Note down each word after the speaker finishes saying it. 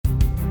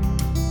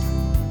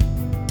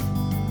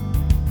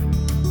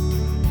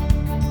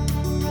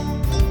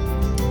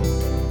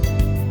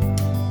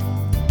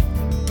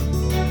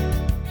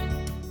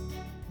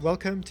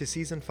Welcome to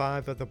Season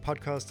 5 of the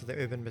podcast of the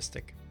Urban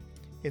Mystic.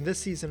 In this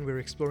season, we're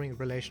exploring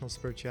relational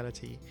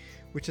spirituality,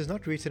 which is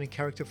not rooted in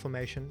character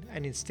formation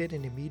and instead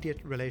in immediate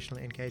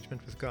relational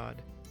engagement with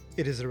God.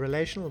 It is a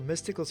relational,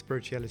 mystical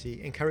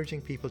spirituality encouraging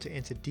people to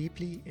enter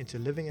deeply into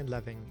living and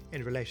loving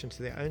in relation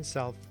to their own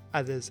self,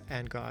 others,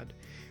 and God.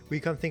 We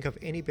can't think of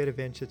any better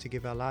venture to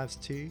give our lives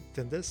to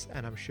than this,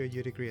 and I'm sure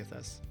you'd agree with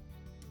us.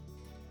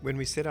 When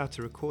we set out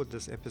to record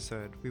this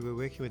episode, we were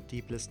working with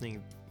deep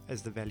listening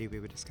as the value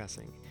we were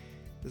discussing.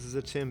 This is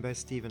a term both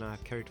Steve and I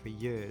have carried for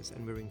years,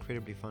 and we're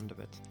incredibly fond of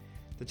it.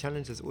 The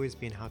challenge has always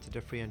been how to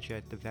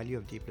differentiate the value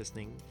of deep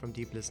listening from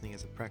deep listening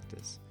as a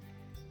practice.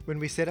 When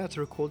we set out to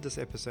record this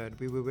episode,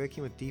 we were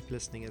working with deep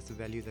listening as the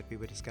value that we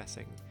were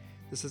discussing.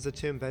 This is a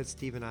term both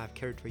Steve and I have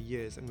carried for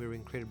years, and we're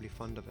incredibly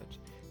fond of it.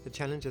 The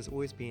challenge has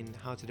always been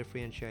how to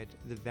differentiate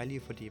the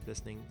value for deep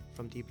listening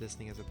from deep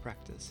listening as a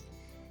practice.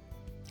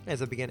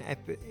 As I began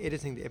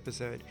editing the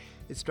episode,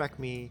 it struck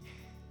me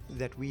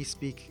that we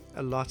speak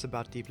a lot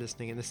about deep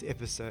listening in this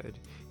episode,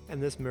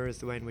 and this mirrors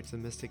the way in which the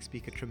mystics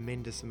speak a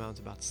tremendous amount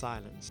about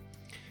silence.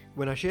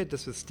 When I shared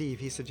this with Steve,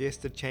 he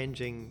suggested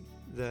changing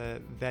the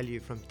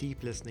value from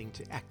deep listening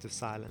to active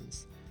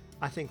silence.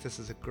 I think this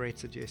is a great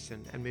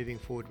suggestion, and moving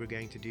forward we're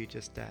going to do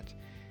just that.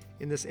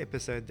 In this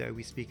episode though,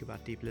 we speak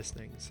about deep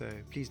listening, so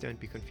please don't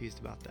be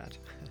confused about that.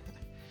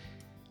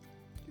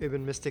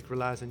 Urban Mystic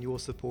relies on your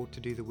support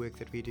to do the work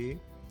that we do.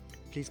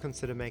 Please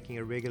consider making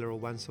a regular or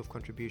once-off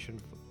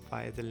contribution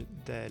via the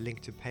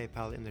link to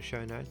PayPal in the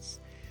show notes.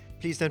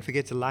 Please don't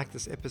forget to like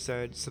this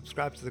episode,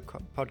 subscribe to the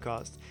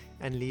podcast,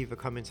 and leave a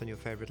comment on your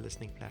favorite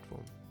listening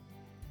platform.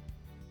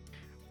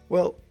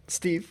 Well,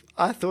 Steve,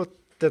 I thought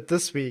that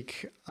this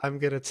week I'm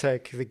going to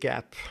take the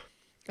gap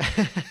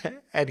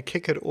and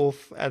kick it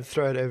off and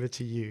throw it over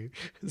to you,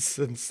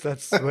 since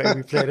that's the way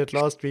we played it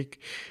last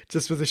week,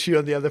 just with a shoe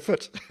on the other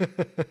foot.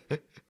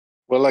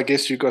 Well, I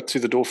guess you got to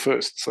the door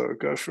first, so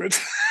go for it.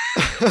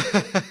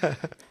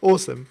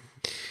 Awesome.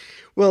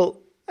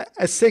 Well,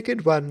 a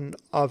second one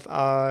of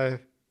our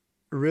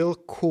real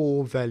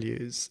core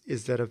values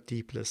is that of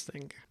deep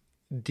listening.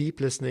 Deep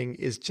listening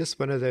is just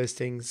one of those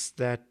things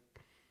that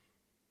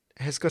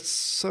has got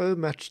so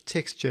much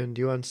texture and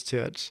nuance to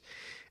it,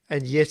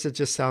 and yet it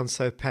just sounds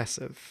so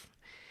passive.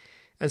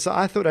 And so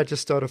I thought I'd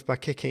just start off by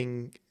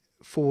kicking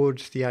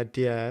forward the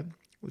idea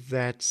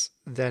that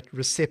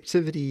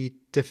receptivity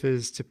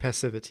differs to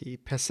passivity.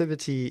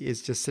 Passivity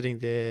is just sitting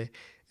there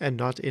and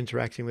not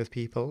interacting with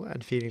people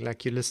and feeling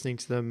like you're listening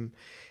to them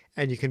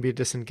and you can be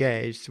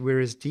disengaged,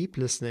 whereas deep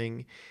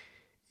listening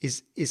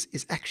is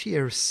actually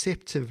a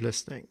receptive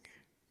listening.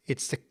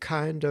 It's the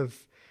kind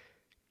of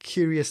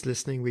curious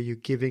listening where you're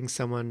giving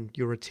someone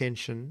your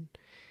attention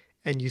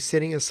and you're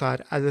setting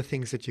aside other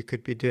things that you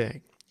could be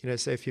doing.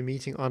 So if you're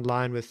meeting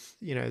online with,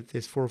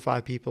 there's 4 or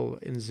 5 people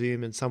in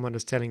Zoom and someone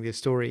is telling their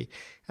story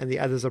and the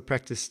others are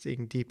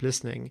practicing deep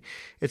listening,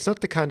 it's not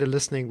the kind of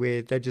listening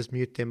where they just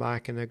mute their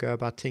mic and they go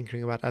about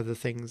tinkering about other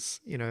things,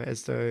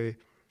 as though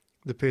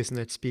the person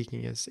that's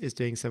speaking is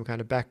doing some kind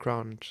of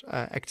background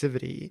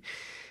activity.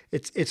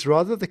 It's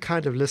rather the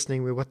kind of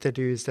listening where what they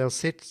do is they'll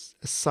set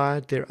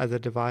aside their other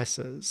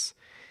devices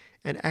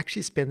and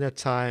actually spend that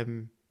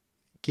time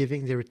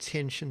giving their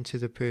attention to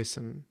the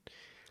person,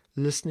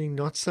 listening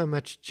not so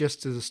much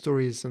just to the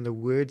stories and the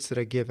words that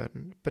are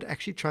given, but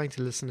actually trying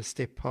to listen a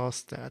step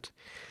past that.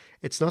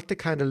 It's not the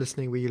kind of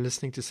listening where you're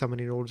listening to someone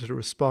in order to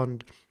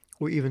respond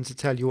or even to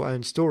tell your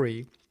own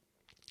story.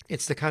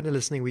 It's the kind of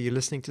listening where you're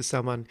listening to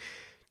someone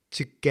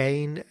to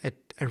gain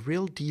a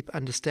real deep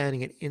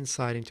understanding and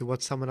insight into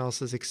what someone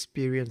else's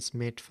experience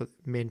meant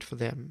for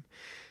them.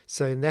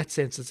 So in that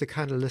sense, it's the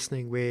kind of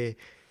listening where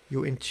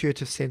your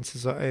intuitive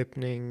senses are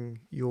opening,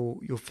 your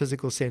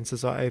physical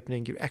senses are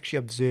opening, you're actually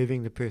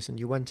observing the person,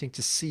 you're wanting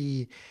to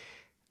see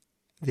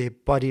their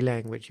body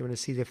language, you want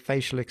to see their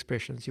facial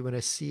expressions, you want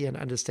to see and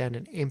understand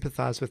and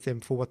empathize with them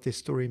for what their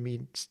story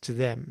means to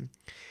them.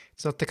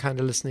 It's not the kind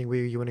of listening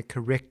where you want to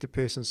correct the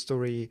person's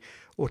story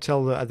or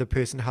tell the other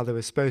person how they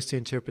were supposed to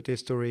interpret their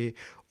story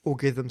or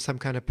give them some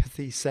kind of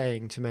pithy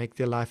saying to make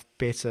their life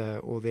better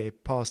or their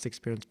past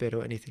experience better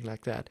or anything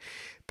like that.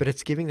 But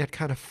it's giving that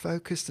kind of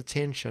focused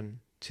attention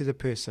to the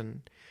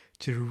person,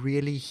 to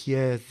really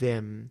hear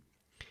them,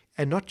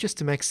 and not just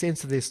to make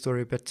sense of their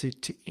story, but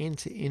to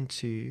enter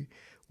into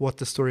what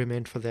the story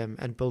meant for them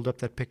and build up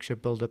that picture,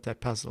 build up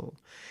that puzzle.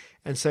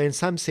 And so in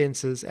some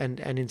senses and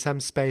in some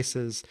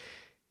spaces,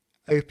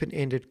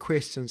 open-ended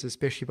questions,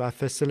 especially by a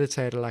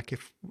facilitator, like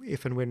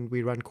if and when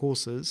we run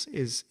courses,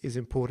 is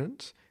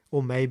important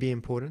or may be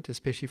important,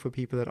 especially for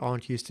people that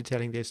aren't used to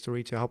telling their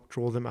story, to help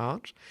draw them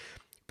out.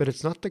 But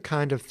it's not the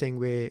kind of thing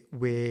where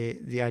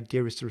the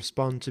idea is to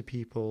respond to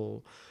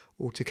people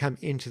or to come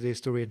into their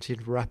story and to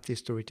interrupt their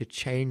story, to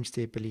change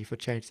their belief or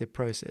change their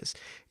process.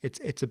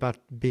 It's about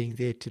being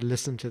there to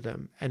listen to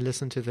them and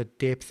listen to the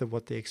depth of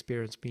what their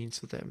experience means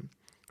for them,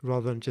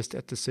 rather than just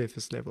at the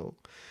surface level.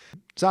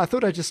 So I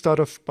thought I'd just start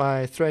off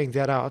by throwing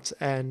that out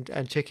and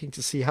checking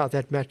to see how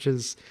that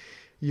matches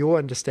your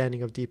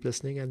understanding of deep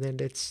listening, and then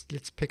let's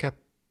pick up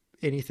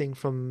anything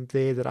from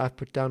there that I've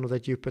put down or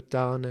that you put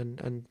down,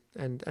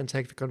 and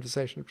take the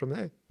conversation from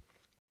there.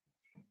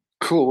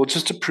 Cool. Well,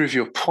 just to prove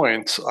your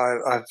point,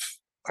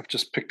 I've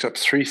just picked up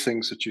 3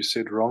 things that you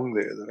said wrong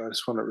there that I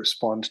just want to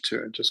respond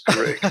to and just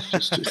correct.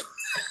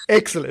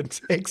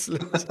 Excellent.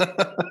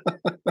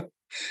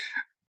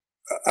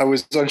 I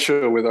was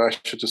unsure whether I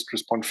should just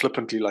respond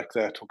flippantly like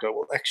that or go,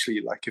 well,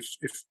 actually, like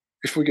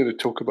if we're going to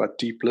talk about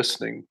deep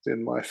listening,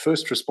 then my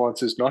first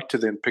response is not to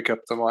then pick up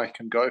the mic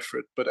and go for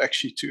it, but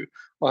actually to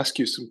ask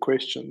you some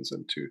questions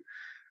and to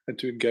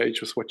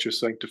engage with what you're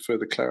saying to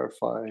further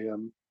clarify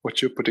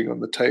what you're putting on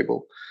the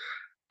table.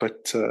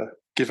 But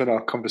given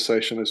our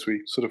conversation as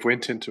we sort of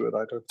went into it,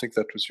 I don't think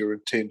that was your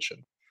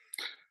intention,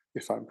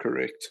 if I'm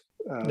correct.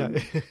 No.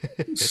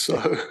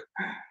 So,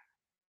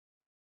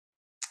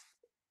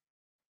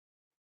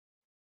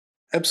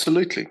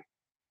 absolutely.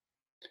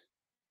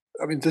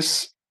 I mean,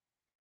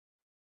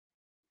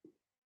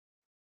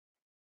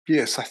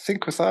 yes, I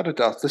think without a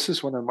doubt, this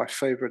is one of my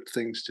favorite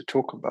things to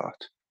talk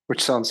about,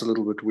 which sounds a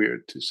little bit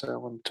weird to say I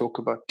want to talk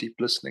about deep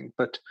listening,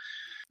 but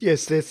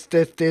yes, there's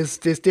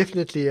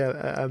definitely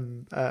what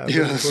do we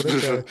there's call a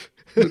bit it?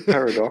 of a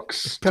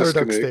paradox,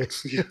 Paradox there.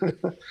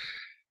 disconnect.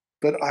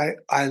 But I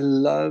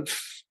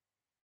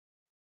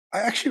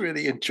actually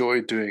really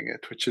enjoy doing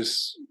it, which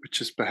is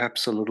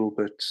perhaps a little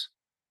bit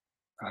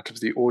out of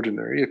the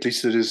ordinary. At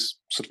least it is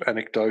sort of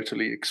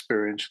anecdotally,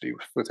 experientially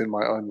within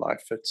my own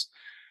life.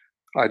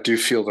 I do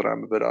feel that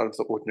I'm a bit out of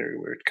the ordinary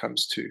where it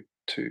comes to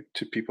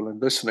people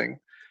and listening.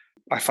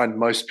 I find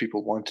most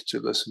people want to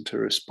listen, to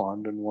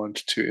respond, and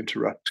want to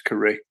interrupt,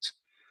 correct,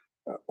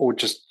 or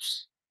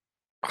just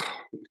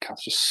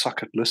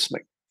suck at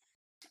listening,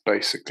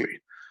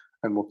 basically,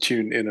 and will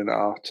tune in and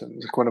out.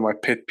 And like one of my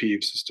pet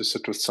peeves is to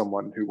sit with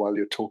someone who, while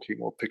you're talking,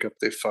 will pick up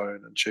their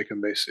phone and check a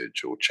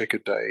message or check a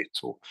date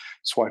or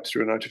swipe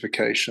through a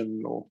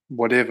notification or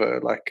whatever.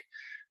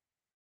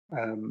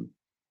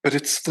 But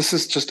this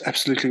is just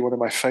absolutely one of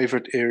my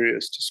favorite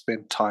areas to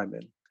spend time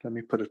in. Let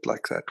me put it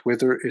like that.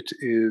 Whether it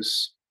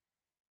is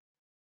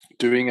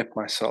doing it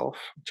myself,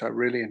 which I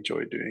really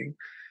enjoy doing,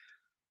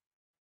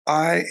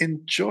 I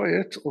enjoy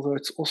it, although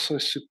it's also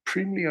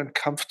supremely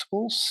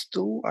uncomfortable.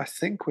 Still, I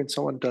think when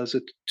someone does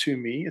it to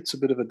me, it's a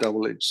bit of a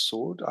double-edged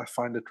sword. I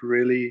find it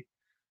really,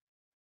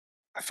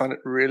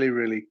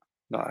 really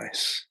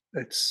nice.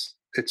 It's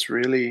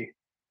really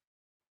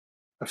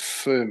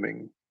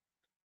affirming.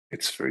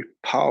 It's very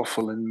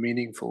powerful and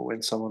meaningful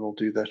when someone will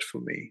do that for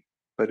me.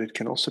 But it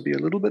can also be a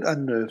little bit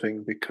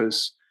unnerving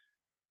because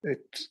it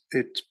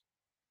it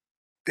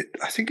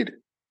I think it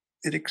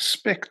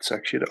expects,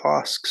 actually, it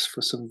asks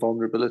for some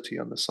vulnerability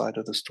on the side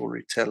of the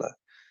storyteller.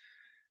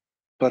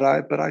 But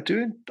I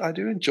do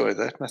enjoy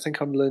that, and I think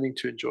I'm learning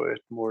to enjoy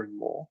it more and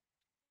more.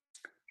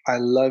 I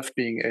love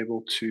being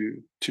able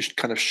to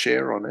kind of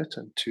share on it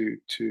and to,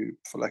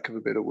 for lack of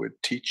a better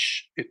word,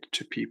 teach it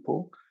to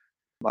people.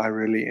 I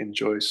really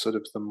enjoy sort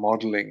of the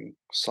modeling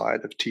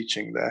side of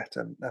teaching that,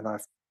 and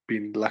I've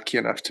been lucky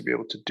enough to be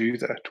able to do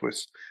that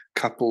with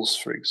couples,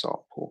 for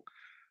example,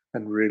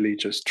 and really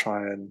just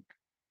try and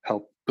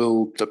help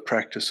build the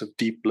practice of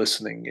deep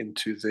listening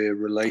into their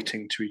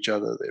relating to each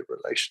other, their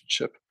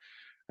relationship.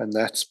 And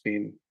that's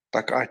been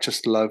like I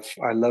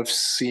love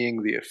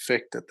seeing the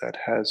effect that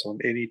has on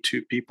any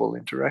 2 people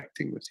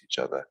interacting with each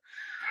other.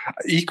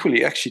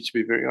 Equally, actually, to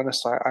be very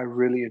honest, I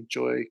really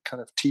enjoy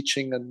kind of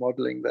teaching and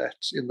modeling that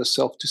in the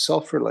self to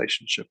self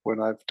relationship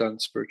when I've done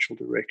spiritual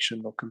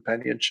direction or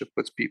companionship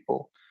with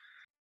people,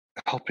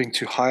 helping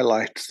to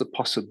highlight the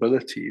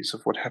possibilities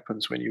of what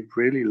happens when you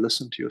really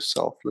listen to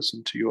yourself,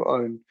 listen to your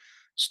own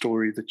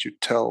story that you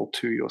tell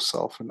to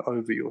yourself and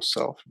over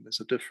yourself. And there's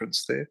a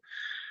difference there.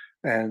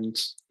 And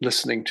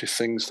listening to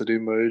things that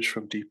emerge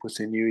from deep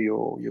within you,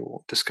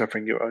 you're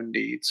discovering your own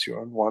needs,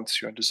 your own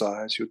wants, your own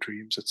desires, your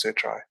dreams,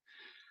 etc.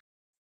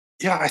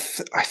 Yeah, I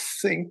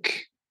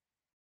think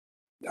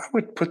I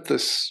would put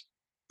this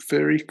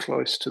very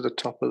close to the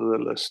top of the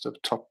list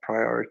of top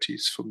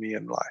priorities for me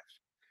in life.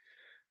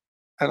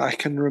 And I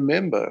can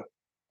remember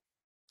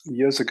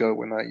years ago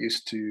when I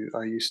used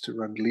to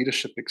run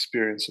leadership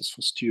experiences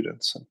for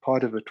students, and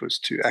part of it was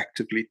to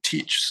actively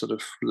teach, sort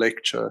of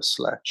lecture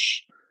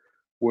slash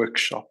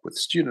workshop with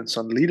students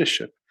on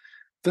leadership.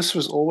 This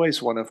was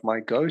always one of my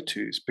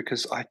go-tos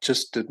because I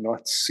just did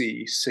not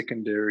see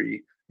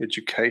secondary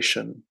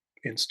education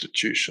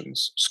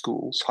institutions,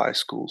 schools, high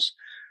schools,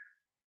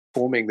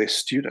 forming their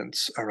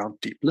students around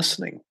deep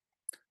listening.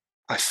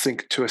 I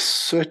think to a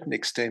certain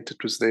extent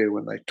it was there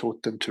when they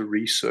taught them to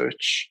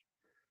research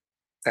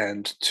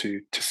and to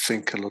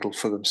think a little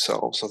for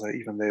themselves, although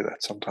even there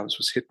that sometimes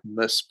was hit and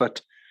miss.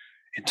 But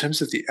in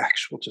terms of the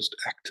actual just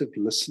active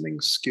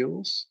listening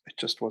skills, it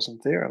just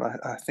wasn't there. And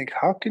I think,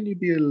 how can you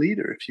be a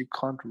leader if you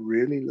can't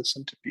really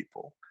listen to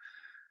people?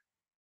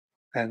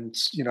 And,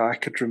 I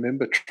could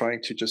remember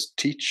trying to just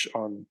teach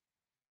on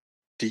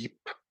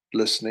deep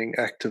listening,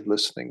 active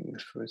listening.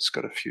 It's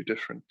got a few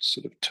different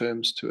sort of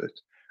terms to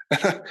it.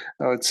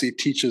 I would see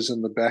teachers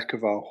in the back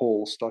of our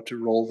hall start to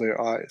roll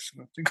their eyes.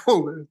 And I think,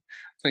 oh,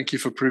 thank you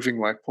for proving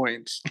my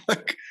point.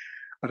 Like,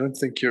 I don't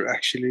think you're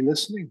actually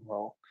listening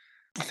well.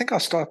 I think I'll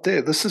start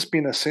there. This has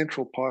been a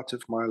central part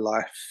of my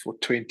life for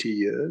 20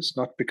 years,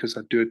 not because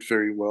I do it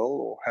very well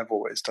or have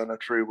always done it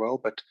very well,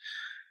 but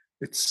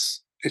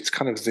it's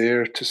kind of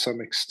there to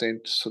some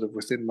extent, sort of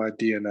within my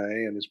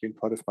DNA, and has been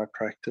part of my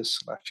practice.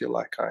 And I feel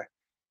like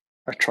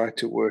I try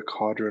to work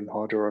harder and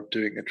harder on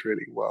doing it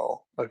really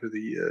well over the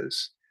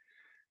years.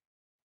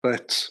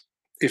 But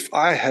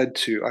I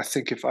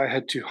think if I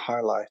had to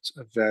highlight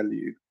a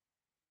value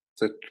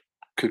that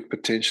could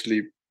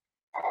potentially,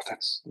 oh,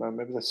 that's no,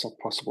 maybe that's not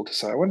possible to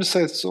say. I want to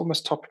say it's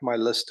almost top of my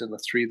list in the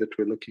three that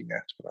we're looking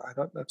at, but I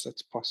don't know if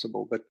that's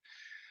possible. But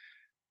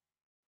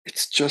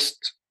it's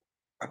just,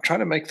 I'm trying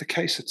to make the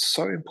case. It's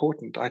so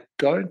important. I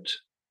don't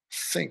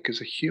think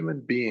as a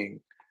human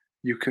being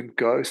you can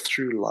go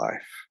through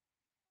life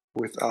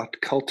without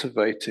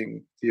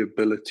cultivating the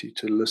ability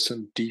to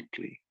listen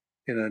deeply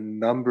in a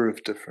number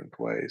of different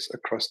ways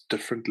across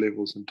different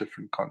levels and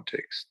different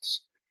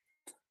contexts.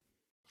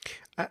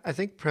 I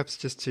think perhaps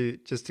just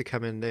to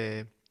come in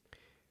there,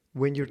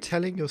 when you're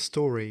telling your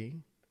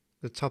story,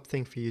 the top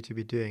thing for you to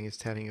be doing is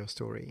telling your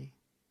story.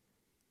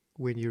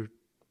 When you're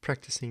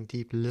practicing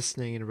deep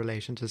listening in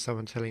relation to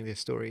someone telling their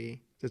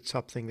story, the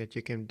top thing that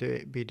you can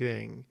be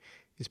doing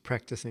is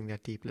practicing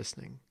that deep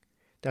listening.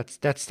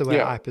 That's the way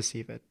Yeah, I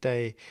perceive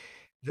it.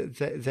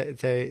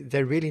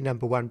 They're really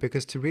number one,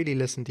 because to really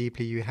listen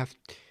deeply, you have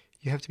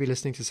to be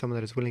listening to someone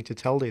that is willing to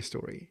tell their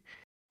story.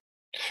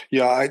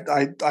 yeah,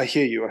 I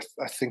hear you.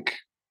 I think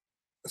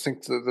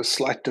the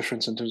slight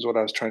difference in terms of what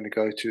I was trying to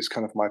go to is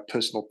kind of my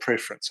personal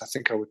preference. I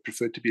think I would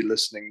prefer to be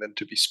listening than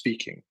to be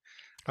speaking.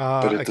 But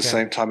Ah, at the okay.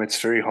 same time, it's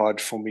very hard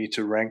for me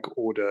to rank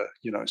order,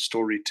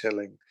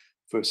 storytelling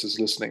versus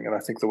listening. And I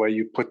think the way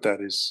you put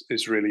that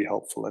is really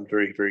helpful and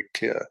very, very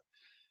clear,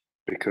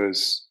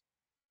 because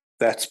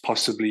that's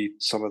possibly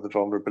some of the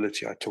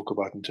vulnerability I talk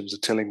about in terms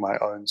of telling my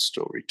own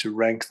story. To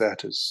rank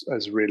that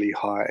as really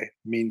high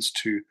means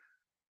to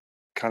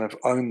kind of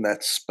own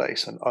that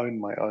space and own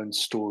my own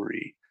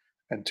story,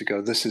 and to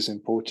go, this is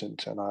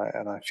important, and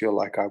I feel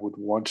like I would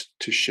want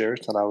to share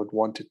it and I would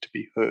want it to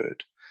be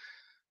heard.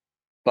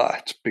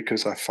 But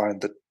because I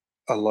find that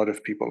a lot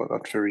of people are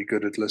not very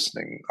good at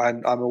listening,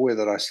 I'm aware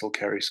that I still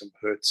carry some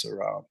hurts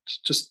around,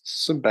 just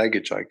some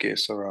baggage, I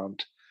guess,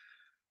 around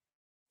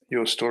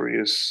your story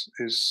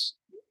is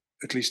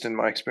at least in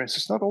my experience,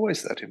 it's not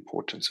always that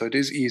important. So it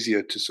is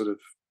easier to sort of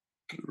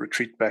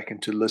retreat back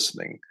into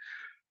listening.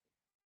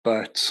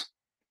 But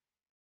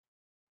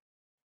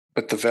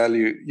the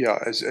value, yeah,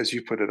 as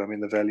you put it, I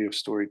mean, the value of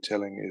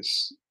storytelling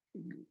is,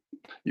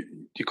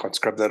 you can't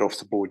scrub that off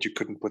the board. You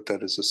couldn't put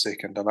that as a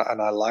second.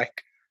 And I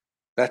like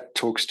that.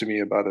 Talks to me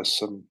about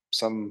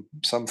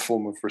some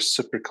form of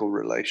reciprocal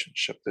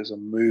relationship. There's a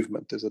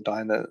movement. There's a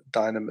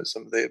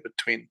dynamism there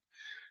between,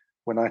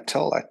 when I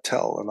tell,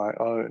 and I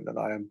own, and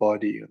I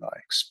embody, and I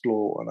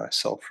explore, and I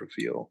self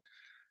reveal.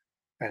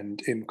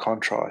 And in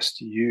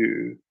contrast,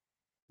 you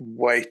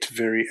wait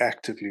very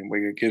actively, and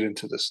we're going to get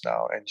into this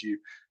now, and you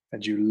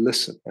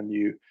listen, and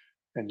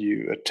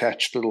you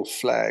attach little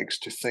flags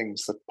to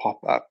things that pop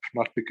up,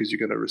 not because you're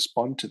going to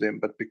respond to them,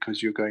 but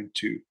because you're going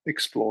to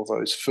explore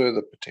those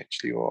further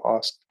potentially, or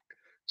ask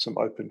some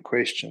open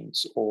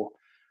questions, or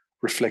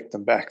reflect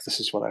them back. This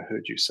is what I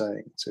heard you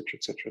saying, etc.,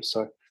 etc.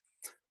 So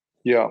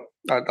yeah,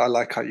 I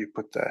like how you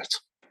put that.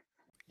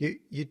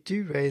 You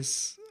do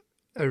raise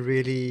a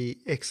really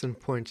excellent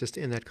point just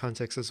in that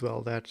context as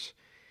well, that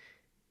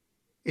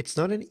it's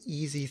not an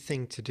easy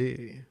thing to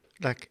do.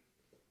 Like,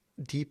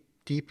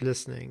 deep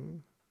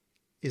listening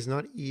is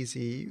not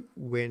easy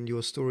when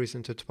your story is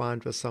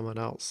intertwined with someone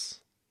else.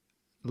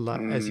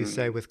 Like, as you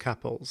say, Mm, with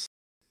couples,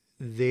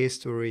 their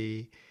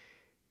story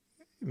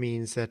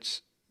means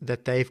that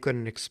they've got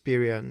an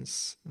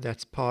experience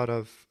that's part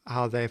of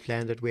how they've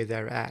landed where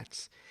they're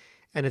at.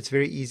 And it's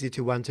very easy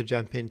to want to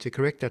jump in to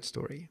correct that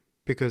story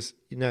because,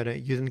 no,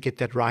 you didn't get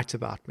that right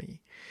about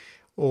me.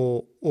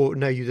 Or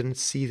no, you didn't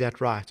see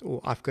that right,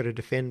 or I've got to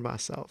defend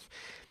myself.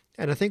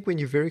 And I think when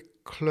you're very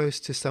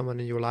close to someone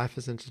and your life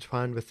is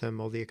intertwined with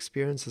them, or the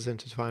experience is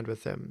intertwined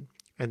with them,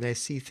 and they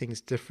see things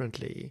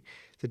differently,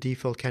 the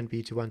default can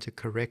be to want to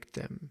correct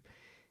them.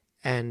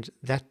 And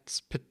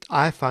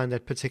I find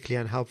that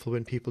particularly unhelpful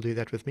when people do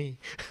that with me.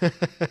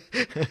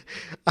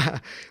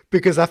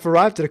 Because I've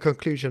arrived at a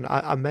conclusion.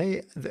 I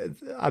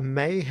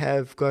may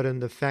have gotten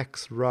the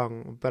facts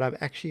wrong, but I'm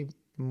actually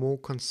more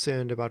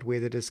concerned about where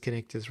the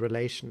disconnect is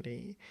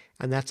relationally.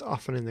 And that's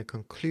often in the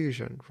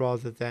conclusion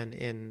rather than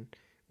in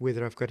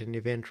whether I've got an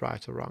event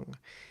right or wrong.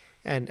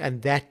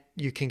 And that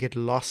you can get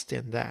lost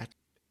in that.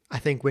 I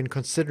think when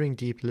considering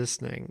deep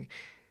listening,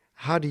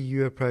 how do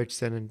you approach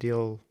that and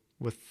deal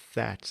with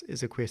that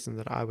is a question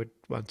that I would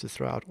want to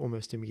throw out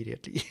almost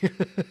immediately.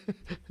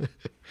 can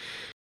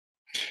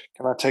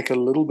I take a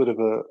little bit of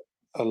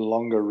a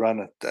longer run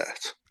at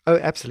that? Oh,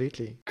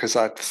 absolutely. Because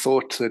I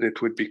thought that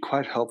it would be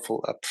quite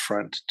helpful up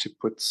front to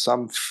put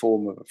some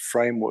form of a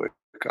framework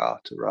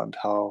out around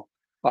how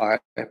I,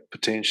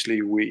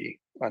 potentially we,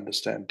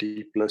 understand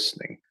deep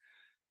listening.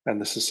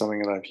 And this is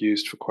something that I've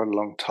used for quite a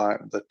long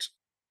time, that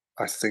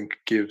I think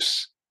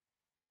gives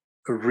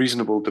a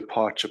reasonable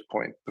departure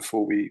point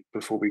before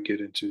we get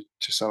into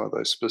some of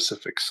those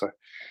specifics. So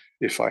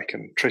if I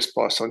can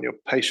trespass on your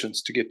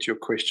patience to get to your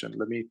question,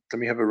 let me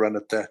have a run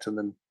at that, and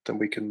then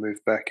we can move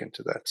back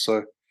into that.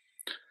 So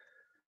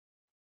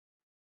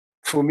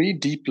for me,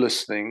 deep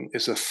listening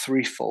is a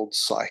threefold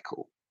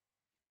cycle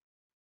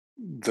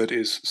that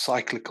is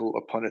cyclical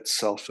upon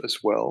itself as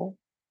well,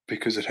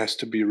 because it has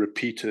to be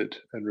repeated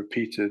and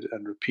repeated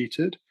and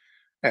repeated.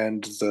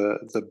 And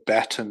the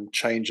baton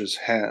changes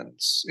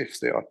hands. If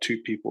there are two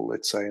people,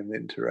 let's say, in the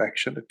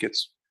interaction, it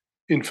gets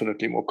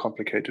infinitely more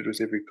complicated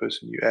with every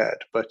person you add.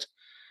 But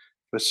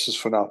let's just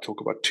for now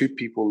talk about two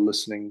people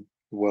listening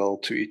well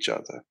to each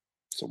other.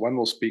 So one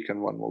will speak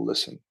and one will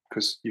listen,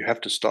 because you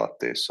have to start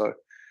there. So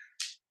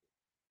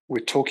we're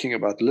talking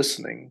about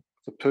listening.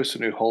 The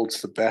person who holds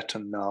the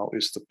baton now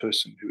is the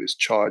person who is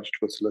charged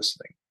with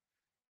listening.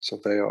 So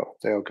they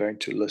are going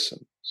to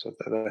listen. So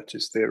that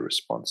is their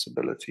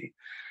responsibility.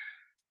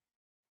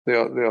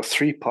 There are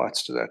three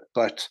parts to that,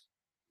 but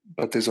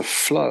there's a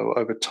flow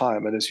over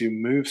time. And as you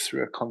move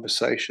through a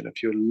conversation,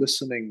 if you're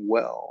listening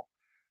well,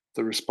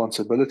 the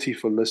responsibility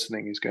for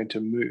listening is going to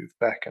move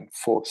back and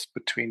forth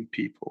between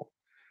people.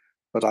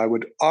 But I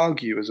would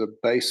argue as a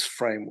base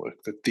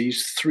framework that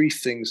these three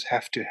things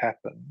have to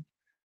happen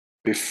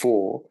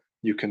before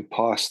you can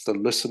pass the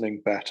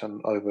listening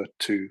baton over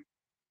to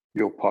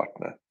your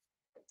partner.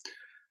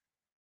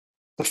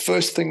 The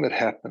first thing that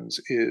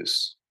happens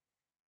is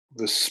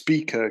the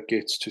speaker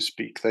gets to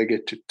speak. They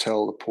get to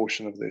tell a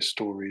portion of their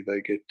story. They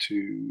get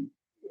to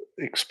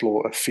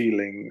explore a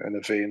feeling, an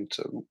event,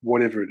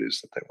 whatever it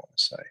is that they want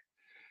to say.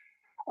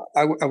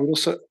 I would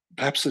also,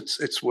 perhaps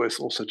it's worth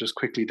also just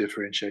quickly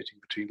differentiating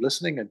between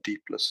listening and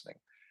deep listening.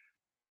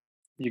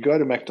 You go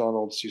to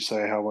McDonald's, you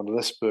say, I want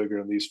this burger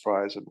and these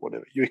fries and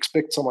whatever. You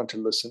expect someone to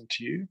listen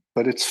to you,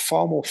 but it's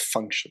far more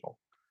functional.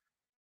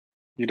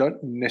 You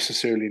don't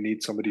necessarily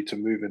need somebody to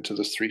move into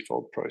this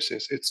threefold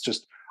process. It's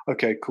just,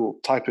 okay, cool,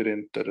 type it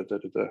in, da da da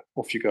da da.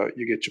 Off you go.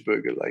 You get your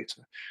burger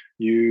later.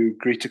 You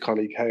greet a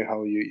colleague, hey,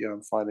 how are you? Yeah,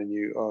 I'm fine. And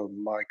you, oh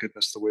my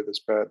goodness, the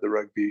weather's bad, the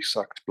rugby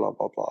sucked, blah,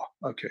 blah, blah.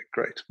 Okay,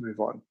 great, move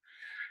on.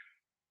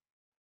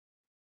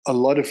 A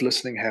lot of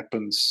listening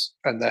happens,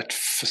 and that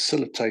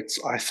facilitates,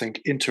 I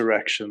think,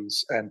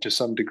 interactions and to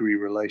some degree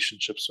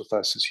relationships with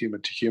us as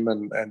human to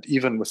human, and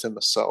even within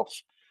the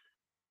self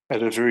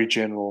at a very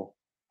general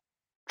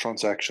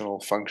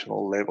transactional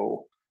functional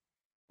level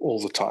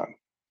all the time,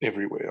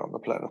 everywhere on the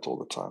planet all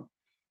the time.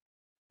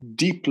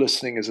 Deep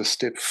listening is a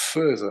step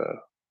further,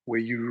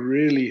 where you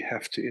really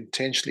have to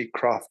intentionally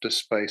craft a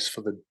space for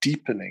the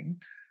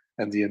deepening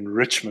and the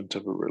enrichment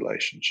of a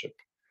relationship.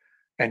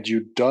 And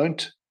you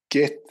don't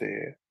get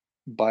there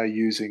by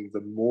using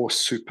the more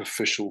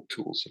superficial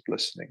tools of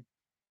listening,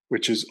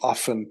 which is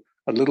often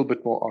a little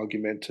bit more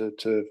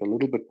argumentative, a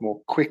little bit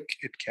more quick.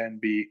 It can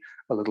be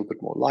a little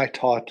bit more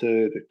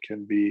lighthearted. It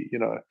can be,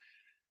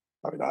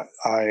 I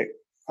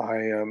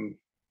mean,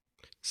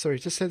 Sorry,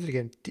 just say that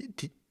again.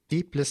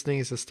 Deep listening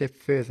is a step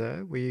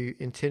further where you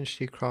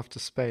intentionally craft a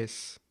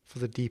space for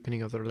the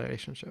deepening of the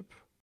relationship.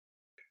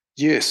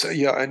 yes,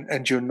 yeah,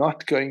 and you're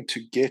not going to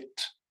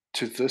get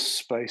to this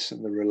space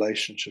in the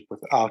relationship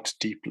without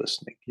deep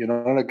listening. You're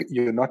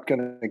not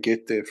going to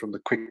get there from the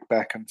quick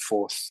back and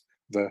forth.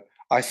 The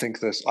I think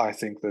this, I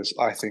think this,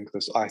 I think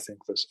this, I think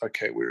this.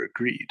 Okay, we're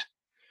agreed.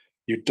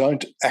 You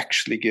don't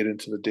actually get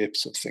into the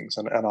depths of things,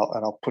 and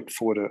I'll put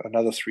forward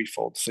another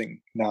threefold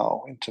thing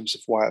now in terms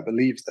of why I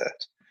believe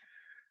that,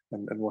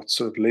 and what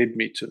sort of led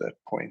me to that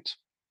point.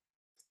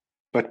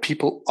 But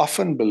people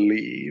often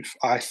believe,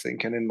 I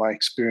think, and in my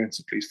experience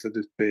at least,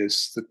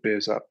 that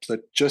bears up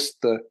that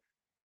just the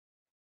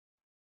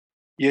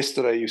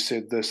yesterday you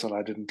said this and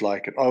I didn't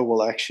like it. Oh,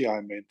 well, actually, I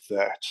meant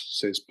that,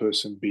 says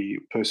person B.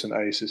 Person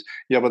A says,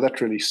 yeah, but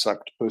that really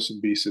sucked. Person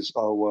B says,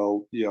 oh,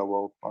 well, yeah,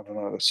 well, I don't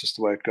know. That's just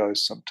the way it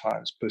goes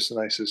sometimes. Person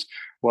A says,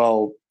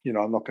 well,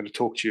 I'm not going to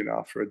talk to you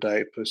now for a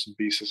day. Person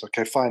B says,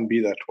 okay, fine,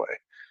 be that way.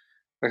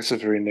 That's a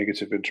very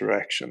negative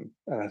interaction.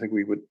 And I think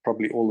we would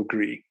probably all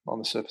agree on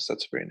the surface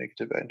that's a very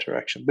negative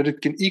interaction. But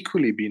it can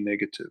equally be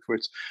negative, where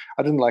it's,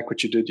 I didn't like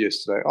what you did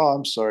yesterday. Oh,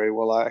 I'm sorry.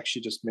 Well, I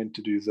actually just meant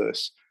to do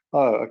this.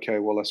 Oh, okay.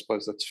 Well, I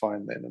suppose that's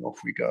fine then. And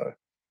off we go.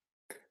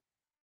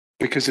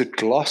 Because it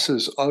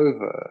glosses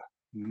over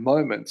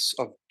moments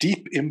of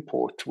deep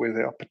import where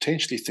there are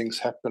potentially things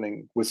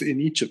happening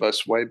within each of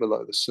us way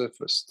below the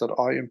surface that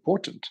are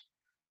important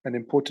and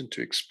important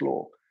to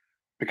explore,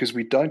 because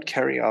we don't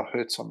carry our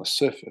hurts on the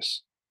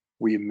surface.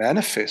 We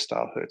manifest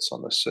our hurts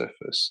on the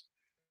surface,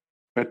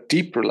 but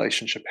deep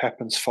relationship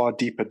happens far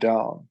deeper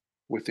down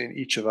within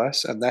each of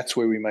us, and that's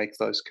where we make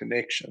those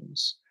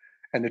connections.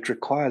 And it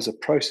requires a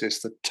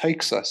process that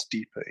takes us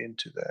deeper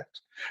into that.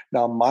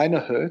 Now, minor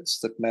hurts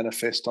that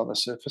manifest on the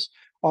surface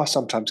are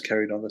sometimes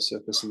carried on the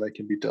surface, and they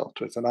can be dealt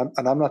with. And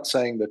I'm not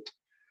saying that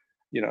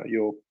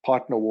your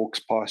partner walks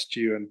past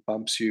you and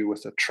bumps you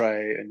with a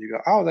tray and you go,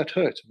 oh, that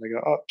hurt. And they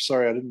go, oh,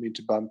 sorry, I didn't mean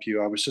to bump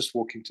you. I was just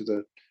walking to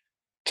the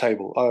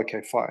table. Oh,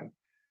 okay, fine.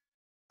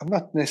 I'm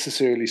not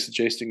necessarily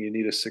suggesting you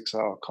need a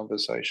 6-hour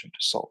conversation to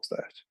solve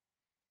that.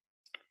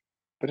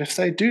 But if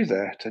they do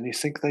that and you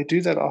think they do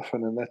that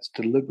often and that's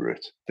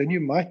deliberate, then you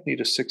might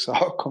need a 6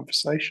 hour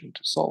conversation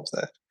to solve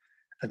that.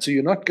 And so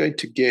you're not going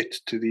to get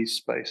to these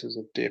spaces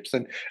of depth.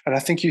 And I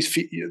think you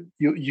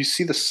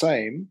see the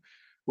same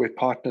where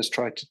partners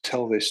try to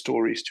tell their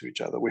stories to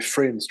each other, where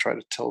friends try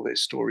to tell their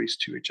stories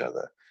to each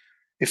other.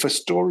 If a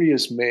story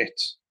is met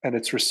and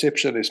its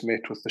reception is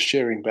met with the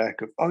sharing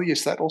back of, oh,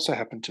 yes, that also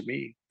happened to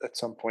me at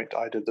some point,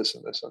 I did this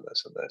and this and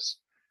this and this,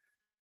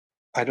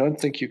 I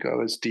don't think you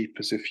go as deep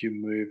as if you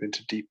move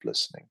into deep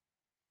listening.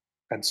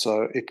 And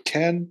so it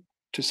can,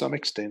 to some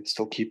extent,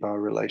 still keep our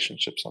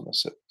relationships on the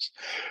surface.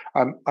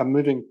 I'm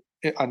moving.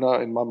 I know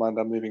in my mind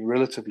I'm moving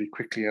relatively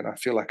quickly, and I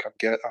feel like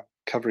I'm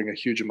covering a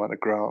huge amount of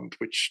ground.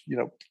 Which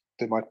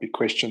there might be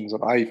questions,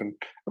 and I even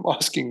am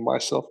asking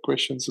myself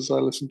questions as I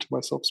listen to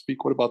myself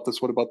speak. What about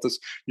this? What about this?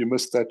 You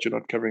missed that. You're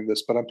not covering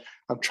this. But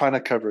I'm trying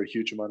to cover a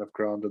huge amount of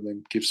ground and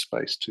then give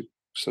space to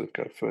sort of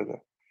go further.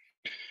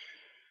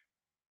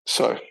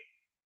 So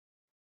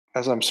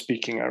as I'm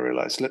speaking, I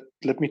realize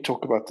let me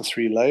talk about the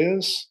 3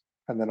 layers,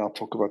 and then I'll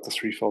talk about the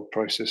threefold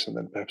process, and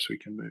then perhaps we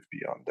can move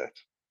beyond that.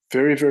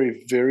 Very,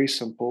 very, very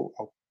simple.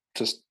 I'll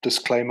just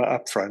disclaimer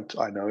up front.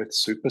 I know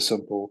it's super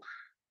simple,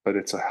 but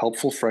it's a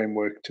helpful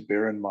framework to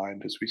bear in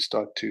mind as we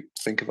start to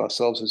think of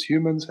ourselves as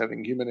humans,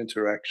 having human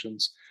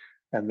interactions,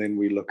 and then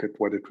we look at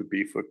what it would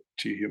be for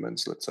 2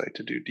 humans, let's say,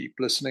 to do deep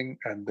listening,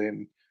 and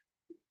then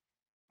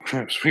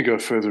perhaps we go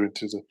further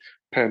into the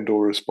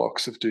Pandora's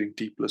box of doing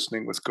deep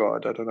listening with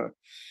God. I don't know.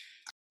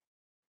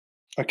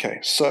 Okay,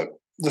 so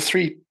the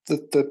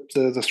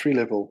 3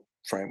 level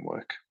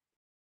framework.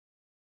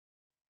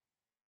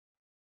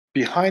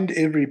 Behind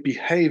every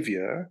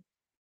behavior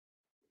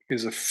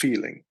is a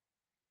feeling.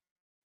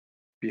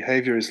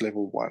 Behavior is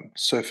level 1,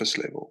 surface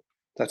level.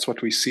 That's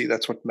what we see,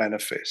 that's what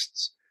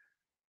manifests.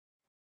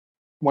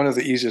 One of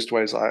the easiest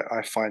ways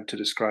I find to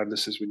describe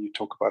this is when you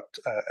talk about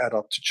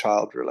adult to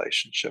child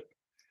relationship.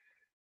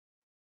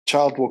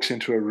 Child walks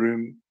into a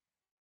room,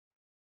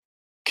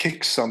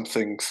 kicks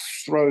something,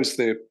 throws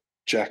their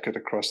jacket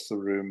across the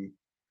room,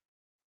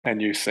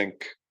 and you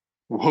think,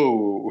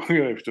 whoa,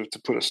 you have to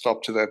put a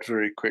stop to that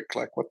very quick.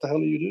 Like, what the hell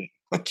are you doing?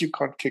 Like, you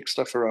can't kick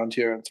stuff around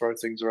here and throw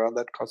things around.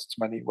 That costs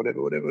money,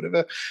 whatever, whatever,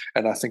 whatever.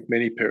 And I think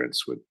many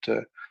parents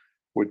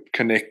would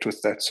connect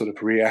with that sort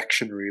of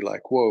reactionary,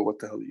 like, whoa, what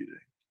the hell are you doing?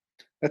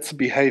 That's the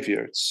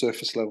behavior. It's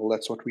surface level.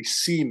 That's what we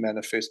see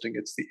manifesting.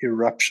 It's the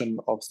eruption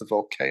of the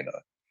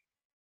volcano.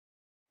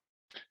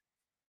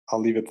 I'll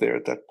leave it there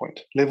at that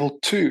point. Level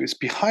 2 is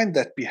behind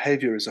that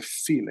behavior is a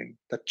feeling.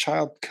 That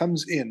child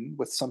comes in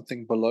with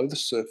something below the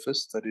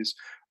surface that is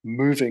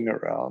moving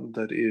around,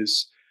 that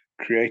is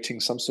creating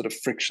some sort of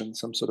friction,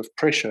 some sort of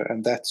pressure,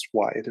 and that's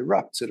why it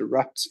erupts. It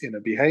erupts in a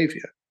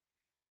behavior.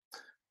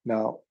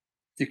 Now,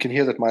 you can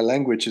hear that my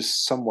language is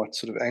somewhat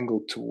sort of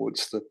angled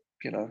towards the,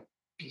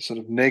 sort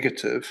of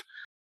negative,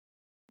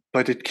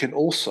 but it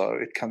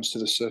comes to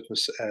the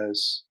surface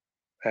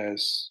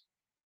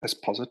as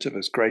positive,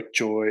 as great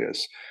joy,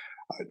 as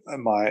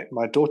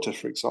my daughter,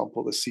 for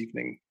example, this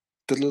evening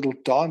did a little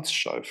dance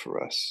show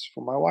for us,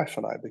 for my wife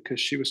and I, because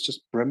she was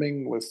just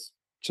brimming with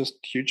just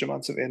huge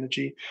amounts of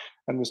energy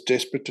and was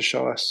desperate to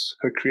show us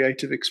her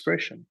creative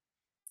expression.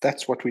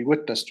 That's what we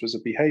witnessed, was a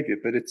behavior,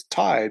 but it's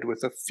tied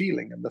with a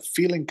feeling, and the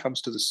feeling comes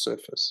to the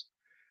surface.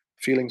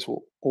 Feelings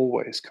will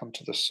always come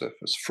to the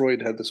surface.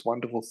 Freud had this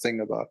wonderful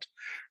thing about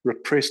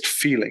repressed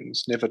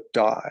feelings never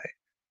die.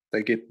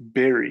 They get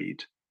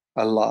buried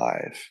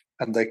alive,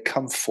 and they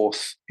come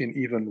forth in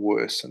even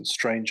worse and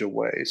stranger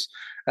ways.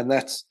 And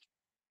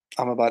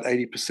I'm about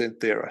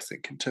 80% there, I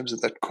think, in terms of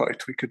that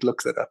quote. We could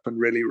look that up and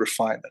really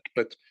refine it.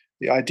 But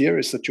the idea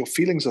is that your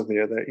feelings are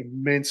there. They're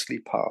immensely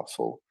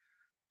powerful.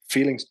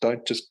 Feelings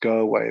don't just go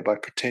away by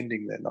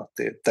pretending they're not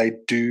there. They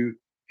do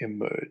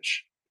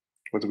emerge,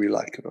 whether we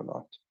like it or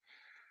not.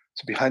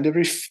 So behind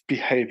every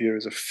behavior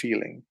is a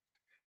feeling.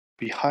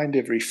 Behind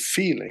every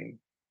feeling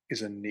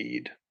is a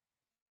need.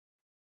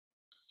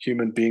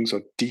 Human beings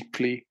are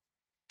deeply,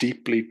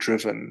 deeply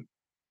driven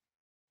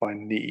by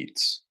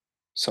needs.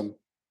 Some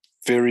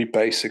very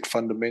basic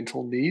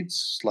fundamental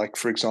needs, like,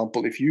 for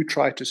example, if you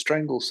try to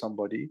strangle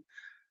somebody,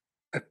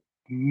 a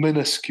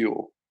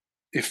minuscule,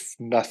 if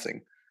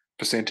nothing,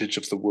 percentage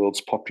of the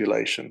world's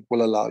population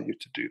will allow you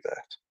to do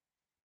that.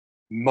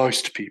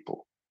 Most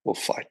people will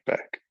fight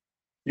back.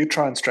 You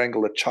try and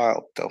strangle a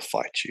child, they'll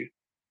fight you.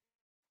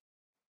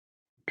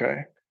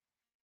 Okay?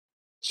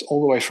 It's all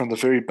the way from the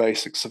very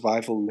basic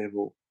survival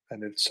level,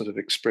 and it sort of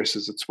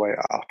expresses its way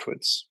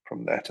outwards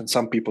from that. And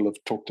some people have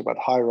talked about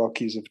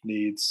hierarchies of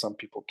needs. Some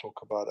people talk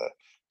about a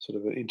sort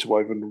of an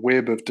interwoven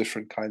web of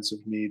different kinds of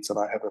needs. And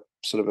I have a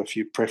sort of a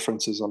few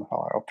preferences on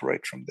how I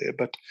operate from there.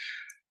 But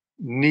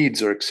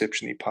needs are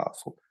exceptionally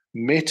powerful.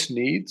 Met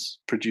needs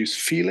produce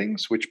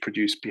feelings, which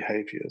produce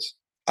behaviors.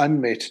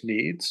 Unmet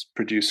needs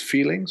produce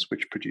feelings,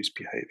 which produce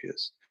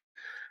behaviors.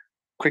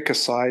 Quick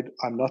aside,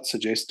 I'm not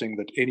suggesting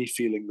that any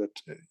feeling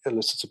that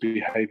elicits a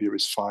behavior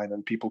is fine,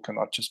 and people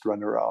cannot just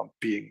run around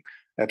being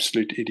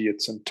absolute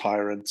idiots and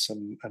tyrants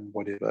and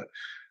whatever.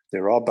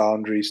 There are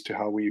boundaries to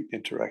how we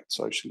interact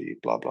socially,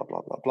 blah, blah,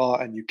 blah, blah, blah.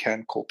 And you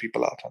can call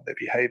people out on their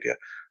behavior.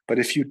 But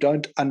if you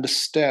don't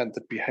understand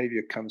that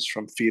behavior comes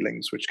from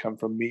feelings, which come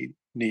from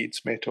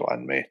needs met or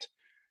unmet,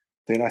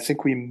 then I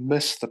think we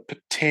miss the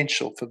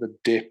potential for the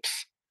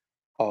depth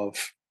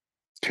of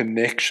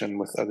connection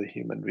with other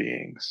human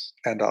beings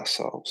and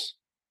ourselves.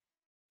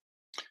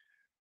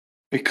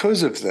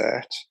 Because of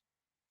that,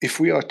 if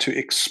we are to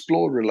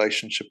explore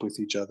relationship with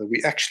each other,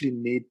 we actually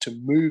need to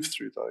move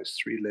through those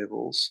three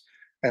levels.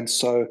 And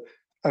so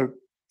an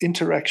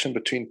interaction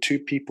between two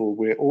people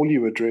where all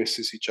you address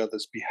is each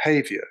other's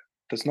behavior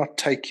does not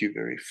take you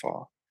very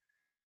far.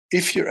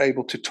 If you're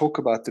able to talk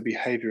about the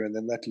behavior and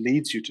then that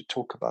leads you to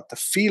talk about the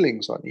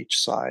feelings on each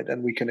side,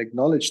 and we can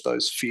acknowledge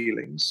those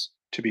feelings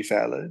to be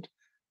valid,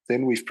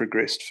 then we've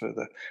progressed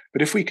further.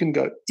 But if we can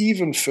go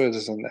even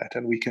further than that,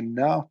 and we can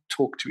now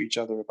talk to each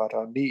other about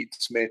our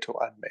needs, met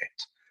or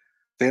unmet,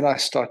 then I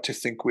start to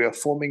think we are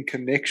forming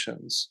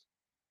connections.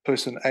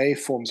 Person A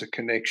forms a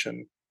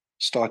connection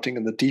starting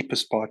in the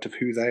deepest part of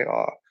who they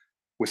are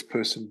with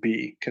person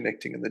B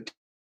connecting in the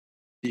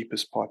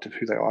deepest part of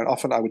who they are. And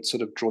often I would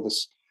sort of draw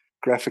this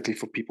graphically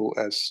for people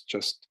as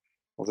just,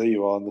 well, there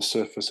you are on the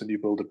surface and you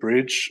build a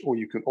bridge, or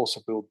you can also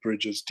build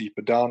bridges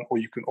deeper down, or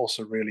you can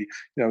also really,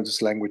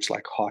 this language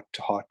like heart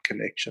to heart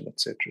connection, et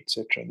cetera, et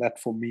cetera. And that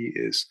for me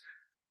is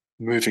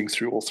moving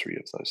through all three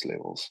of those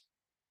levels.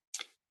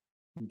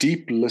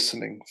 Deep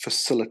listening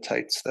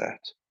facilitates that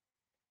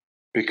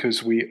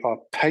because we are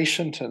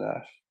patient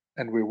enough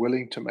and we're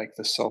willing to make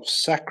the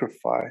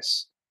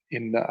self-sacrifice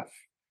enough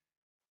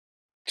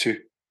to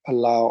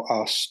allow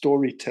our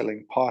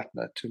storytelling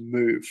partner to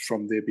move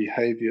from their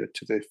behavior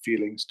to their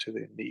feelings to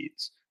their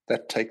needs.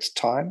 That takes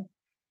time.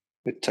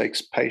 It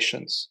takes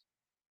patience.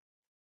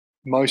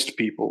 Most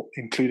people,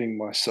 including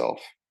myself,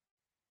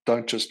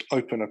 don't just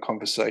open a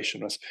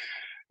conversation with,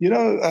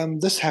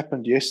 this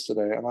happened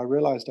yesterday and I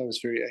realized I was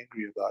very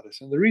angry about it.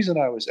 And the reason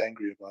I was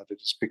angry about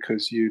it is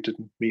because you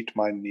didn't meet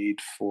my need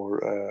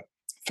for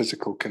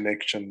physical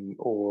connection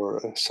or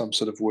some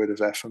sort of word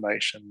of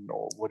affirmation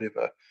or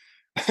whatever.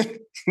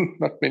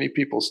 Not many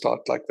people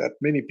start like that.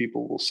 Many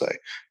people will say,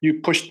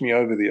 you pushed me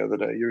over the other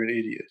day. You're an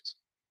idiot.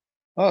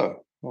 Oh,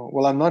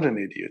 well, I'm not an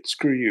idiot.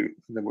 Screw you.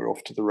 And then we're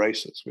off to the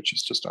races, which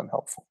is just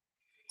unhelpful.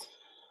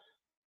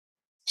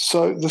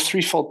 So the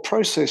threefold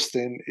process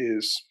then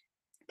is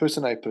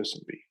person A,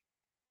 person B.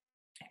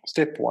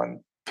 Step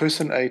one,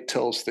 person A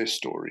tells their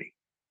story.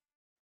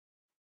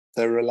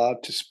 They're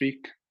allowed to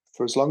speak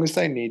for as long as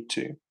they need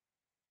to.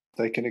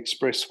 They can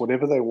express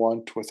whatever they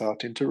want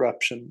without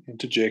interruption,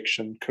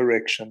 interjection,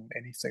 correction,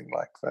 anything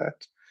like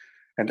that.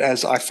 And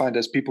as I find,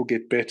 as people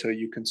get better,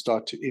 you can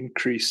start to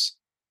include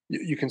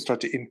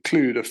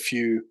a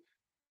few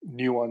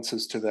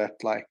nuances to that.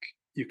 Like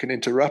you can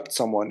interrupt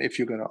someone if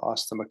you're going to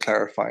ask them a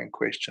clarifying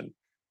question.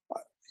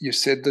 You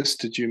said this,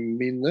 did you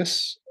mean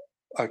this?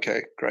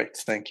 Okay, great,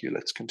 thank you,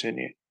 let's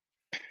continue.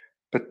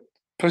 But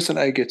person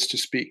A gets to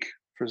speak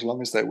for as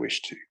long as they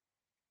wish to.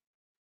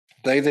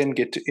 They then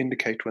get to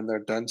indicate when they're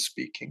done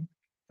speaking,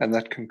 and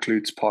that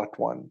concludes part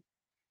one.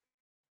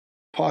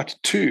 Part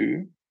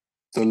two,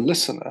 the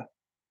listener,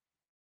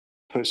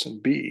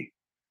 person B,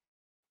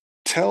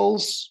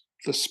 tells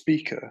the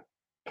speaker,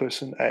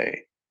 person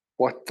A,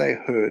 what they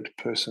heard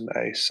person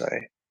A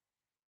say.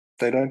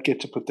 They don't get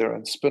to put their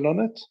own spin on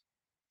it.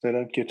 They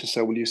don't get to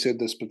say, well, you said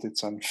this, but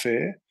it's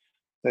unfair.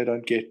 They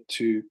don't get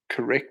to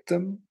correct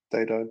them.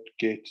 They don't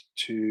get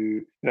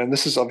to, and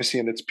this is obviously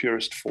in its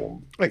purest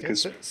form. Okay,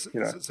 because,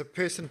 so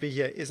person B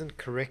here isn't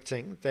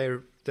correcting,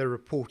 they're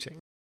reporting.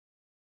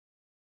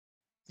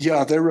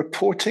 Yeah, they're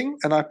reporting,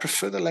 and I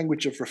prefer the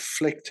language of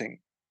reflecting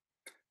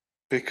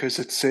because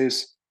it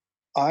says,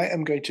 I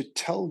am going to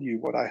tell you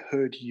what I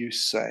heard you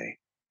say.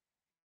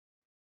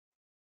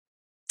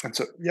 And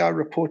so, yeah,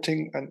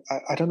 reporting, and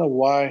I don't know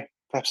why,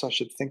 perhaps I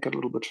should think a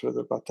little bit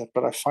further about that,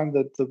 but I find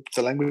that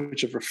the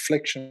language of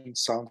reflection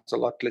sounds a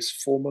lot less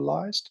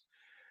formalized.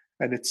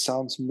 And it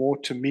sounds more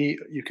to me,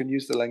 you can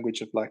use the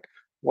language of like,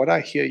 what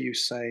I hear you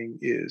saying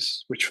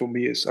is, which for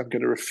me is, I'm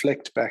going to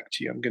reflect back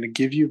to you. I'm going to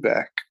give you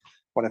back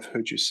what I've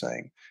heard you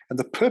saying. And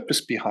the purpose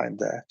behind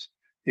that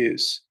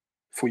is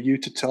for you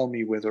to tell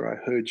me whether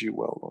I heard you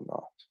well or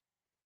not.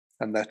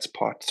 And that's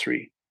part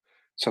three.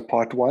 So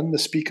part one, the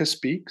speaker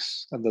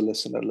speaks and the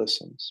listener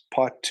listens.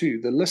 Part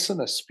two, the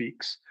listener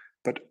speaks,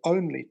 but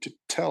only to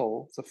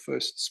tell the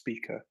first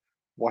speaker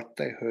what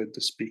they heard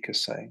the speaker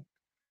saying.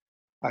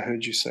 I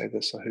heard you say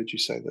this, I heard you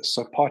say this.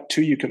 So part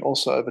two, you can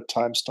also over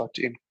time start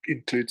to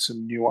include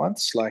some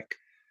nuance, like,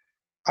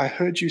 I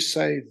heard you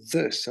say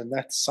this, and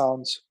that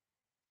sounds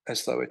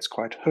as though it's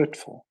quite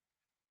hurtful.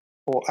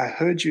 Or I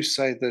heard you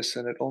say this,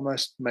 and it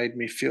almost made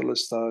me feel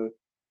as though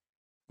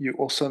you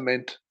also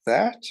meant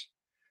that.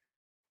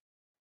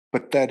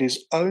 But that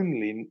is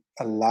only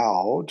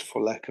allowed, for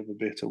lack of a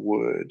better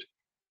word,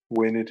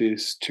 when it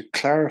is to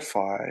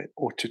clarify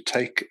or to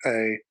take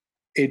a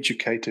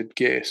educated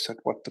guess at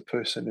what the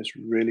person is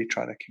really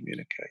trying to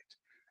communicate.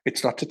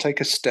 It's not to take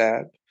a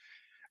stab.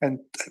 And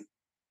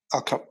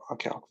I'll come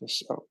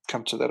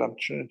to that. I'm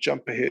trying to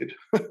jump ahead.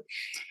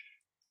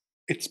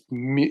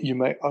 You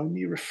may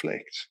only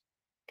reflect.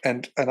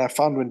 And I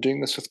found when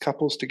doing this with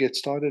couples to get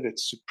started,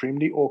 it's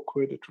supremely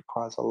awkward. It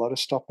requires a lot of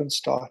stop and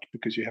start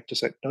because you have to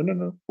say, no, no,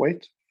 no,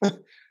 wait. I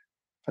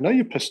know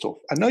you're pissed off.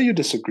 I know you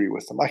disagree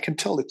with them. I can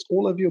tell it's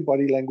all over your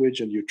body language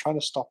and you're trying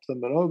to stop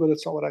them. And, oh, but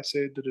it's not what I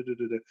said. Da, da, da,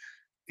 da, da.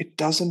 It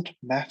doesn't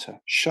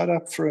matter. Shut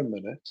up for a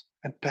minute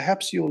and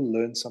perhaps you'll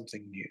learn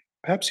something new.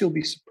 Perhaps you'll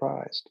be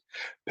surprised.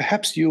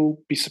 Perhaps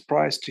you'll be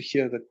surprised to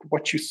hear that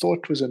what you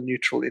thought was a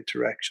neutral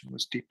interaction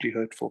was deeply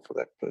hurtful for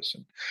that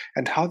person.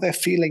 And how they're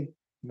feeling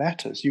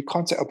matters. You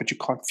can't say, oh, but you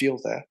can't feel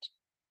that.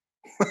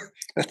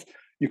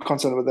 You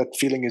can't say, oh, that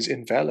feeling is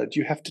invalid.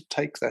 You have to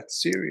take that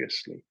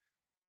seriously.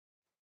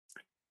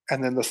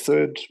 And then the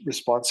third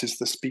response is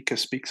the speaker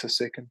speaks a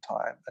second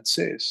time and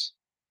says,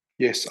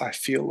 yes, I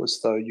feel as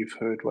though you've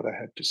heard what I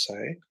had to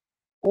say.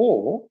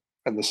 Or,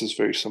 and this is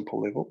very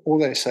simple level, or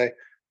they say,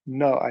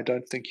 no, I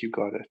don't think you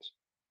got it.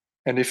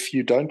 And if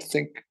you don't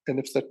think, and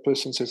if that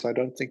person says, I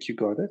don't think you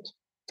got it,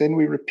 then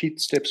we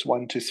repeat steps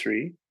 1 to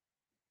 3,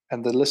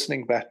 and the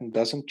listening baton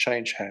doesn't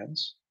change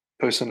hands.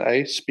 Person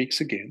A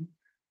speaks again.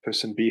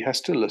 Person B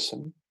has to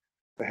listen.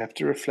 They have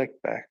to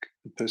reflect back.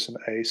 And person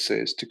A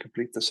says to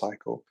complete the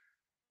cycle,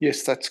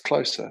 yes, that's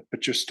closer,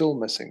 but you're still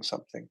missing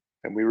something.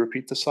 And we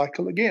repeat the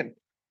cycle again.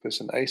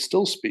 Person A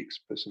still speaks,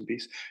 person B.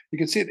 You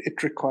can see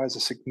it requires a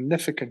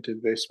significant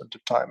investment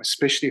of time,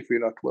 especially if we're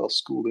not well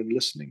schooled in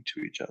listening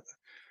to each other.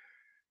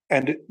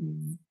 And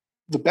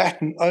the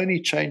baton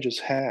only changes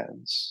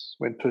hands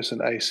when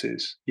person A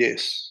says,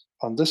 yes,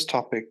 on this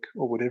topic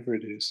or whatever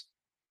it is,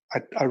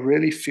 I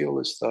really feel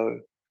as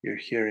though you're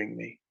hearing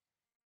me.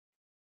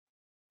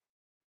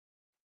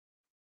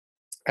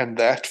 And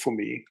that for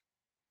me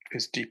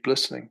is deep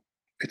listening.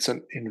 It's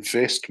an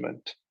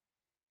investment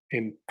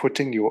in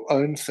putting your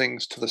own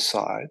things to the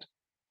side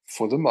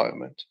for the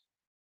moment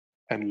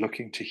and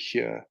looking to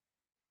hear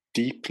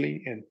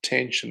deeply,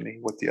 intentionally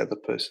what the other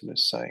person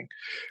is saying.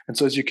 And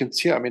so as you can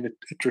see, I mean,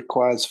 it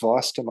requires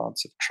vast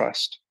amounts of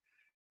trust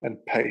and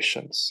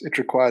patience. It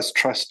requires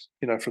trust,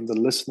 from the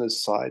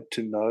listener's side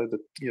to know that,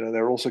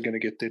 they're also going to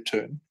get their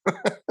turn.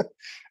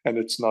 And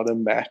it's not a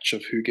match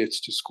of who gets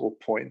to score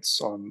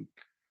points on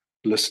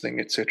listening,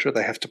 etc.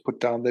 They have to put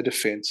down their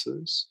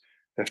defenses.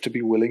 They have to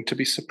be willing to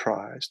be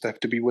surprised. They have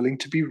to be willing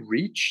to be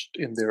reached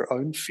in their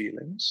own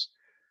feelings.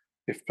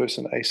 If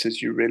person A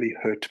says, you really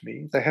hurt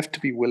me, they have to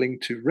be willing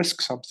to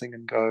risk something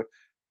and go,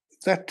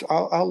 that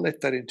I'll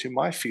let that into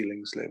my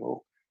feelings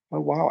level. Oh,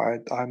 wow,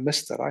 I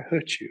missed that. I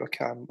hurt you.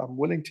 Okay, I'm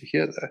willing to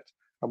hear that.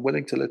 I'm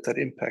willing to let that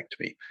impact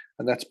me.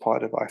 And that's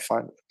part of, I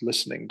find, what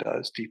listening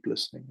does, deep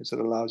listening, is it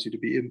allows you to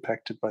be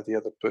impacted by the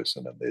other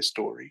person and their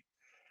story.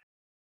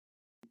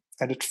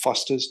 And it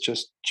fosters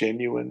just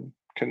genuine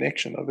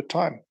connection over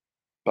time.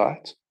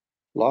 But,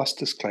 last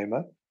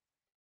disclaimer,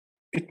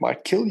 it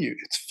might kill you.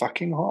 It's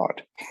fucking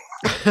hard.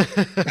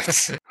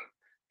 It's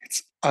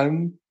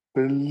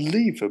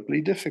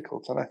unbelievably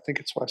difficult. And I think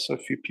it's why so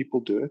few people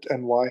do it,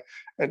 and why,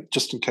 and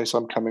just in case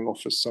I'm coming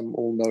off as some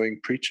all-knowing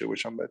preacher,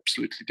 which I'm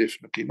absolutely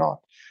definitely not,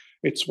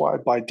 it's why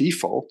by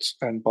default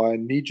and by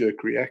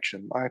knee-jerk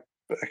reaction, I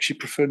actually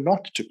prefer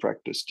not to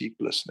practice deep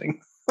listening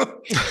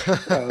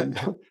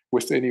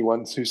with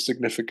anyone who's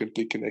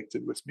significantly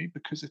connected with me,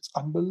 because it's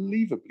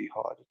unbelievably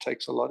hard. It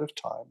takes a lot of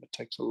time. It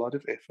takes a lot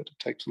of effort. It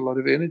takes a lot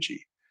of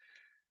energy.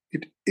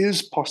 It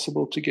is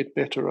possible to get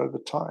better over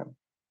time,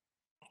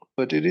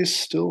 but it is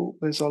still,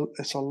 there's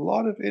a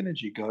lot of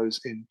energy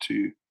goes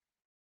into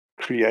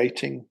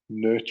creating,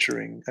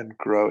 nurturing, and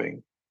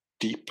growing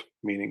deep,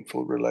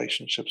 meaningful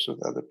relationships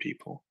with other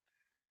people.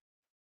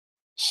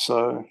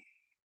 So,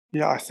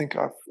 yeah, I think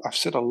I've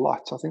said a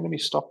lot. I think let me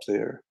stop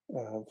there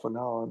for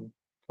now and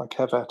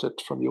have at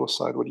it from your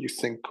side. What do you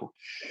think? Or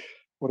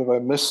what have I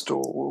missed?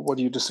 Or what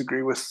do you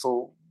disagree with?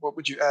 Or what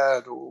would you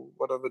add? Or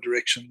what other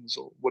directions?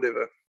 Or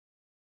whatever.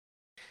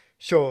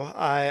 Sure.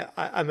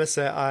 I must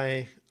say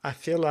I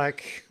feel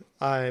like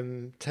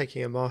I'm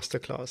taking a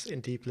masterclass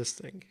in deep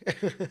listening. I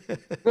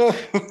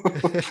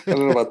don't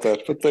know about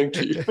that, but thank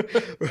you.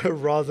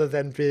 Rather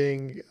than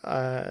being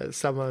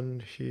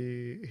someone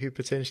who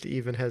potentially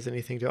even has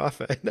anything to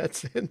offer in that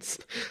sense.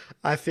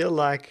 I feel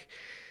like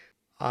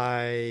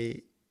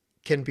I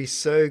can be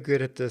so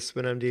good at this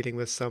when I'm dealing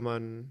with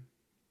someone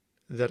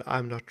that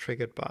I'm not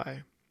triggered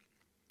by.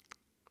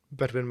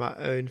 But when my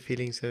own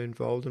feelings are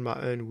involved and my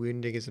own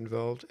wounding is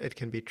involved, it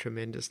can be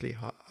tremendously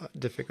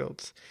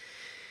difficult.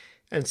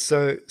 And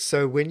so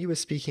when you were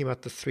speaking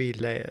about the 3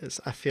 layers,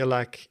 I feel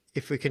like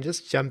if we can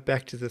just jump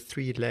back to the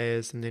 3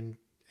 layers and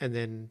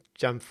then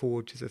jump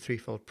forward to the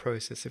threefold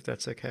process, if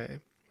that's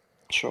okay.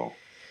 Sure.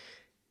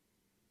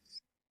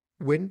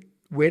 When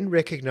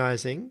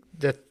recognizing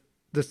that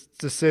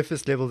the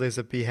surface level there's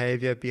a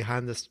behavior,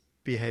 behind this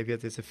behavior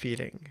there's a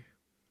feeling.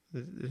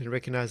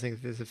 Recognizing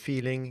that there's a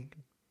feeling,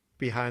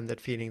 behind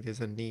that feeling there's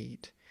a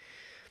need.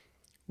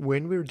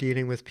 When we're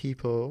dealing with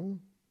people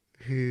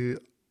who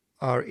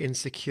are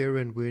insecure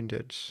and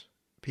wounded,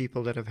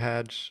 people that have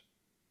had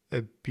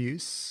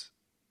abuse,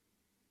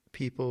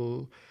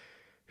 people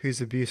whose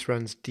abuse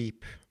runs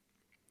deep,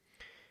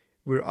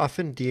 we're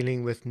often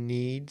dealing with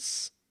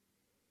needs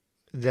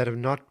that have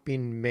not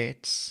been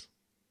met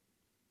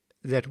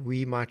that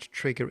we might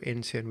trigger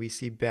into, and we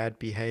see bad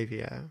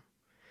behavior.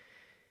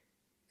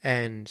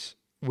 And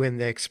when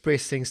they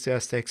express things to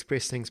us, they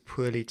express things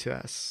poorly to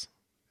us.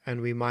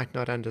 And we might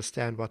not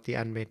understand what the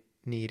unmet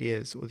need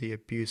is, or the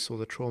abuse or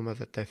the trauma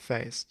that they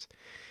faced.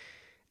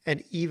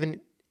 And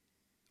even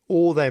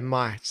all they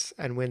might,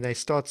 and when they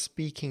start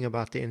speaking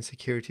about the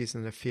insecurities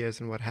and the fears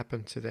and what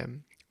happened to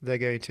them, they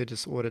go into a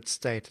disordered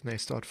state and they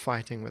start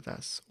fighting with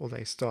us, or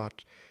they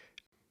start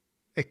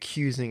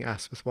accusing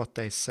us with what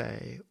they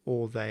say,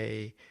 or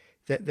they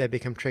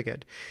become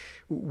triggered.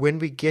 When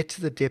we get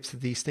to the depths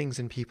of these things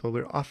in people,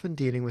 we're often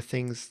dealing with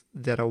things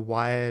that are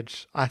wired.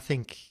 I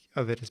think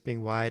of it as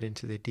being wired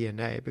into their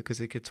DNA, because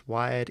it gets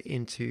wired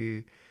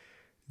into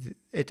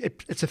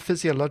it's a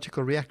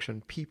physiological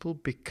reaction. People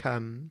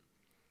become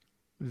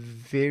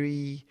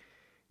very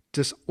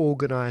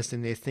disorganized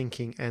in their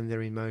thinking and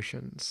their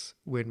emotions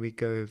when we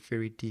go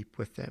very deep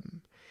with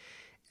them.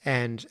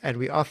 And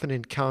we often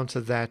encounter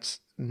that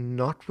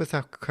not with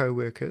our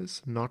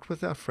co-workers, not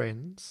with our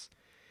friends.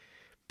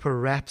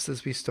 Perhaps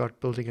as we start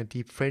building a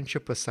deep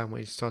friendship with someone,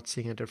 you start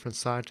seeing a different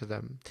side to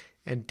them,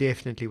 and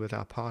definitely with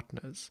our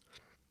partners.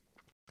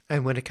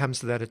 And when it comes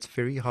to that, it's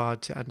very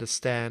hard to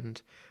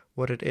understand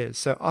what it is.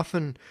 So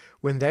often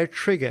when they're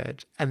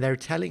triggered and they're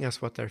telling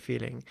us what they're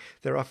feeling,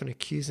 they're often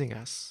accusing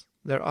us.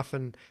 They're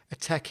often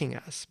attacking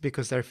us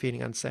because they're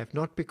feeling unsafe,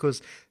 not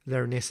because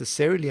they're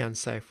necessarily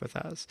unsafe with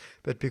us,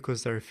 but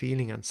because they're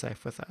feeling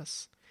unsafe with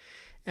us.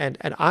 And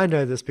I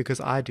know this because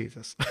I do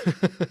this.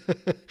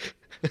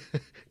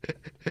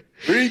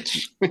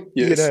 Preach. You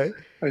Yes, know,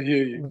 I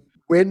hear you.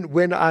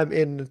 when I'm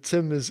in,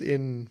 Tim is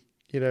in,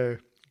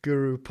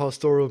 guru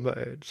pastoral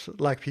mode,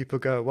 like people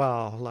go,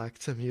 wow, like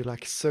Tim, you're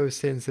like so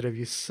sensitive,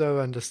 you're so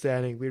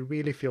understanding, we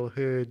really feel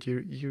heard,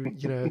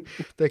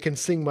 they can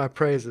sing my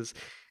praises.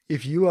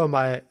 If you are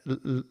my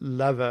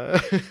lover,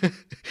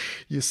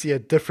 you see a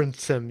different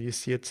Tim. You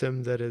see a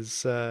Tim that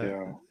is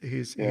Yeah,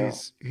 whose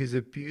yeah.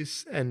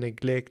 abuse and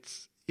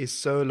neglect is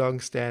so long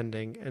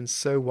standing and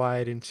so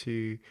wired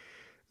into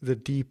the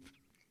deep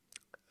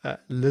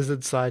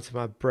lizard side to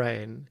my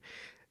brain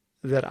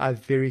that I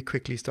very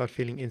quickly start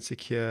feeling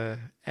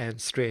insecure and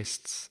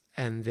stressed.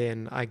 And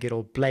then I get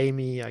all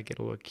blamey, I get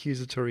all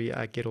accusatory,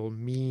 I get all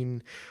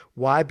mean.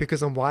 Why?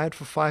 Because I'm wired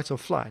for fight or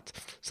flight.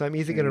 So I'm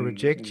either going to Mm,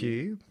 reject mm.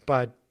 you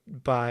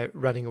by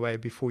running away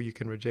before you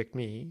can reject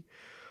me,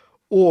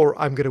 or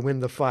I'm going to win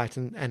the fight.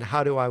 And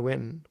how do I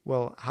win?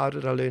 Well, how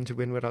did I learn to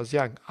win when I was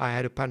young? I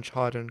had to punch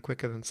harder and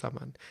quicker than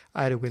someone.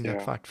 I had to win that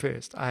Yeah, fight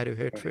first. I had to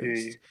hurt I hear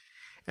first. you.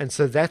 And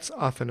so that's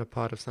often a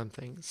part of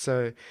something.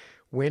 So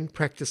when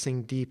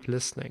practicing deep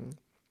listening,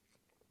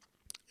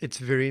 it's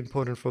very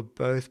important for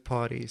both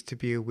parties to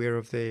be aware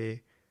of their,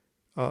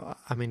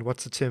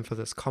 what's the term for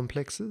this?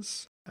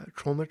 Complexes,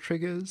 trauma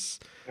triggers,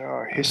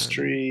 Yeah,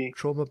 history.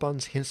 trauma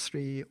bonds,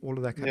 history, all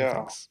of that kind of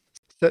Yeah. things.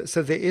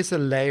 So there is a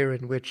layer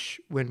in which,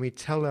 when we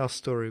tell our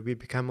story, we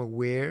become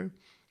aware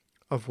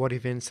of what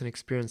events and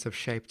experience have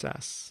shaped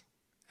us.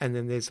 And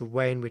then there's a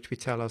way in which we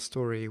tell our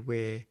story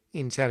where,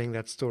 in telling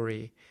that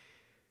story,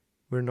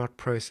 we're not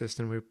processed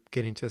and we're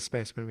getting to a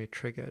space when we're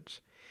triggered.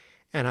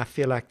 And I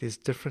feel like there's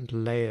different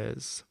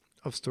layers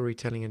of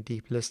storytelling and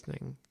deep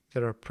listening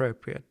that are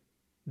appropriate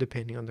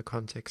depending on the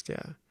context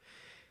here.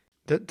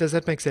 Does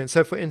that make sense?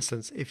 So, for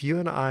instance, if you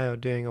and I are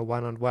doing a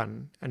one on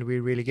one and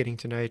we're really getting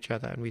to know each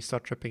other and we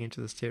start tripping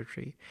into this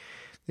territory,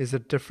 there's a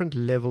different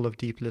level of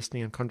deep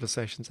listening and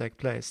conversation take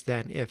place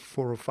than if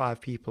 4 or 5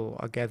 people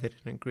are gathered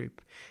in a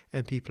group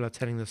and people are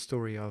telling the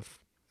story of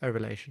a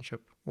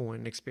relationship or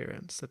an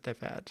experience that they've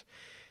had.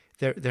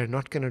 They're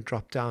not going to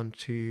drop down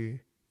to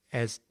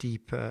as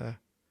deep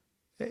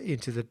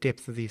into the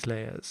depth of these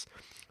layers.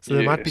 So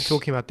they might be Yes.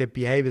 talking about their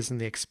behaviors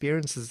and the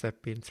experiences they've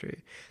been through.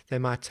 They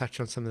might touch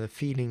on some of the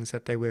feelings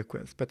that they work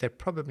with, but they're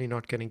probably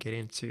not going to get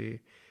into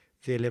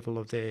their level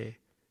of their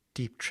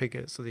deep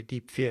triggers or their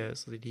deep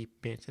fears or their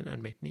deep met and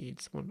unmet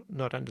needs, or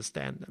not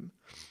understand them.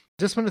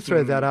 Just want to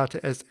throw that Mm. out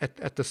as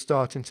at the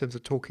start in terms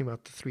of talking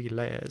about the 3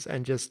 layers,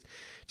 and just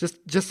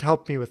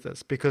help me with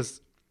this,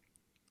 because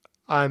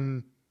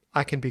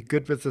I can be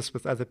good with this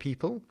with other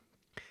people,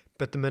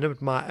 but the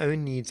minute my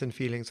own needs and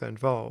feelings are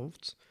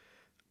involved,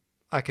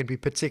 I can be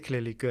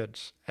particularly good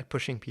at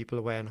pushing people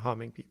away and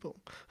harming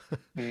people,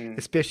 Mm.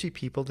 especially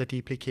people that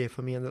deeply care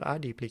for me and that I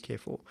deeply care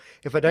for.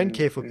 If I don't Mm.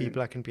 care for Mm.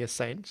 people, I can be a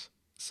saint.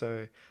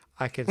 So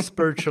I can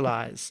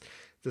spiritualize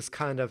this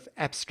kind of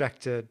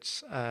abstracted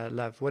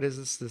love. What is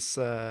this? This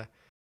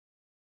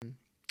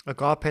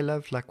agape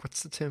love? Like,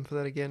 what's the term for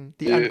that again?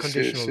 The Yes,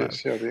 unconditional yes, love.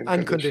 yes. Yeah, the Unconditional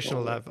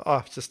unconditional love.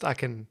 love. Oh, just I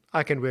can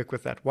work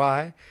with that.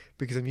 Why?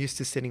 Because I'm used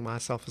to setting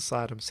myself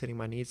aside. I'm setting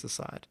my needs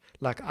aside.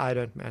 Like, I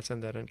don't matter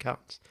and they don't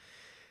count.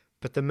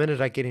 But the minute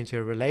I get into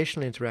a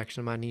relational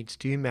interaction, my needs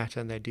do matter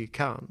and they do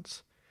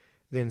count.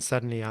 Then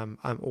suddenly I'm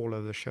all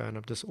over the show and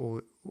I'm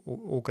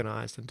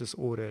disorganized and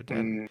disordered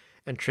Mm.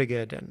 and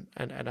triggered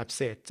and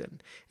upset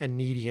and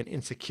needy and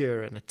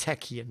insecure and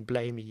attacky and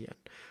blamey and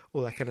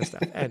all that kind of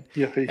stuff.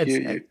 Yeah, I And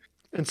hear you.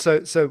 And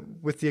so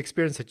with the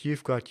experience that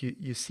you've got,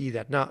 you see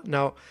that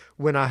now.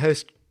 When I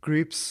host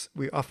groups,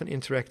 we're often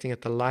interacting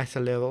at the lighter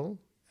level,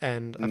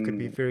 and I've got to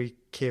be Mm. very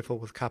careful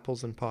with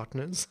couples and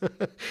partners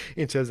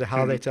in terms of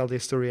how they tell their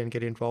story and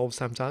get involved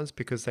sometimes,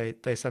 because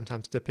they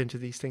sometimes dip into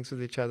these things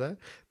with each other.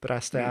 But I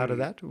stay out of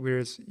Mm. that.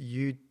 Whereas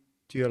you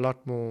do a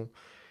lot more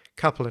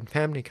couple and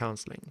family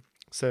counseling,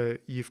 so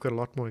you've got a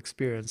lot more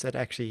experience at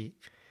actually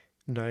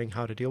knowing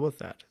how to deal with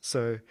that.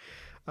 So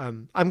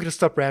I'm going to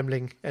stop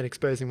rambling and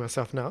exposing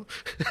myself now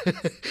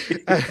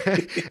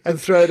and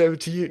throw it over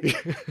to you.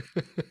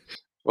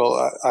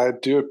 Well, I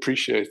do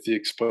appreciate the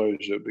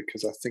exposure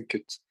because I think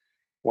it's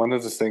one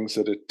of the things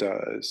that it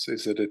does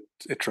is that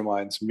it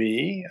reminds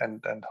me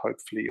and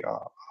hopefully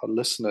our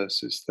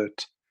listeners is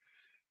that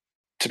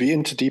to be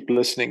into deep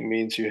listening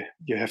means you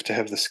have to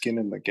have the skin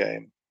in the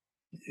game.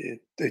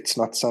 It's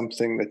not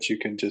something that you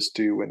can just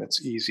do when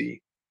it's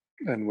easy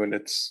and when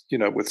it's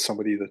with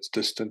somebody that's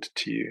distant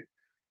to you.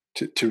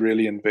 To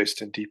really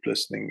invest in deep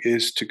listening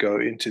is to go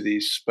into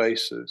these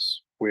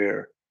spaces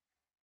where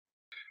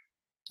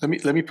let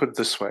me put it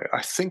this way.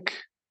 I think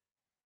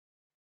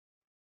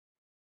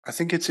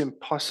it's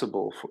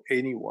impossible for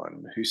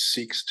anyone who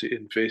seeks to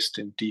invest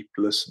in deep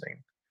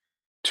listening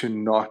to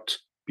not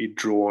be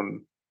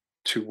drawn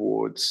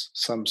towards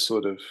some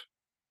sort of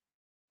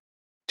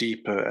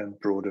deeper and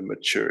broader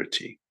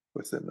maturity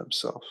within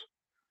themselves.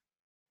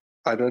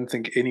 I don't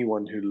think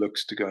anyone who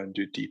looks to go and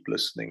do deep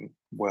listening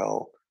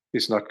well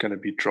is not going to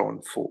be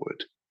drawn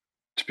forward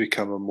to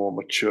become a more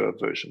mature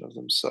version of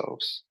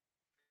themselves.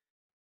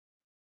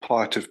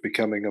 Part of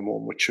becoming a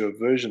more mature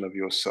version of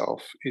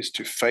yourself is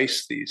to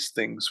face these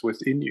things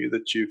within you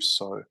that you've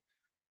so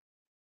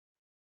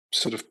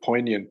sort of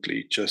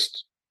poignantly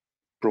just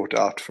brought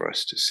out for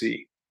us to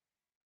see.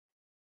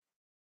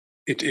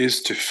 It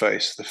is to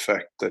face the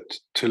fact that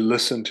to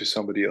listen to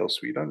somebody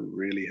else, we don't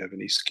really have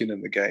any skin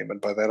in the game.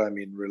 And by that, I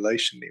mean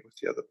relationally with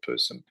the other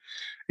person.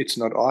 It's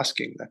not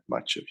asking that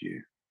much of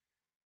you.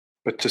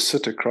 But to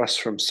sit across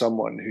from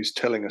someone who's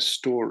telling a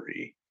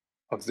story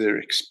of their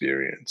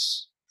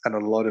experience, and a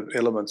lot of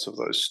elements of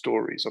those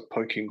stories are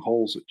poking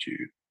holes at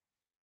you.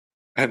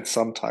 And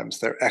sometimes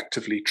they're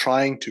actively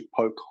trying to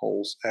poke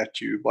holes at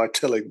you by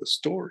telling the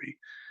story.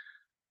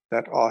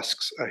 That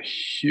asks a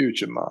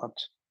huge amount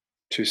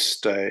to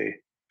stay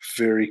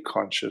very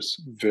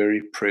conscious,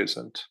 very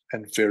present,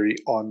 and very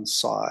on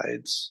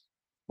sides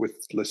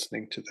with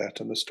listening to that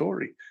and the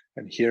story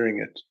and hearing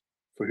it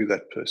for who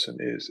that person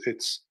is.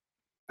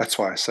 That's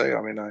why I say,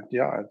 I mean,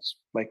 it's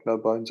make no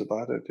bones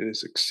about it. It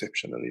is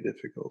exceptionally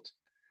difficult.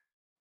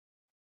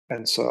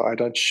 And so I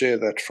don't share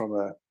that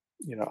from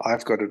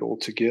I've got it all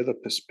together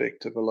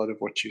perspective. A lot of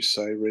what you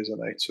say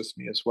resonates with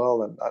me as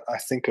well. And I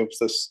think of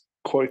this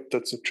quote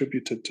that's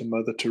attributed to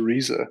Mother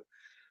Teresa.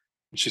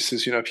 And she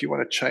says, if you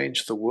want to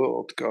change the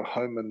world, go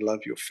home and love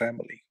your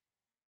family.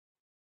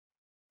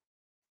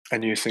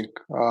 And you think,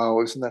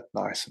 oh, isn't that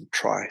nice and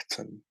trite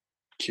and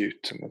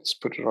cute? And let's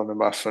put it on a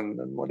muffin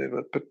and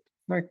whatever. But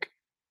like,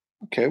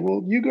 okay,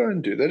 well, you go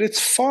and do that.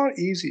 It's far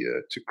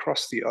easier to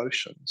cross the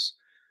oceans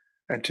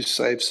and to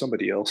save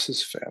somebody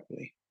else's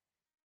family,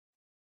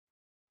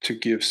 to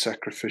give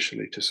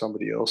sacrificially to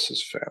somebody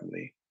else's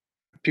family.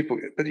 People,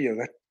 but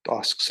that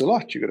asks a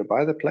lot. You got to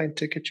buy the plane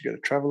ticket, you got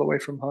to travel away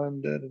from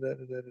home, da, da, da,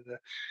 da, da, da.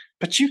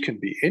 But you can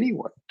be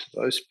anyone to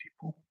those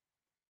people.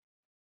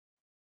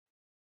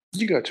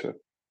 You go to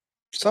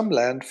some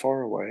land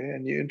far away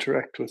and you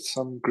interact with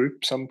some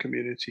group, some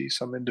community,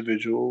 some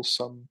individual,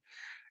 some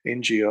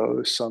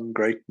NGO, some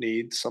great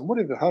needs, some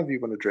whatever, however you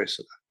want to dress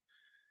it.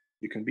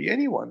 You can be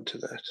anyone to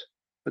that.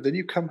 But then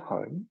you come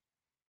home,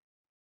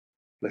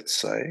 let's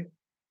say,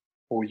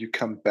 or you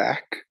come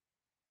back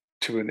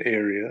to an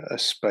area, a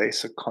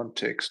space, a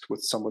context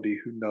with somebody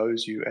who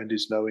knows you and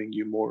is knowing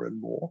you more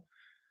and more.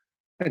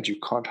 And you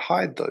can't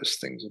hide those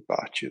things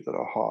about you that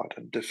are hard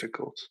and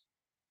difficult.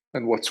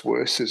 And what's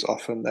worse is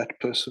often that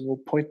person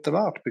will point them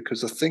out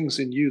because the things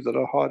in you that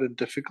are hard and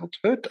difficult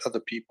hurt other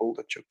people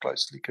that you're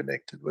closely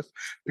connected with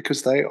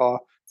because they are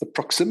the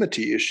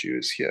proximity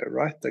issues here,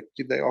 right?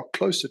 They are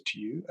closer to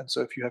you. And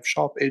so if you have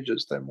sharp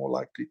edges, they're more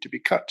likely to be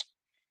cut.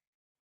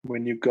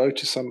 When you go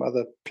to some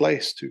other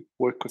place to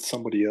work with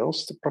somebody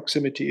else, the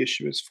proximity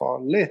issue is far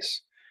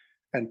less.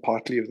 And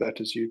partly of that,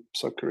 as you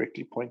so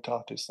correctly point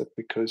out, is that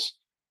because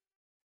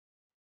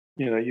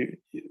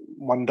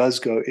one does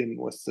go in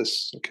with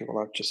this. Okay,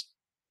 well, I've just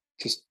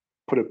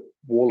put a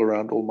wall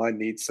around all my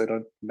needs. They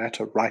don't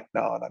matter right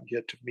now, and I'm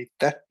here to meet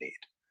that need.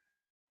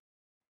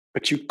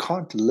 But you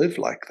can't live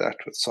like that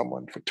with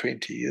someone for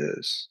 20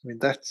 years. I mean,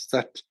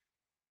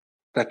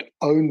 that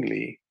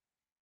only,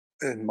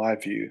 in my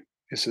view,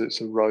 is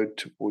a road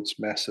towards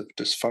massive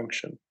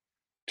dysfunction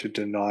to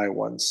deny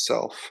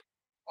oneself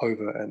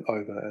over and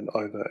over and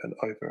over and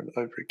over and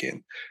over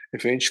again.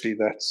 Eventually,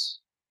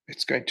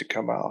 it's going to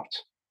come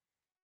out.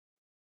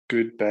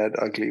 Good, bad,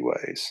 ugly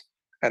ways.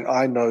 And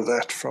I know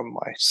that from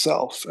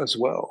myself as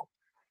well,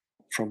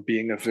 from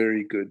being a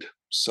very good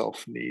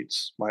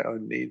my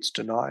own needs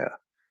denier.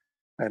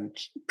 and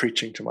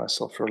preaching to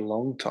myself for a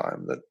long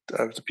time that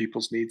the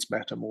people's needs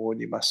matter more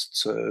and you must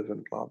serve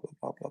and blah, blah,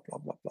 blah, blah, blah,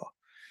 blah, blah.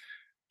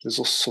 There's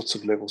all sorts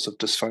of levels of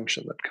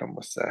dysfunction that come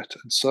with that.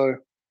 And so,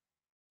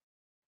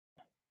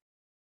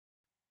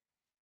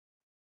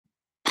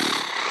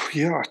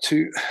 yeah,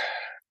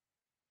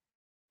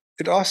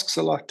 it asks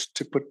a lot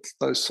to put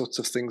those sorts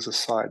of things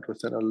aside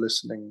within a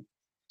listening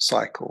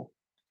cycle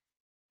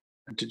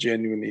and to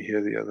genuinely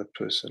hear the other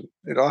person.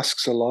 It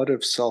asks a lot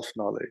of self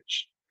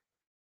knowledge.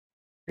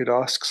 It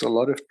asks a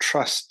lot of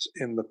trust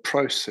in the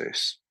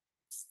process.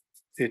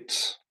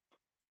 It's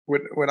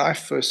when I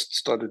first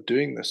started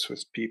doing this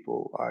with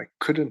people, I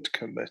couldn't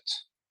commit.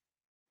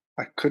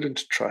 I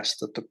couldn't trust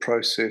that the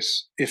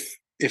process, if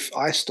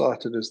I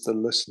started as the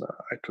listener,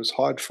 it was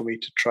hard for me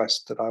to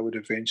trust that I would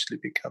eventually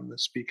become the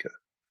speaker.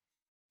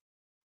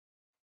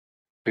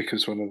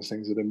 Because one of the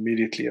things that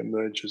immediately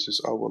emerges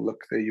is, oh well,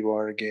 look, there you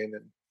are again,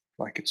 and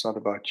like it's not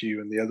about you,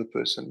 and the other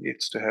person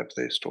gets to have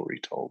their story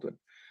told, and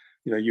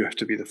you have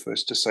to be the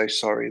first to say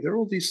sorry. There are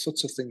all these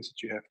sorts of things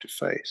that you have to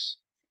face.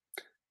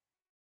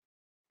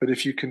 But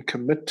if you can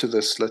commit to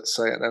this, let's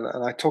say,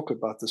 and I talk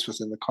about this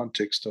within the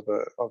context of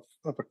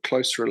a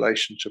close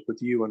relationship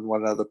with you and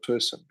one other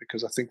person,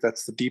 because I think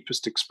that's the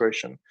deepest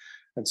expression,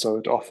 and so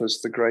it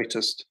offers the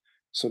greatest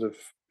sort of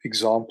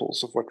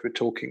examples of what we're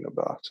talking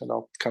about. And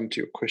I'll come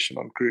to your question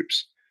on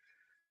groups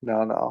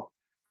now.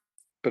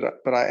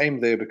 But I aim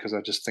there because I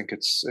just think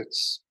it's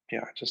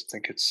yeah, I just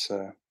think it's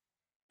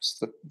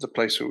the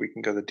place where we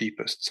can go the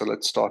deepest. So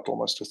let's start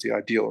almost with the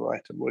ideal,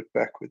 right, and work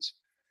backwards.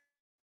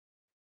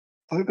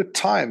 Over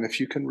time, if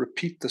you can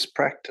repeat this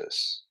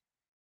practice,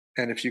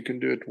 and if you can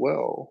do it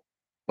well,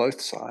 both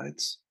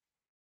sides,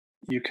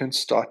 you can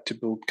start to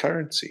build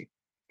currency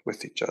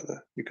with each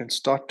other. You can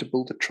start to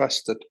build a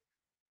trust that,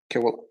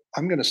 okay, well,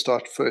 I'm going to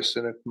start first,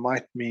 and it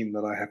might mean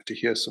that I have to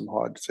hear some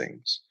hard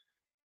things,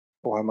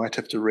 or I might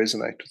have to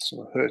resonate with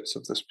some hurts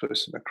of this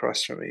person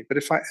across from me. But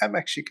if I am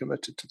actually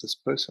committed to this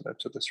person and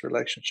to this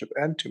relationship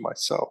and to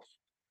myself,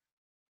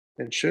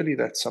 then surely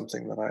that's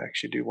something that I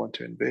actually do want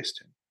to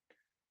invest in.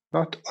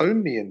 Not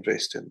only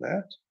invest in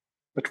that,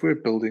 but we're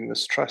building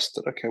this trust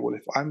that, okay, well,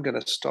 if I'm going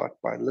to start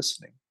by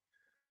listening,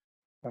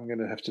 I'm going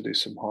to have to do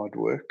some hard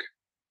work,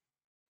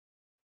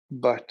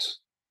 but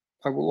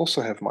I will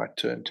also have my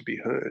turn to be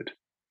heard.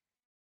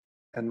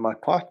 And my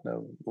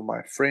partner or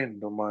my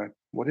friend or my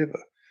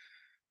whatever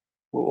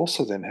will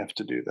also then have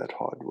to do that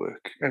hard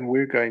work. And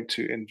we're going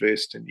to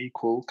invest in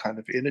equal kind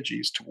of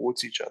energies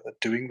towards each other,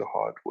 doing the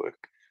hard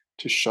work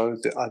to show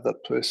the other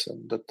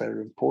person that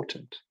they're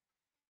important.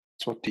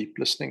 It's what deep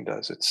listening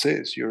does. It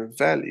says you're of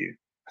value.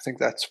 I think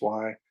that's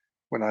why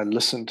when I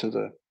listen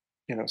to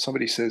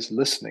somebody says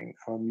listening,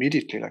 I'm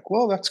immediately like,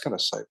 well, that's going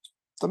to save.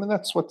 I mean,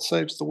 that's what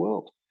saves the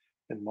world,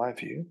 in my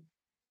view.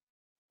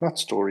 Not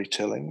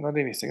storytelling, not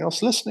anything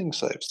else. Listening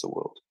saves the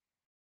world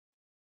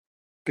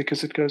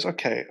because it goes,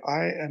 okay,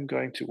 I am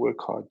going to work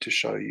hard to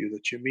show you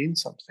that you mean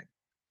something,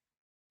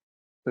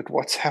 that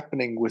what's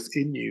happening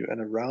within you and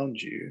around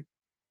you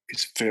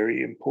is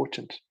very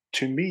important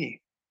to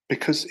me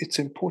because it's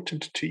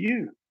important to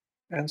you.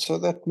 And so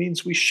that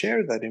means we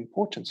share that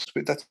importance.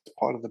 That's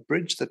part of the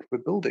bridge that we're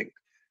building.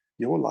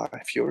 Your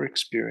life, your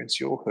experience,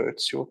 your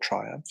hurts, your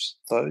triumphs,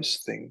 those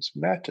things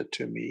matter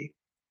to me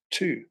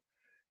too.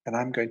 And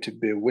I'm going to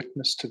bear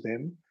witness to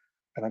them.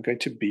 And I'm going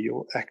to be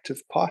your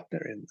active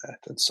partner in that.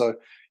 And so,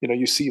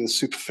 you see the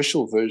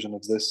superficial version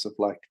of this of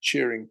like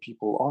cheering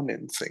people on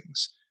in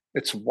things.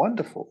 It's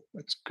wonderful.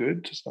 It's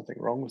good. There's nothing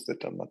wrong with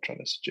it. I'm not trying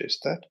to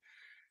suggest that.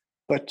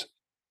 But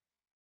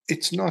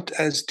it's not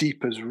as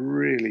deep as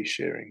really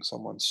sharing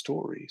someone's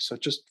story. So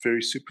just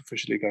very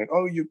superficially going,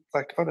 oh, you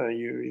like, I don't know,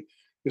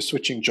 you're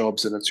switching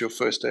jobs and it's your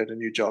first day at a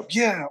new job.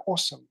 Yeah,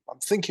 awesome. I'm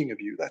thinking of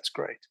you. That's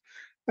great.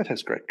 That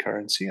has great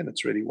currency and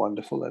it's really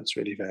wonderful and it's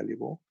really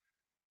valuable.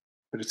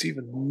 But it's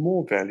even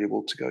more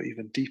valuable to go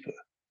even deeper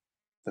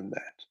than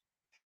that,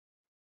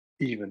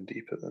 even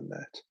deeper than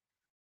that.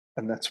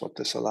 And that's what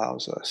this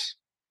allows us.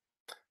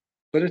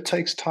 But it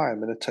takes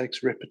time and it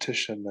takes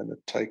repetition and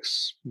it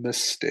takes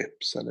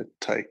missteps and it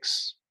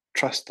takes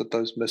trust that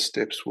those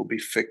missteps will be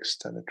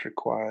fixed, and it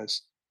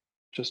requires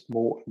just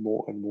more and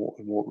more and more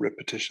and more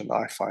repetition,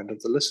 I find,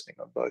 of the listening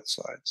on both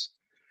sides.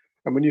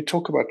 And when you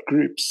talk about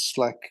groups,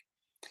 like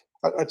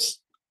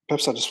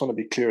perhaps I just want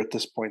to be clear at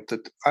this point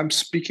that I'm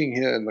speaking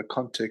here in the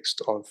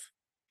context of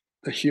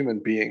a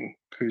human being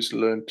who's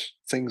learned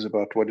things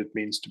about what it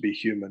means to be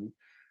human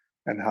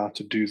and how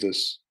to do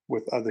this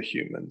with other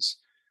humans.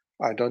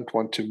 I don't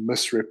want to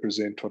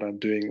misrepresent what I'm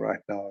doing right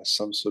now as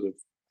some sort of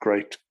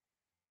great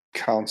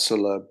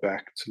counselor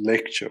backed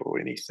lecture or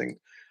anything.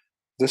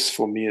 This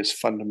for me is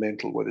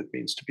fundamental what it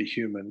means to be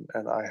human.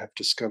 And I have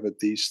discovered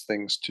these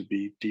things to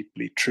be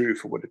deeply true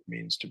for what it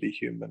means to be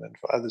human and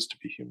for others to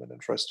be human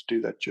and for us to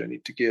do that journey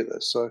together.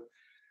 So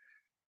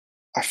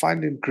I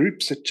find in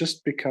groups it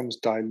just becomes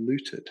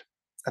diluted.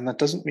 And that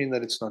doesn't mean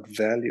that it's not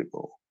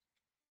valuable.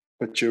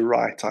 But you're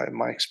right.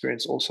 My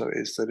experience also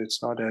is that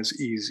it's not as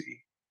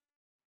easy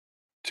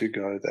to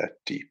go that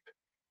deep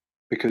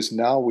because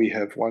now we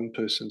have one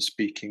person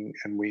speaking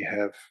and we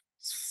have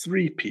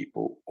three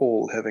people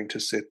all having to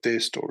set their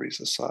stories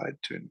aside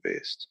to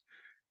invest.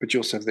 But you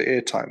also have the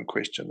airtime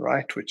question,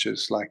 right? Which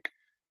is like,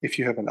 if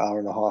you have an hour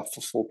and a half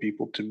for four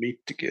people to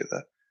meet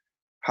together,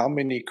 how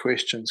many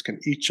questions can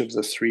each of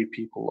the three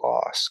people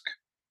ask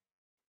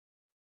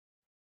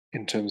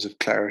in terms of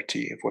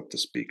clarity of what the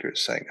speaker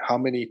is saying? How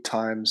many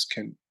times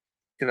can,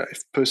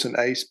 if person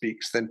A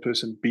speaks, then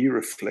person B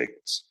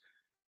reflects,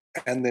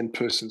 and then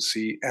person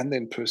C, and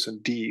then person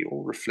D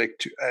all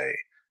reflect to A?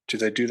 Do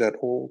they do that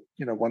all,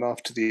 one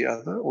after the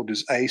other? Or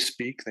does A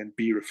speak, then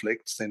B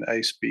reflects, then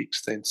A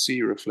speaks, then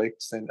C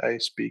reflects, then A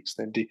speaks,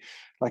 then D?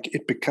 Like,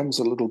 it becomes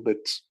a little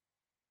bit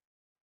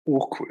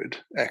awkward,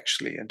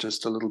 actually, and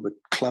just a little bit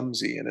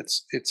clumsy in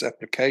its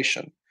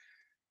application,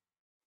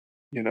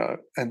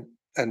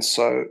 and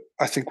so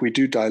I think we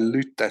do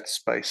dilute that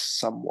space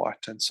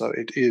somewhat. And so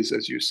it is,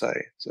 as you say,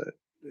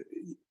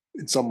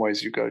 in some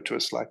ways you go to a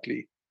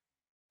slightly,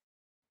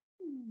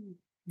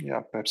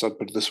 yeah, perhaps I'd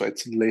put it this way,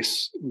 it's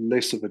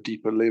less of a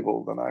deeper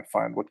level than I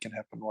find what can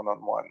happen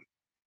one-on-one.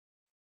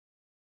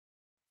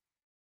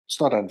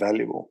 It's not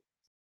invaluable.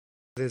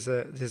 There's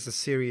a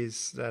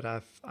series that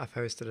I've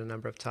hosted a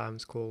number of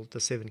times called the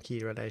 7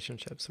 Key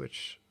Relationships,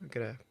 which I'm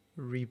gonna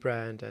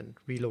rebrand and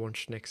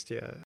relaunch next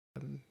year.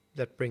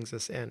 That brings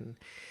us in,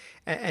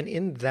 and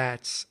in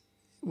that,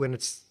 when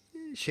it's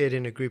shared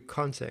in a group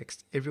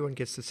context, everyone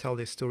gets to tell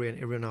their story and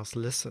everyone else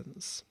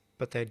listens,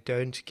 but they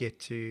don't get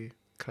to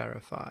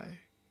clarify,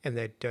 and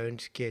they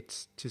don't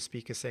get to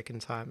speak a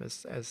second time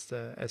as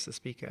the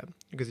speaker.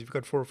 Because if you've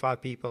got 4 or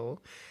 5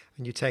 people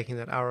and you're taking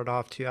that hour and a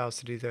half, 2 hours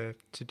to do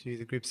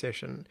the group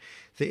session,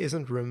 there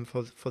isn't room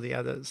for the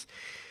others.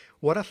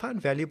 What I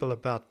find valuable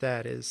about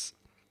that is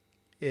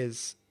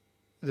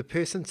the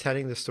person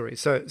telling the story.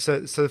 So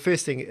the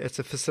first thing, it's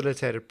a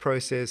facilitated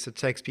process. It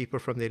takes people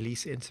from their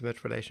least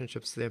intimate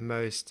relationships to their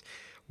most.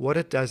 What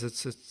it does,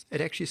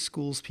 it actually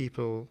schools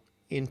people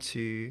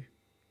into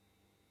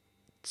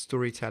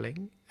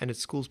storytelling, and it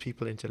schools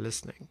people into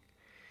listening,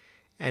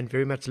 and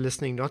very much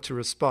listening not to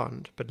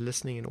respond, but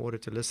listening in order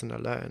to listen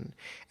alone.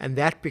 And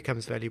that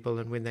becomes valuable.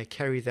 And when they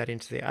carry that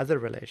into their other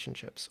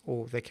relationships,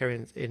 or they carry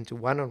it into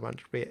one-on-one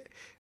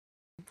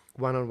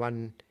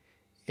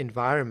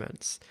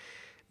environments,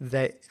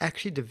 they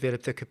actually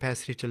develop the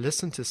capacity to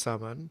listen to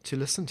someone, to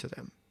listen to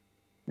them.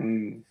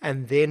 Mm.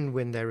 And then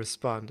when they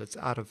respond, it's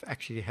out of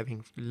actually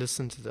having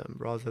listened to them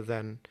rather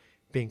than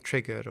being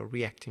triggered or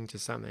reacting to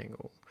something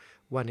or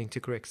wanting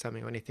to correct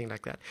something or anything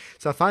like that.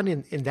 So I find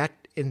in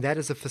that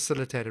as a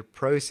facilitated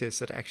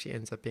process, it actually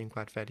ends up being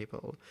quite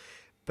valuable.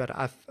 But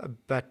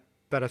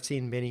I've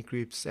seen many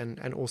groups,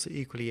 and also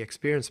equally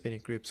experienced many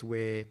groups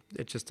where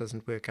it just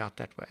doesn't work out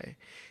that way,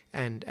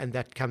 and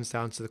that comes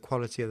down to the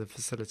quality of the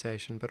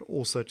facilitation, but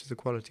also to the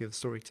quality of the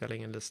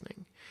storytelling and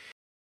listening.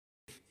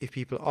 If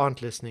people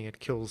aren't listening, it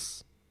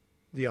kills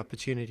the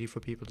opportunity for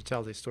people to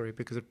tell their story,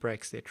 because it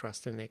breaks their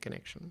trust and their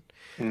connection.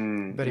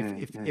 Mm, But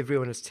mm, if mm.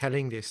 everyone is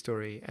telling their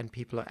story and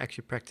people are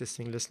actually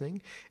practicing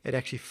listening, it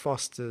actually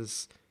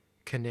fosters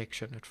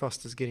connection. It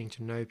fosters getting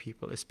to know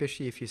people,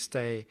 especially if you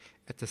stay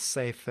at the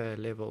safer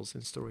levels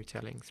in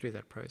storytelling through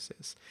that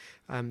process.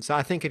 So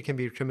I think it can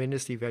be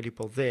tremendously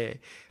valuable there.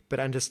 But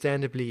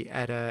understandably,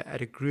 at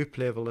a group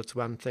level, it's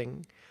one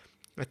thing.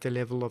 At the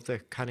level of the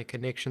kind of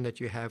connection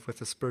that you have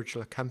with a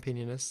spiritual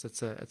accompanist,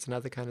 it's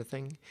another kind of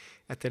thing.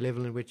 At the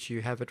level in which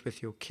you have it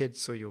with your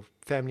kids or your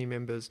family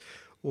members,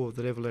 or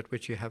the level at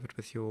which you have it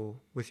with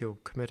your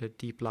committed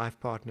deep life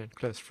partner and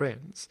close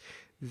friends,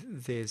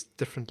 there's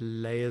different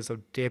layers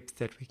of depth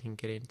that we can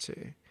get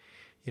into.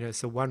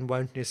 So one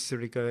won't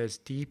necessarily go as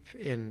deep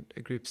in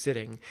a group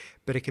setting,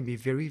 but it can be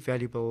very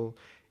valuable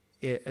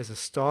as a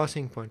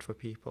starting point for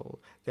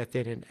people that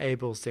then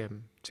enables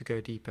them to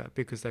go deeper,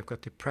 because they've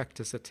got the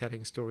practice at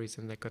telling stories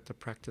and they've got the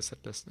practice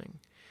at listening.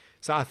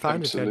 So I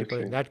find it valuable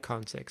in Absolutely. that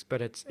context,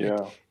 but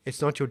Yeah.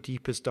 it's not your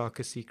deepest,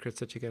 darkest secrets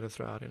that you're going to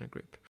throw out in a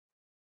group.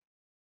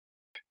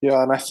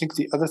 Yeah. And I think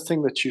the other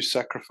thing that you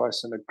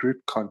sacrifice in a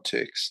group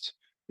context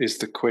is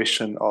the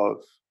question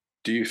of,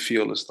 do you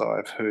feel as though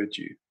I've heard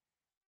you?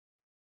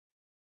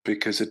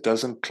 Because it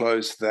doesn't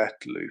close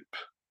that loop,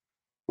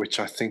 which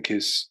I think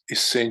is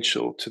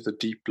essential to the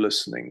deep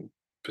listening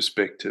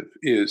perspective,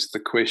 is the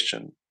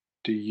question,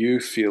 do you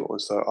feel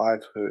as though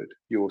I've heard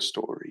your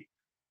story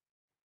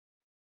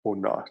or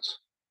not?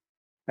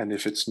 And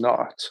if it's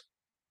not,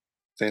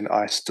 then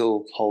I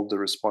still hold the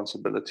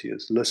responsibility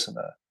as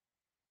listener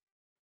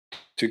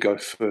to go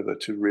further,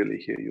 to really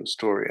hear your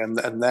story. And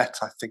that,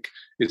 I think,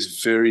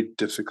 is very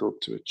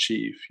difficult to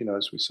achieve,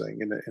 as we're saying,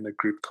 in a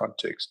group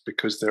context,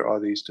 because there are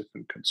these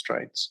different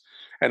constraints.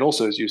 And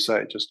also, as you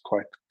say, just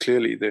quite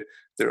clearly,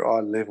 there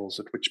are levels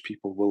at which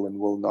people will and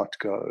will not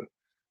go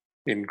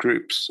in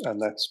groups.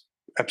 And that's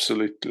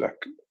absolutely,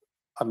 like,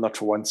 I'm not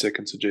for 1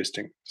 second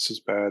suggesting this is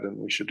bad and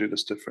we should do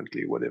this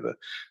differently, whatever.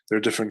 There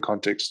are different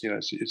contexts,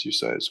 as you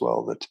say as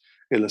well, that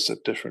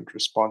elicit different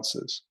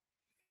responses.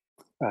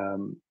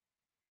 Um,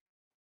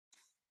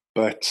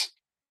 but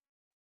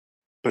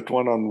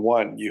one on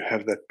one, you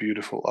have that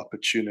beautiful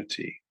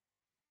opportunity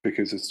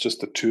because it's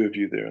just the two of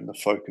you there and the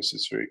focus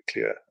is very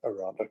clear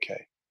around,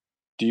 okay,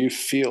 do you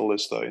feel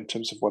as though, in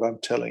terms of what I'm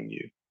telling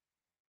you,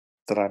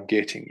 that I'm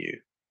getting you?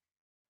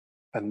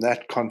 And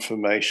that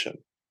confirmation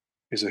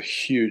is a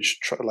huge,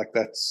 like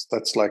that's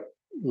like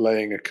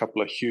laying a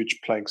couple of huge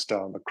planks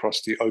down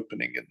across the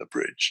opening in the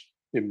bridge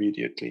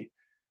immediately.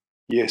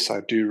 Yes,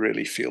 I do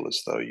really feel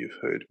as though you've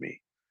heard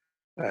me.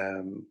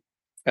 Um,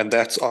 and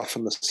that's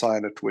often the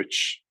sign at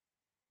which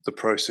the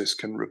process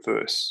can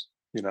reverse,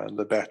 and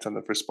the baton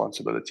of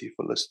responsibility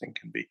for listening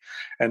can be.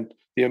 And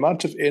the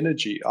amount of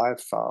energy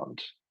I've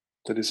found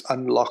that is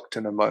unlocked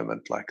in a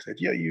moment like that,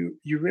 yeah,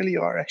 you really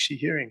are actually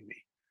hearing me.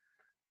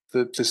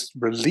 This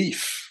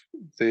relief,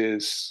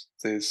 there's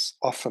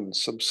often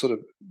some sort of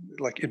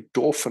like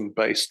endorphin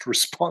based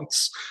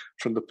response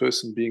from the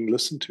person being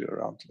listened to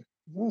around it.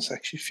 This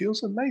actually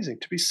feels amazing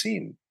to be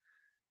seen,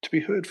 to be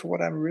heard for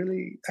what I'm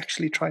really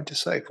actually trying to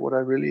say, for what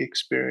I really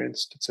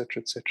experienced,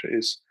 etc., etc.,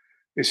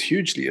 is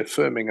hugely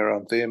affirming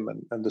around them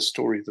and the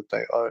story that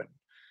they own.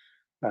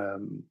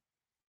 Um,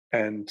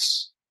 and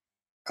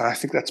I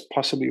think that's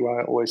possibly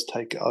why I always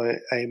take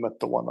aim at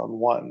the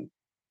one-on-one.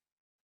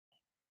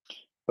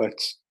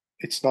 But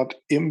it's not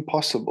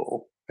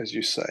impossible, as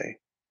you say,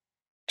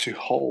 to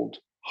hold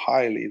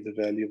highly the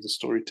value of the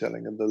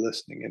storytelling and the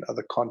listening in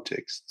other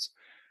contexts.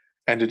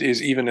 And it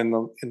is even in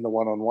the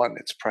one-on-one,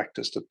 it's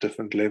practiced at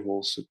different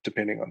levels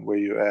depending on where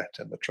you're at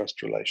and the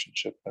trust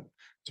relationship and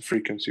the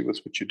frequency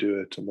with which you do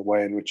it and the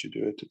way in which you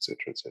do it, etc.,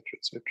 etc.,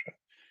 etc.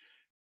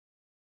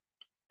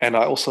 And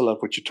I also love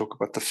what you talk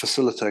about the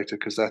facilitator,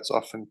 because that's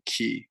often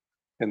key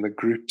in the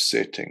group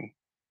setting,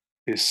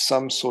 is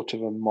some sort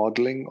of a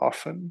modeling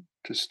often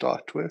to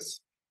start with,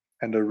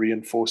 and a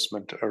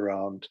reinforcement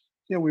around,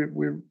 yeah,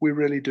 we're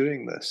really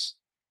doing this.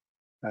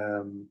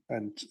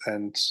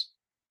 And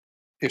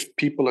if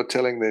people are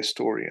telling their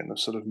story and are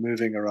sort of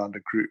moving around a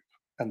group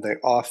and they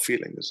are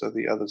feeling as though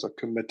the others are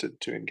committed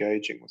to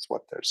engaging with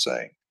what they're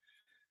saying,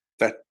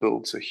 that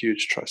builds a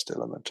huge trust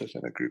element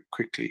within a group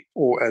quickly.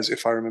 Or, as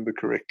if I remember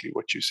correctly,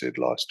 what you said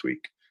last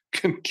week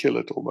can kill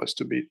it almost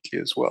immediately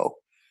as well.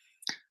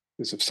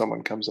 As if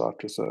someone comes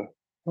out with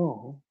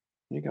oh,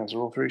 you guys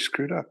are all very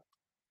screwed up.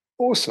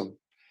 Awesome.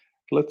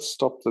 Let's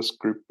stop this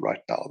group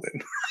right now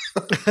then.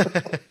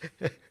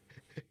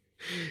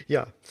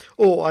 Yeah.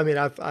 Or I mean,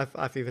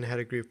 I've even had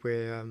a group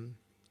where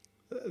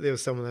there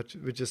was someone that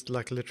would just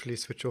like literally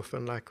switch off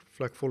and like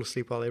fall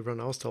asleep while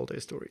everyone else told their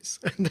stories,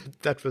 and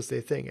that was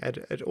their thing.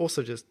 It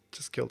also just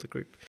killed the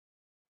group.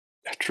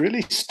 It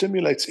really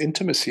stimulates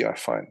intimacy, I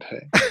find.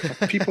 Hey,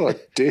 like people are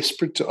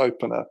desperate to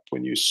open up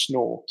when you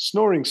snore.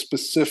 Snoring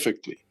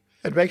specifically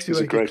It makes me is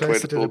want a to get great way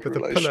closer to to them build with a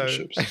pillow and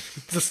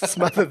relationships. just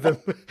smother them.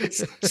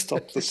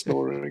 Stop the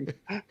snoring.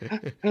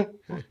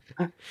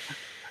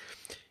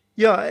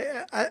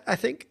 Yeah, I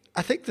think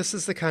this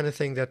is the kind of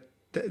thing that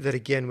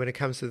again, when it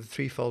comes to the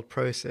threefold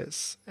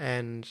process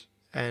and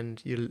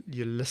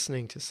you're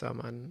listening to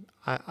someone,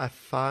 I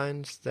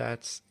find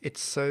that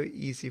it's so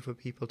easy for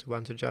people to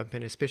want to jump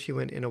in, especially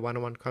when in a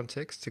one-on-one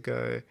context, to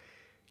go,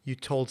 you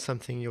told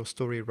something in your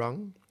story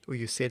wrong, or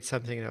you said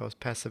something that was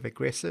passive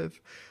aggressive,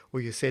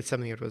 or you said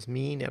something that was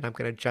mean, and I'm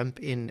going to jump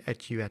in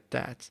at you at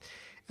that.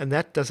 And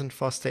that doesn't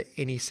foster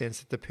any sense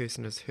that the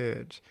person has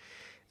heard.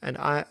 And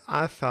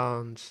I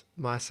found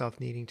myself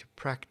needing to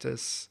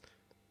practice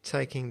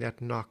taking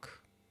that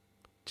knock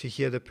to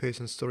hear the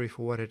person's story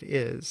for what it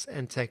is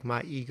and take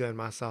my ego and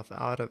myself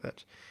out of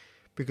it.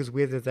 Because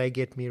whether they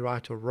get me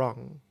right or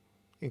wrong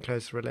in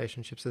close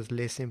relationships is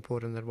less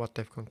important than what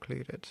they've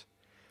concluded.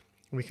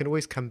 We can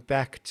always come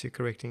back to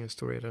correcting a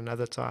story at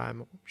another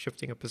time, or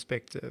shifting a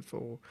perspective,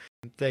 or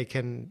they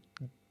can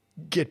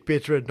get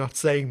better at not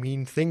saying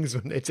mean things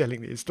when they're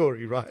telling their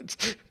story, right?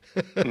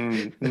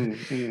 Mm, mm,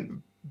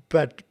 mm.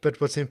 But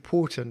what's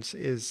important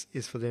is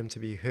for them to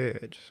be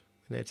heard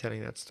when they're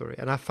telling that story.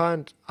 And I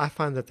find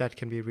that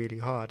can be really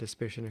hard,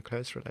 especially in a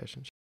close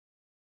relationship.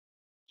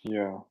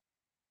 Yeah.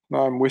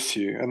 No, I'm with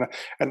you.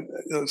 And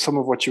some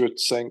of what you were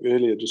saying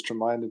earlier just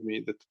reminded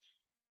me that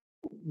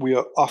we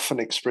are often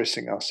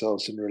expressing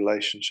ourselves in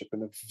relationship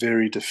in a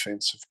very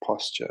defensive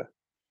posture.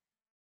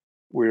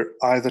 We're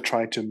either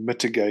trying to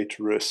mitigate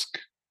risk,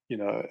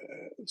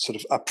 sort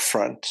of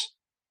upfront,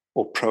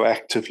 or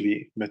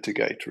proactively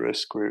mitigate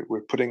risk.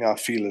 We're putting our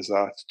feelers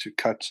out to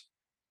cut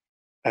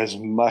as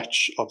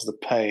much of the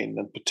pain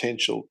and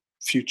potential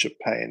future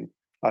pain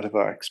out of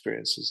our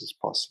experiences as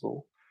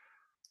possible.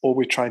 Or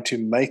we're trying to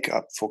make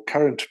up for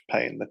current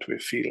pain that we're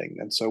feeling.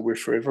 And so we're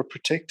forever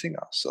protecting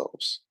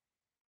ourselves.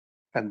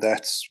 And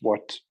that's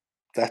what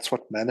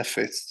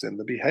manifests in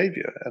the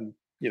behavior. And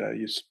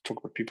you talk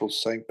about people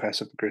saying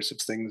passive aggressive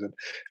things. And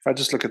if I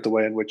just look at the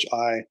way in which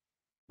I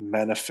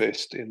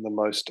manifest in the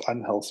most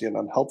unhealthy and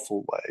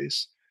unhelpful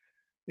ways,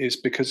 is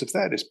because of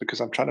that. Is because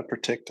I'm trying to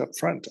protect up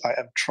front. I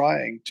am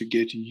trying to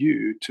get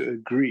you to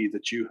agree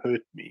that you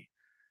hurt me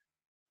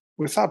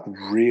without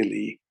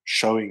really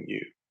showing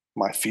you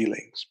my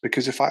feelings.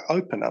 Because if I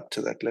open up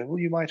to that level,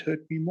 you might hurt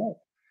me more.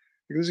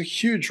 There's a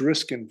huge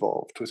risk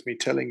involved with me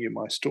telling you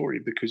my story,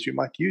 because you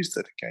might use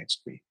that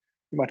against me.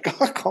 You might go,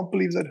 I can't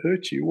believe that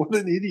hurt you. What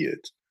an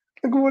idiot.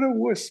 Like, what a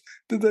wuss.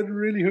 Did that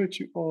really hurt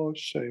you? Oh,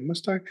 shame.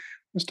 Must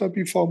I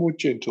be far more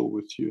gentle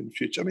with you in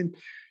future? I mean,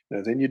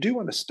 then you do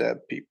want to stab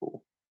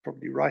people,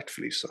 probably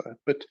rightfully so.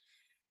 But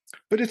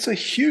it's a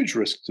huge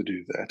risk to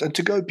do that and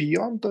to go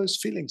beyond those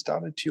feelings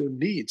down into your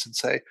needs and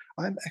say,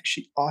 I'm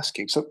actually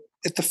asking. So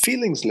at the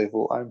feelings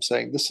level, I'm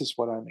saying, this is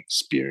what I'm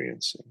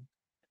experiencing.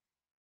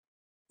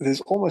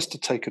 There's almost a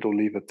take it or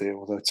leave it there,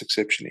 although it's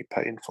exceptionally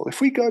painful.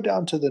 If we go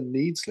down to the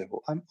needs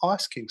level, I'm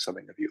asking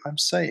something of you. I'm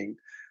saying,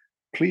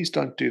 please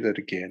don't do that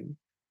again,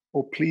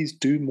 or please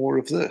do more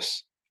of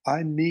this.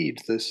 I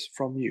need this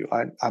from you.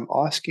 I'm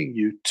asking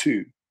you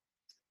to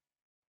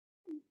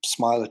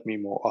smile at me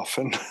more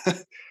often.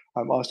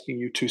 I'm asking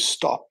you to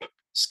stop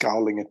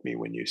scowling at me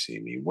when you see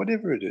me,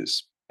 whatever it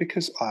is,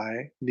 because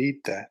I need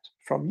that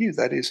from you.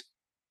 That is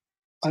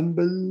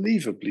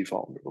unbelievably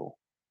vulnerable.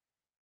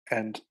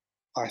 And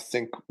I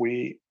think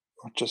we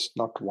are just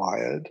not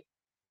wired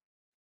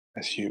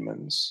as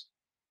humans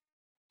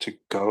to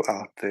go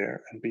out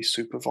there and be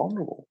super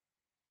vulnerable.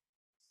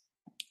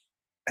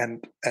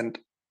 And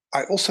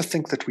I also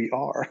think that we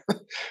are,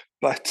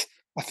 but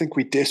I think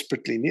we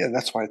desperately need, and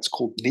that's why it's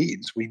called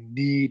needs. We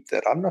need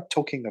that. I'm not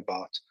talking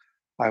about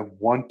I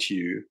want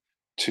you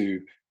to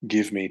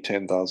give me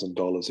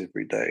 $10,000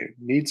 every day.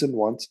 Needs and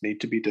wants need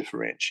to be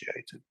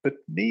differentiated, but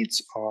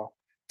needs are,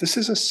 this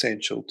is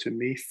essential to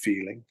me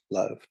feeling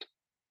loved,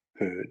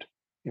 heard,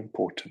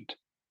 important,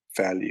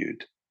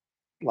 valued,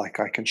 like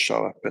I can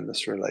show up in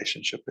this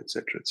relationship,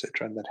 etc.,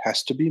 etc. And that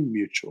has to be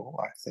mutual.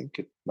 I think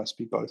it must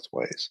be both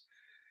ways.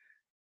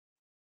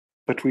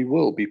 But we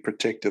will be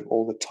protective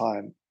all the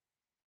time.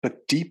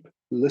 But deep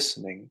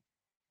listening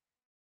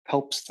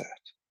helps that.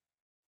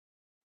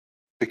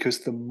 Because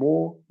the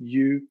more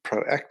you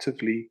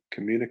proactively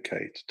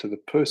communicate to the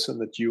person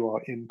that you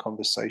are in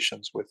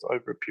conversations with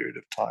over a period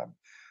of time,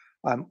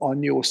 I'm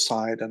on your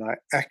side and I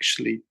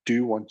actually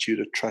do want you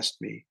to trust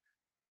me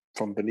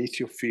from beneath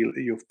your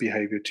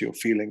behavior to your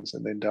feelings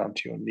and then down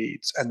to your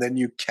needs. And then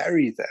you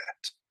carry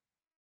that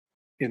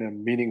in a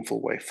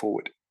meaningful way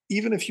forward.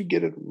 Even if you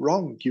get it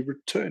wrong, you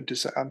return to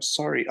say, I'm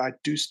sorry, I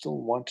do still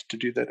want to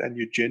do that. And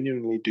you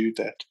genuinely do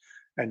that.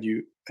 And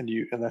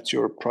that's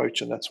your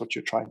approach, and that's what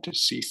you're trying to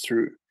see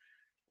through.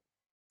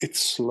 It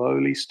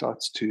slowly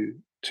starts to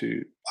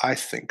I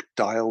think,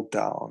 dial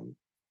down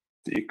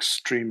the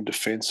extreme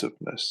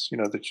defensiveness, that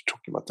you're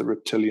talking about, the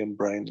reptilian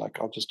brain, like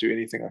I'll just do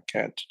anything I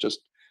can to just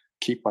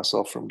keep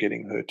myself from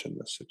getting hurt in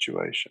this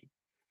situation.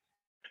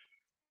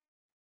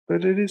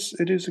 But it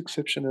is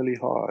exceptionally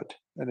hard,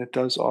 and it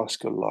does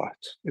ask a lot.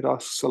 It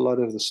asks a lot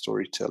of the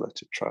storyteller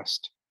to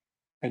trust.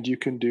 And you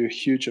can do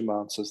huge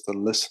amounts as the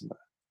listener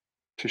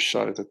to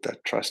show that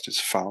that trust is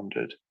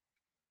founded,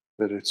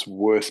 that it's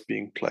worth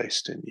being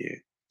placed in you,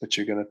 that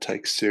you're going to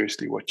take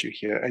seriously what you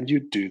hear. And you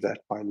do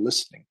that by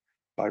listening,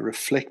 by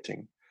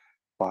reflecting,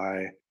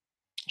 by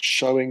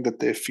showing that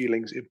their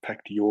feelings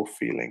impact your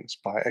feelings,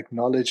 by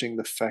acknowledging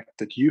the fact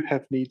that you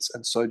have needs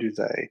and so do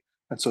they.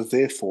 And so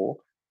therefore,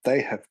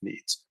 they have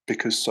needs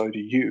because so do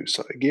you.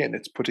 So again,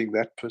 it's putting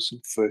that person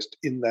first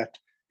in that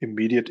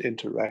immediate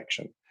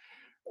interaction.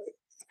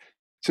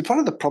 So part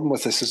of the problem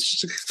with this is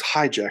just it's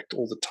hijacked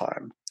all the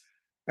time.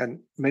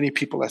 And many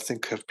people, I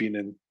think, have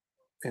been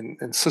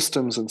in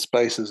systems and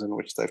spaces in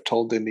which they've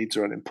told their needs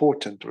are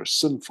unimportant or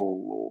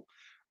sinful or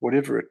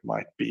whatever it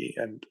might be.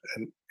 And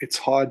it's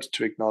hard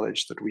to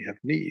acknowledge that we have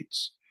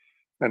needs.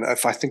 And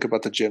if I think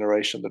about the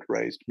generation that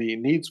raised me,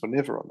 needs were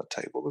never on the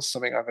table. This is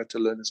something I've had to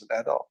learn as an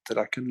adult, that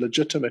I can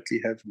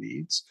legitimately have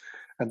needs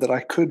and that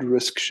I could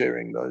risk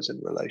sharing those in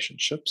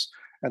relationships,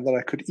 and that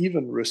I could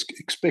even risk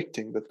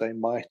expecting that they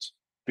might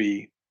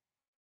be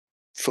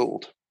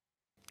filled.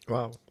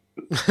 Wow.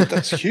 But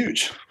that's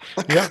huge.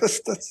 Yeah, it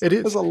is.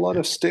 There's a lot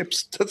of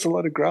steps. That's a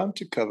lot of ground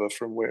to cover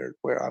from where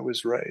I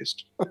was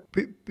raised.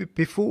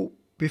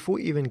 Before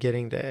even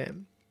getting there,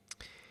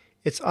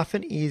 it's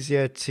often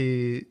easier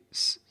to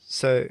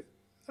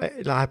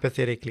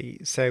hypothetically,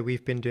 so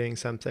we've been doing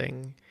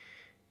something,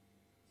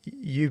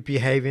 you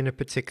behave in a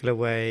particular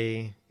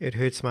way, it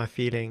hurts my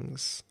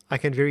feelings. I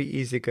can very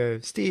easily go,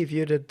 Steve,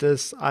 you did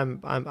this,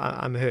 I'm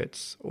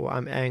hurt, or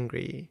I'm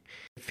angry.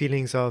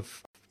 Feelings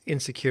of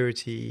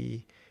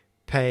insecurity,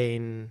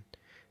 pain,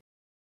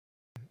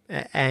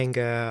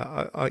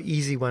 anger are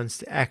easy ones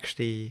to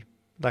actually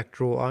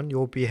draw on.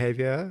 Your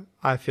behavior,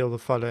 I feel the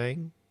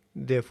following,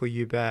 therefore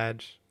you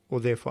bad, or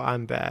therefore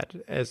I'm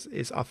bad, as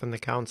is often the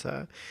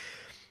counter.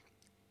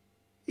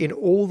 In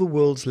all the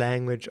world's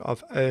language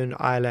of own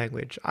I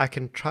language, I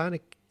can try to,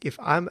 if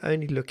I'm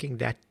only looking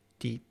that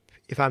deep,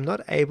 if I'm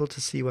not able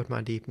to see what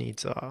my deep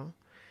needs are,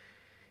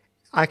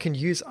 I can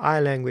use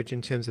I language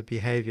in terms of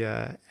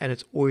behavior, and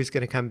it's always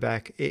going to come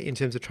back in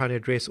terms of trying to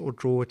address or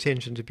draw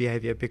attention to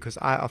behavior, because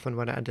I often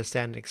want to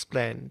understand and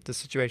explain the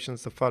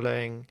situation's the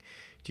following.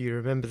 Do you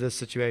remember this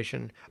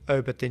situation?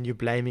 Oh, but then you're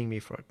blaming me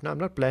for it. No, I'm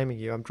not blaming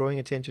you. I'm drawing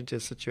attention to a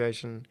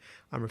situation.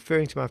 I'm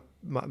referring to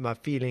my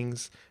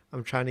feelings.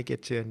 I'm trying to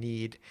get to a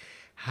need.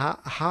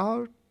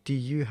 How do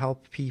you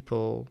help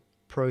people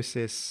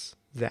process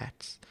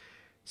that?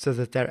 so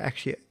that they're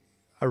actually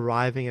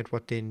arriving at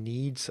what their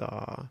needs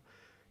are,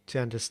 to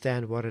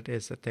understand what it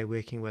is that they're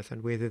working with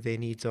and whether their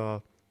needs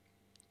are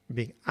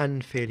being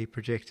unfairly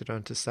projected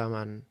onto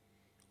someone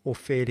or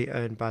fairly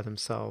owned by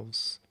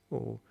themselves.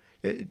 Or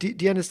do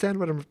you understand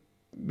what I'm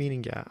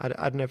meaning? Yeah, I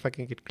don't know if I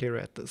can get clearer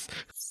at this.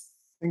 I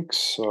think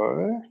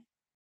so.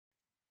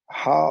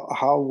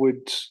 How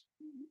would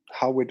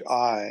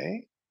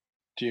I,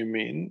 do you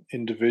mean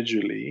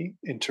individually,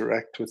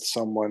 interact with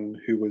someone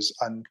who was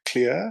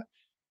unclear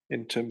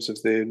in terms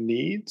of their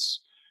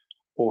needs?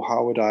 Or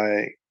how would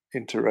I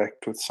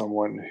interact with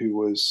someone who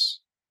was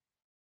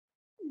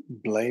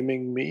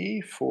blaming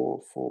me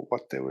for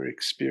what they were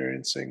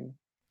experiencing?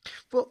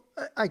 Well,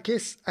 I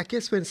guess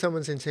when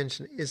someone's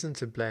intention isn't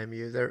to blame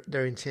you,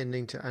 they're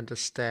intending to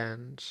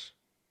understand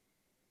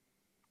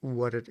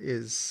what it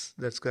is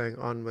that's going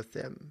on with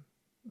them,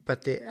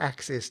 but their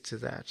access to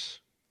that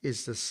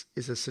is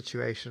a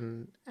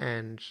situation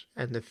and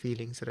the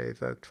feelings that are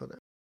evoked for them.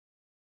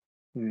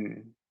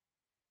 Hmm.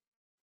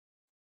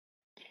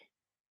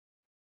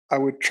 I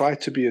would try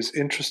to be as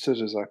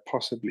interested as I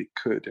possibly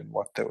could in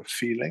what they were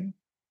feeling,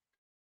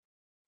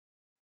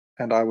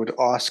 and I would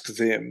ask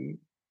them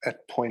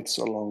at points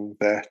along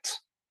that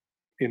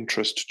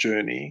interest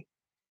journey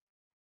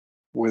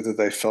whether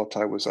they felt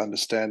I was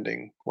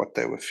understanding what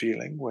they were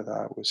feeling, whether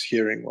I was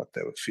hearing what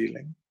they were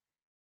feeling,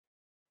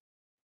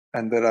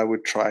 and that I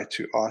would try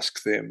to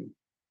ask them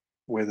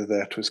whether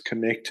that was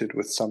connected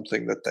with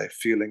something that they're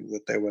feeling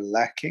that they were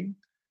lacking,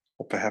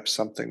 or perhaps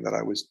something that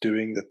I was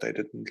doing that they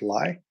didn't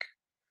like,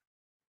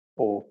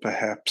 or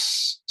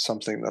perhaps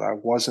something that I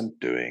wasn't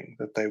doing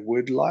that they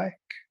would like.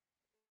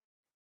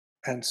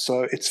 And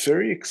so it's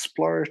very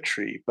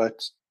exploratory,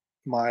 but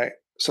my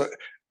so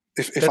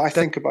if I That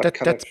think that about that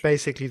kind of, that's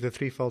basically the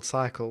threefold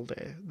cycle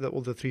there,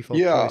 or the threefold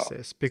yeah, process.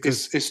 is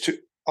Because is to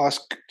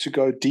ask to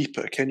go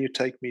deeper. Can you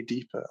take me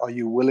deeper? Are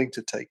you willing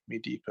to take me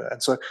deeper?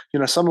 And so,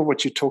 some of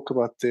what you talk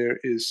about there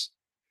is,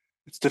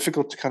 it's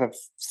difficult to kind of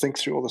think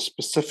through all the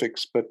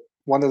specifics, but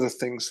one of the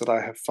things that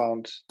I have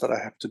found that I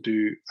have to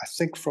do, I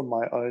think from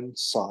my own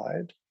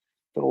side,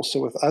 but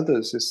also with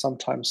others, is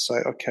sometimes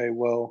say, okay,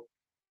 well,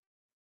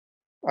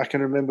 I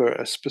can remember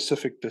a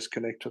specific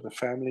disconnect with a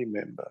family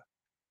member,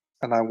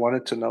 and I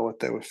wanted to know what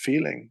they were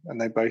feeling. And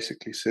they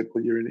basically said,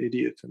 well, you're an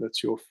idiot and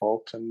it's your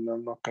fault, and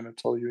I'm not going to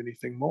tell you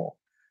anything more.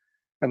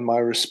 And my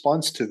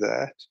response to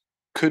that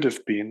could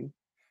have been,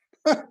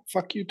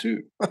 fuck you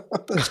too.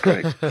 That's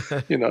great.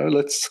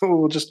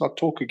 We'll just not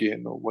talk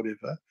again or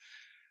whatever.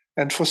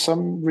 And for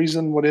some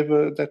reason,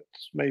 whatever that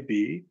may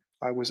be,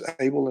 I was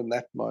able in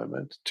that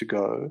moment to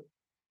go,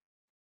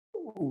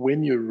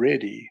 when you're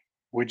ready,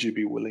 would you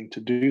be willing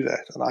to do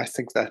that? And I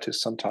think that is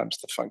sometimes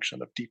the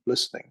function of deep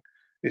listening,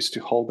 is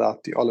to hold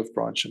out the olive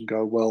branch and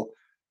go, well,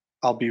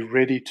 I'll be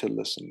ready to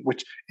listen,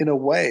 which in a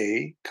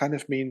way kind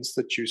of means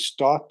that you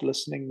start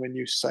listening when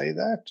you say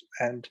that.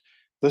 And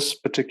this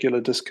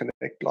particular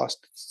disconnect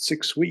lasted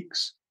 6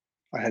 weeks.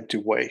 I had to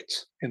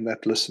wait in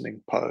that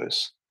listening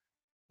pose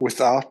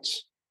without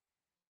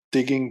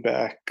digging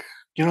back.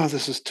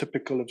 This is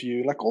typical of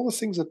you, like all the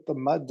things that the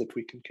mud that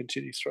we can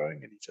continue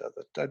throwing at each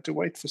other. I had to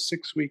wait for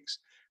 6 weeks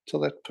till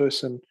that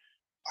person,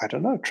 I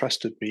don't know,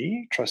 trusted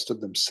me,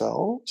 trusted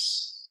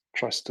themselves,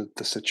 trusted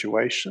the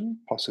situation,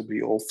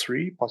 possibly all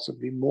three,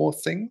 possibly more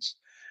things,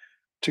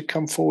 to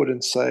come forward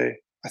and say,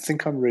 I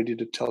think I'm ready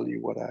to tell you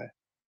what I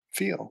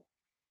feel.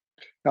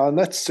 Now, in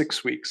that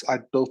 6 weeks,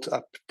 I'd built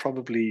up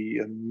probably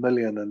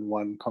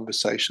 1,000,001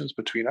 conversations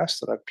between us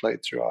that I'd played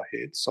through our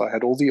heads. So I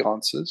had all the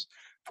answers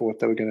for what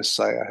they were going to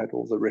say. I had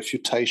all the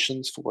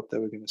refutations for what they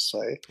were going to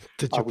say.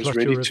 did I you was plot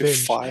your ready to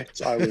revenge?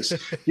 fight. I was,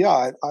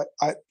 yeah,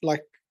 I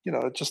like,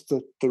 just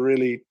the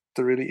really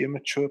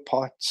immature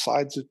part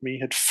sides of me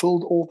had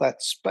filled all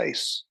that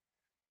space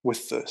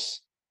with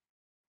this.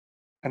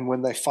 And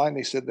when they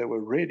finally said they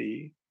were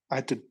ready, I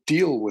had to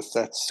deal with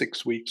that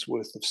 6 weeks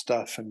worth of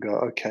stuff and go,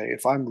 okay,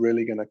 if I'm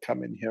really going to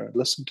come in here and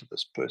listen to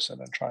this person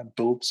and try and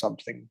build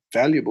something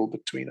valuable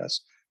between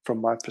us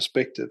from my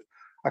perspective,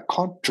 I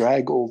can't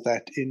drag all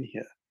that in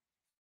here.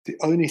 The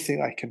only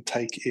thing I can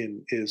take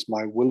in is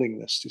my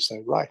willingness to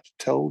say, right,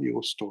 tell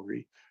your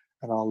story,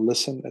 and I'll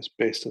listen as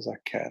best as I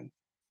can.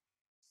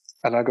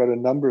 And I got a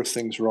number of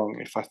things wrong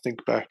if I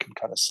think back and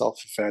kind of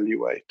self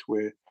evaluate,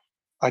 where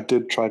I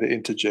did try to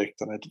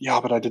interject and yeah,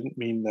 but I didn't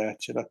mean that.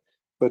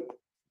 But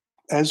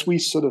as we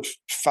sort of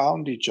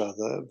found each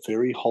other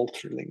very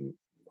haltingly,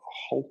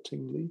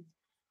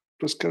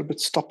 it was kind of a bit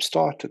stop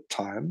start at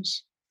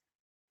times.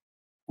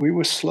 We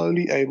were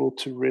slowly able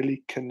to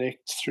really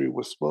connect through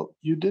with, well,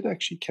 you did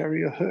actually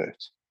carry a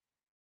hurt.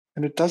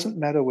 And it doesn't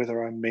matter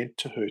whether I meant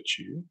to hurt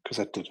you, because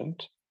I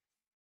didn't.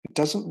 It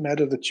doesn't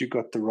matter that you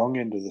got the wrong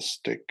end of the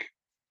stick,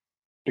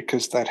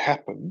 because that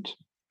happened.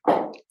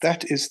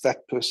 That is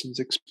that person's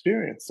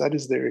experience. That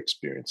is their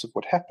experience of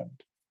what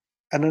happened.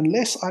 And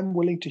unless I'm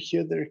willing to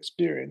hear their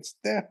experience,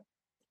 they're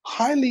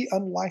highly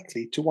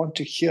unlikely to want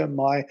to hear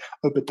my,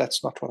 oh, but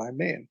that's not what I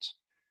meant.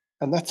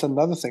 And that's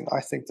another thing I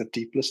think that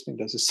deep listening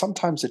does, is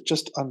sometimes it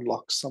just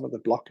unlocks some of the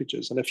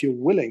blockages. And if you're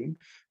willing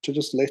to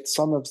just let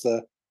some of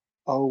the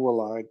oh,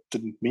 well, I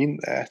didn't mean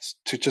that,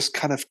 to just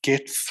kind of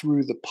get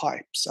through the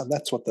pipes. And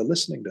that's what the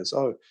listening does.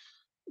 Oh,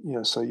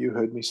 so you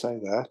heard me say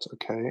that,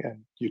 okay,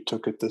 and you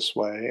took it this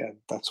way, and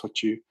that's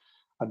what you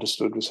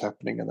understood was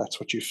happening, and that's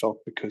what you felt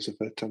because of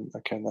it, and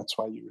okay, and that's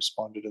why you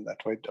responded in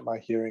that way. Am I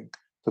hearing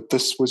that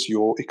this was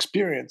your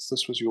experience?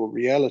 This was your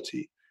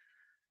reality?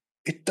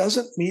 It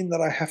doesn't mean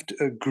that I have to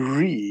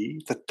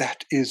agree that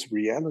that is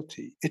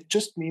reality. It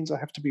just means I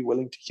have to be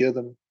willing to hear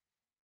them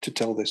to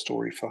tell their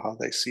story for how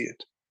they see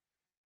it.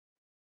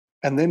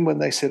 And then when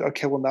they said,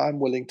 okay, well, now I'm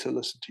willing to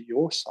listen to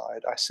your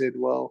side, I said,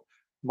 well,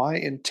 my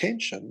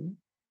intention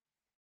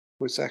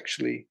was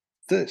actually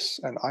this.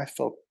 And I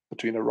felt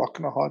between a rock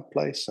and a hard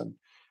place, and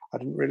I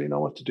didn't really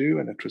know what to do.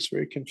 And it was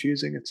very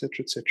confusing,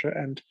 etc., etc.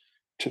 And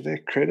to their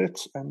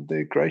credit and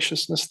their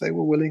graciousness, they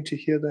were willing to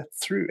hear that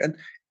through. And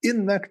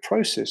in that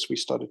process, we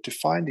started to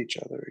find each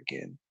other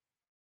again.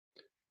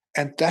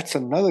 And that's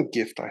another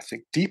gift, I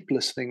think. Deep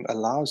listening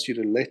allows you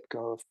to let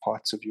go of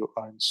parts of your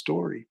own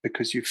story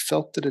because you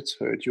felt that it's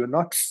heard. You're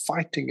not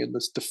fighting in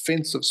this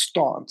defensive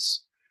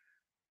stance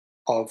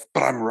of,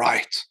 but I'm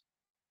right.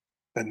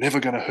 They're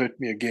never going to hurt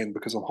me again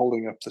because I'm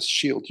holding up this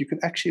shield. You can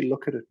actually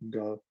look at it and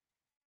go,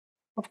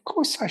 of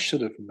course I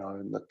should have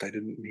known that they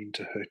didn't mean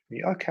to hurt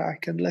me. Okay, I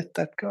can let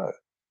that go.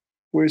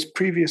 Whereas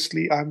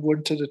previously I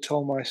wanted to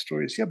tell my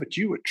stories. Yeah, but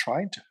you were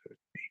trying to hurt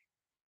me.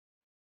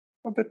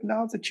 Oh, but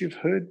now that you've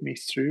heard me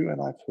through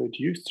and I've heard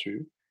you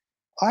through,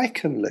 I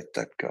can let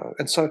that go.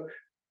 And so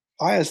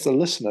I, as the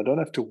listener, don't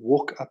have to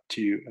walk up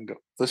to you and go,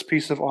 this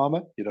piece of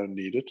armor, you don't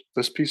need it.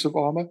 This piece of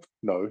armor,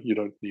 no, you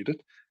don't need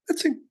it.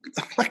 It's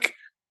like,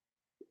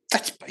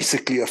 that's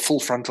basically a full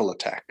frontal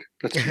attack.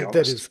 Let's be That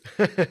honest.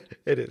 is,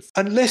 it is.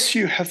 Unless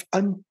you have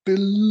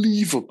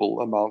unbelievable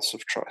amounts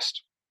of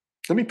trust.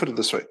 Let me put it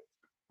this way.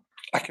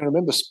 I can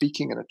remember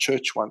speaking in a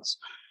church once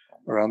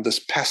around this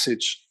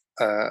passage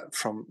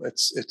from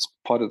it's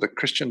part of the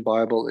Christian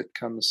Bible. It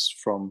comes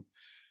from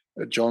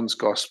John's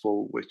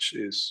Gospel, which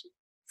is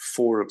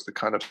 4 of the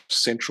kind of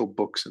central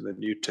books in the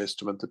New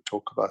Testament that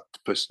talk about the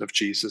person of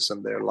Jesus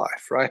and their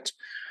life, right?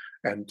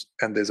 And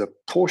there's a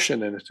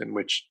portion in it in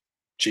which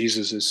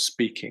Jesus is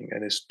speaking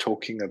and is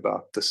talking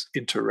about this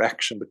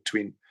interaction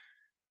between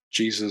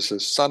Jesus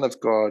as Son of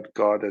God,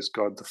 God as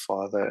God the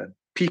Father, and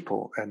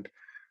people, and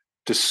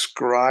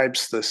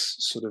describes this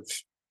sort of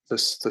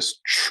this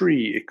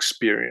tree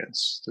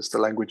experience. There's the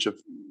language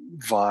of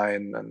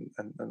vine, and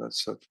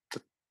it's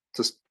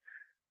this.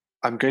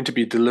 I'm going to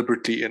be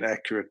deliberately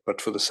inaccurate,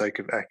 but for the sake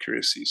of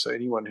accuracy. So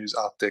anyone who's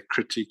out there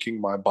critiquing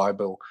my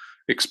Bible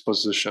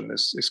exposition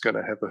is going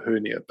to have a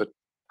hernia, but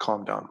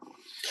calm down.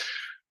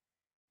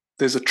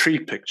 There's a tree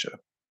picture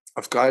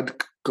of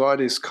God. God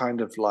is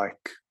kind of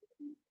like,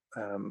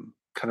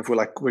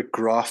 we're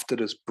grafted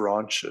as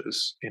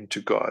branches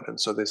into God. And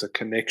so there's a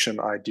connection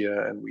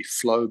idea, and we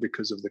flow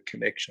because of the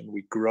connection.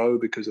 We grow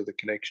because of the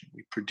connection.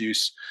 We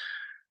produce,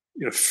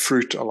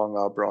 fruit along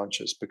our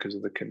branches because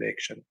of the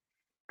connection.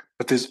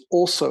 But there's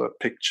also a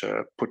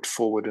picture put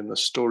forward in the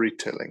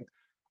storytelling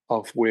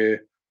of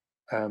where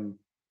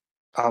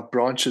our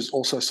branches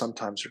also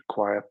sometimes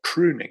require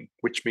pruning,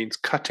 which means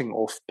cutting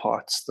off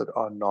parts that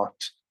are not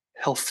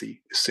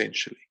healthy,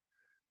 essentially.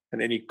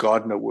 And any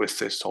gardener worth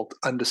their salt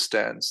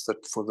understands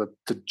that for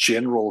the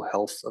general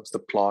health of the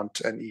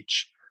plant and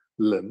each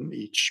limb,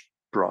 each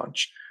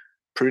branch,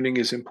 pruning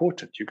is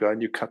important. You go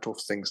and you cut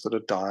off things that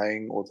are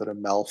dying or that are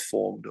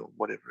malformed or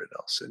whatever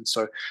else. And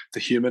so the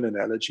human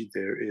analogy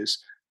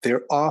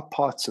there are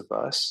parts of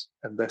us,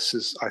 and this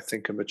is, I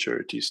think, a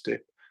maturity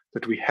step,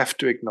 that we have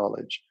to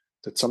acknowledge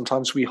that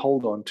sometimes we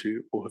hold on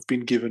to or have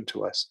been given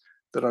to us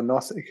that are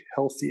not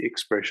healthy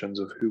expressions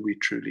of who we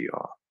truly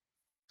are.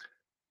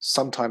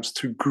 Sometimes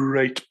through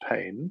great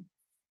pain,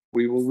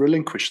 we will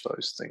relinquish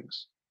those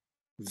things.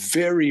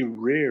 Very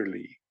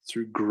rarely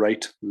through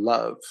great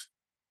love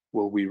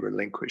will we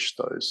relinquish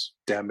those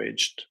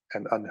damaged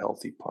and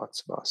unhealthy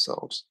parts of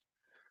ourselves.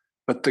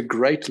 But the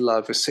great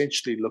love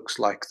essentially looks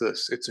like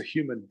this. It's a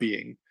human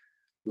being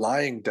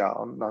lying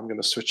down, I'm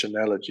going to switch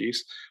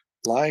analogies,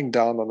 lying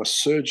down on a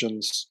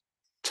surgeon's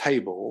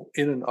table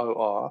in an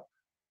OR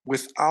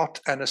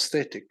without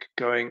anesthetic,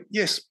 going,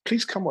 yes,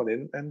 please come on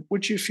in, and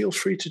would you feel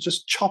free to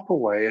just chop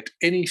away at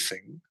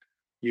anything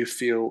you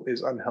feel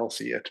is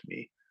unhealthy at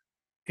me,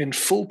 in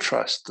full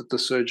trust that the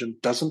surgeon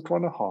doesn't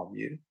want to harm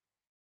you,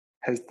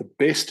 has the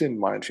best in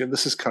mind for you. And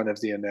this is kind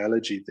of the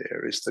analogy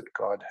there, is that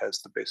God has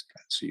the best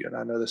plans for you. And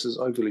I know this is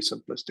overly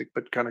simplistic,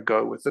 but kind of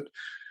go with it,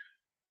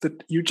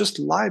 that you just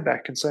lie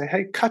back and say,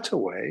 hey, cut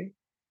away,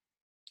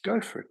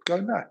 go for it, go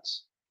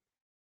nuts.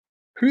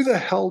 Who the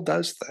hell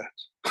does that?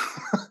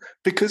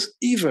 Because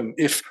even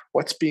if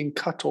what's being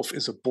cut off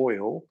is a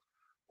boil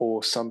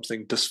or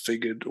something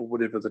disfigured or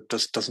whatever that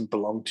just doesn't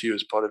belong to you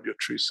as part of your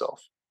true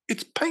self,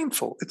 it's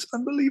painful. It's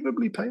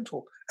unbelievably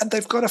painful. And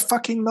they've got a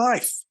fucking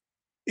knife.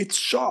 It's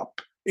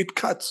sharp. It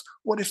cuts.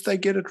 What if they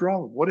get it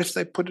wrong? What if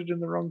they put it in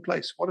the wrong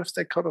place? What if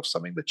they cut off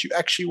something that you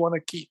actually want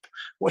to keep?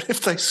 What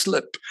if they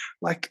slip?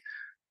 Like,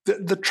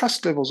 the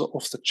trust levels are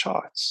off the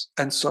charts.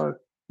 And so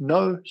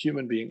no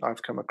human being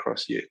I've come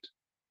across yet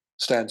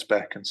stands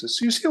back and says,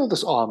 "So you see all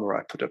this armor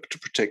I put up to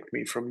protect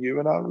me from you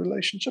and our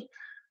relationship?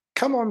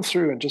 Come on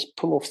through and just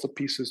pull off the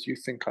pieces you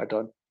think I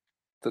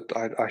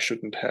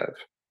shouldn't have."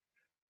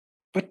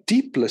 But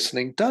deep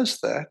listening does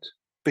that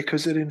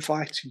because it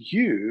invites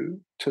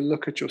you to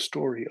look at your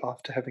story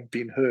after having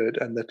been heard,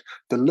 and that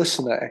the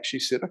listener actually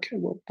said, "Okay,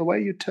 well, the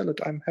way you tell it,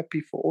 I'm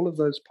happy for all of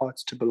those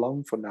parts to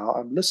belong for now.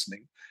 I'm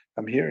listening,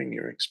 I'm hearing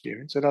your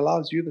experience." It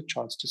allows you the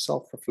chance to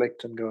self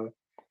reflect and go,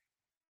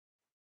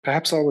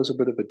 "Perhaps I was a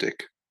bit of a dick.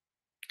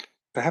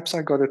 Perhaps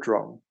I got it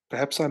wrong.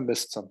 Perhaps I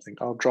missed something.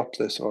 I'll drop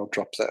this or I'll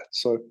drop that."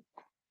 So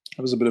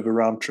it was a bit of a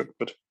round trip,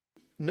 but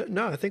No,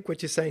 no, I think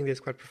what you're saying there is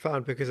quite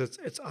profound because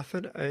it's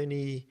often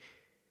only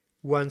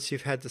once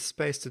you've had the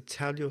space to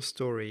tell your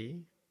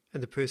story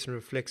and the person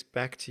reflects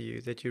back to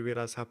you that you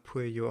realize how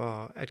poor you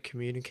are at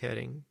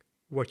communicating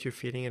what you're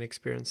feeling and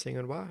experiencing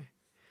and why.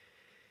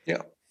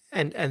 yeah.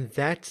 And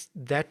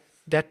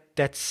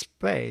that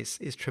space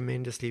is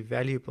tremendously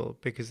valuable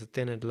because it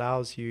then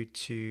allows you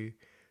to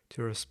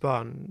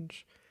respond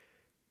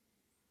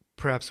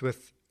perhaps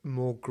with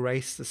more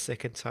grace the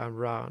second time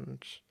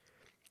round,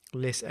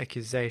 less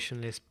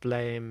accusation, less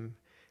blame,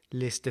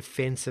 less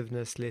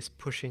defensiveness, less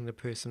pushing the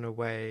person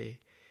away.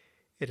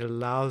 It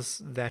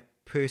allows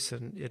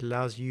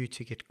you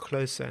to get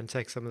closer and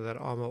take some of that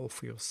armor off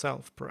for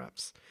yourself,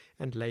 perhaps,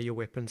 and lay your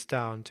weapons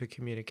down to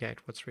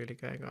communicate what's really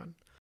going on.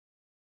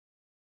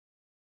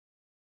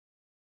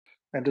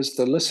 And as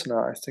the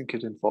listener, I think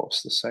it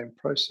involves the same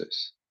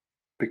process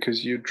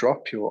because you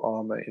drop your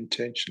armor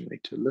intentionally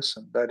to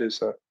listen. That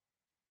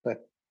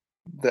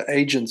the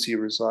agency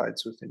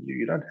resides within you.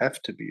 You don't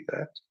have to be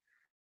that.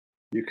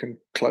 You can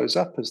close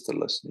up as the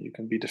listener. You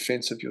can be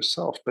defensive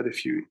yourself. But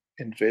if you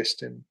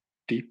invest in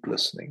deep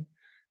listening,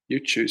 you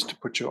choose to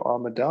put your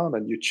armor down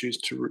and you choose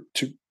to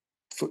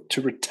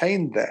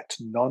retain that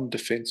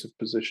non-defensive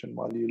position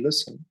while you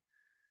listen.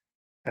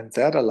 And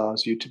that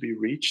allows you to be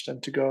reached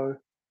and to go,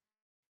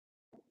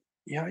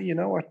 "Yeah, you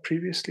know what?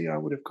 Previously, I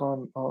would have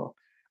gone, oh."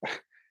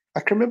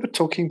 I can remember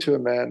talking to a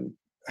man,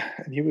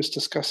 and he was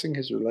discussing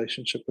his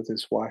relationship with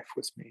his wife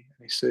with me.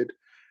 And he said,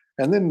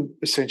 and then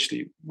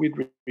essentially, we'd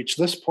reach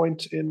this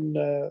point in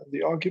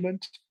the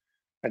argument,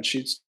 and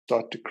she'd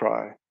start to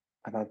cry.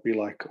 And I'd be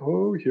like,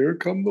 "Oh, here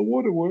come the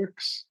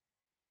waterworks."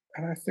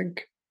 And I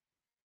think,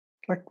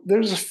 like,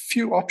 there's a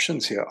few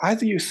options here.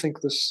 Either you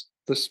think this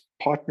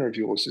partner of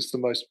yours is the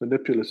most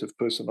manipulative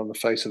person on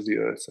the face of the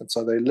earth, and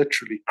so they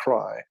literally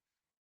cry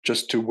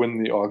just to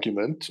win the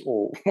argument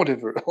or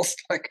whatever else.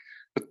 Like,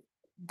 but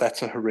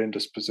that's a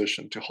horrendous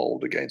position to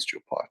hold against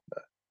your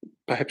partner.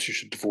 Perhaps you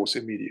should divorce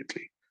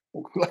immediately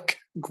or like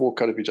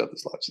walk out of each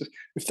other's lives.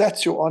 If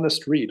that's your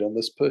honest read on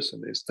this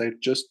person, is they're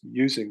just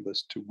using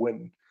this to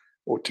win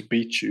or to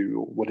beat you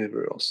or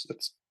whatever else,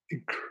 it's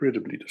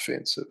incredibly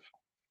defensive.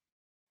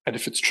 And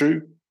if it's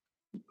true,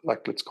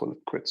 like, let's call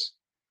it quits.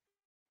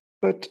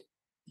 But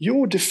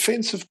your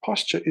defensive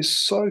posture is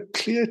so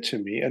clear to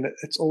me, and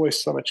it's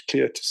always so much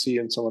clearer to see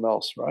in someone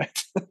else,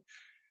 right?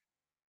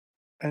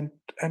 and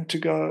and to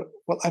go,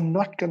 well, I'm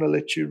not going to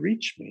let you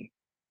reach me.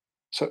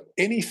 So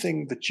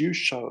anything that you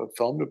show of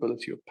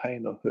vulnerability or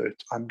pain or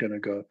hurt, I'm going to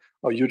go,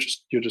 oh, you're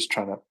just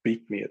trying to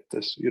beat me at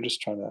this. You're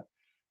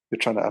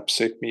trying to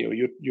upset me, or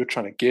you're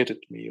trying to get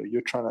at me, or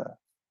you're trying to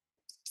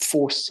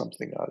force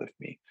something out of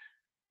me.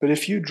 But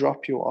if you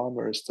drop your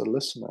armor as the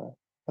listener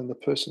and the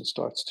person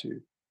starts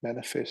to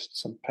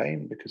manifest some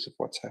pain because of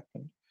what's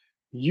happened,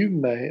 you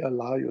may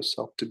allow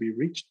yourself to be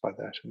reached by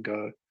that and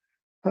go,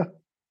 huh,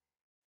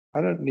 I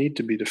don't need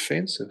to be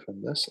defensive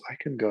in this. I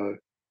can go,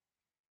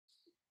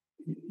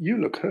 you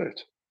look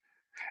hurt.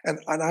 And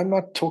I'm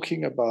not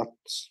talking about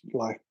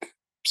like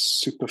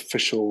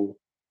superficial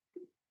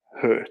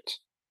hurt.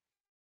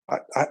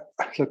 I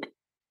look,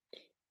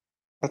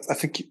 I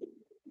think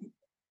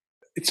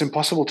it's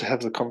impossible to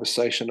have the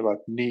conversation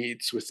about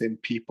needs within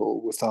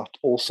people without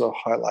also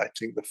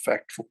highlighting the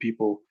fact for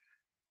people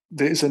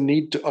there's a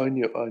need to own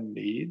your own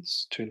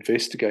needs, to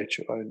investigate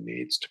your own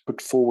needs, to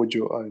put forward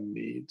your own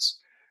needs.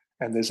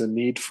 And there's a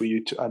need for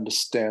you to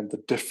understand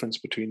the difference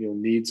between your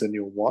needs and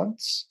your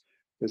wants.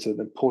 There's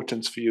an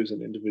importance for you as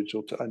an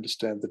individual to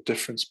understand the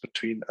difference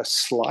between a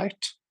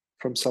slight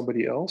from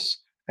somebody else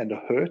and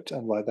a hurt.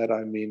 And by that,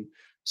 I mean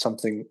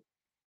something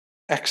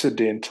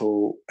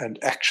accidental and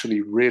actually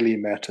really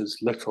matters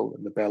little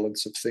in the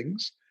balance of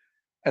things,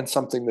 and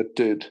something that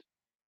did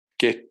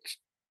get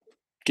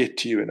get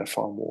to you in a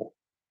far more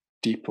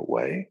deeper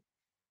way.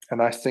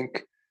 And I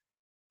think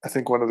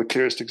one of the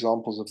clearest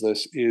examples of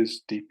this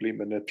is deeply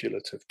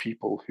manipulative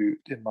people who,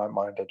 in my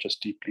mind, are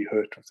just deeply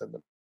hurt within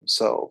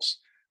themselves,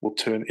 will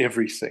turn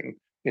everything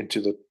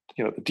into the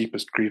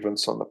deepest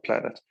grievance on the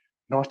planet.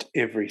 Not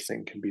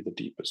everything can be the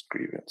deepest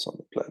grievance on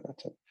the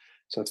planet. And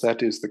so if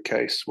that is the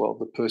case, well,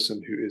 the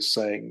person who is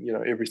saying,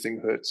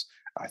 everything hurts,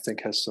 I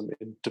think has some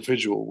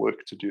individual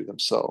work to do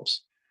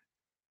themselves.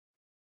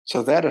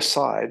 So that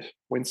aside,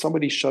 when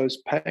somebody shows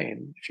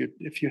pain,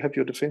 if you have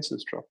your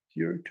defenses dropped,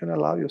 you can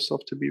allow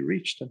yourself to be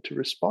reached and to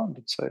respond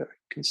and say, I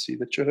can see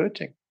that you're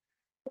hurting.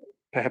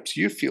 perhaps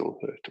you feel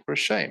hurt or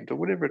ashamed or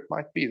whatever it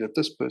might be that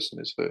this person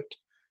is hurt,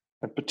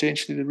 and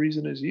potentially the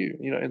reason is you.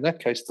 In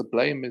that case, the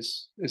blame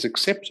is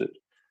accepted.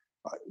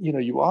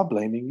 You are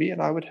blaming me,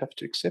 and I would have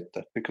to accept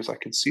that because I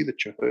can see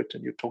that you're hurt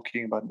and you're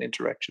talking about an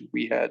interaction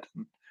we had,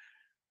 and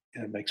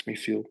it makes me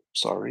feel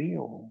sorry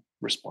or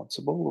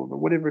responsible or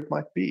whatever it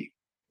might be.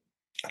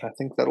 And I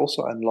think that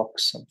also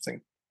unlocks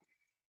something.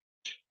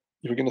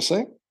 You were going to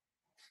say?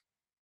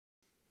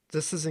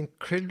 This is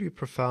incredibly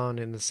profound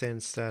in the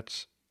sense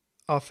that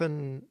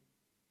often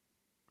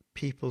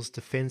people's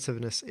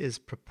defensiveness is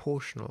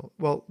proportional.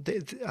 Well,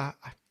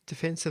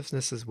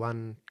 defensiveness is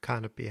one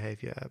kind of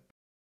behavior.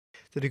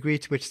 The degree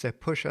to which they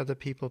push other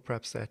people,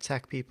 perhaps they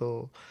attack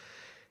people,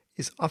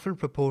 is often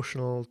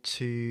proportional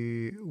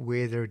to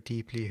where they're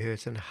deeply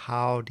hurt and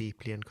how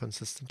deeply and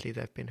consistently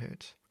they've been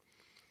hurt.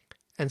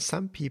 And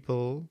some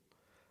people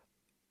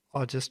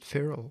are just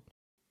feral.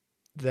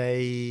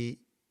 They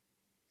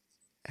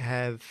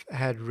have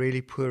had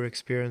really poor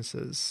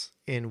experiences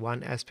in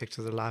one aspect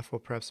of their life or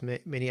perhaps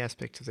many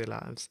aspects of their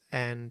lives.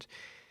 And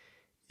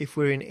if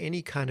we're in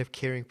any kind of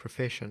caring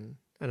profession,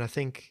 and I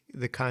think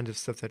the kind of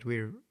stuff that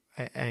we're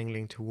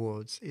angling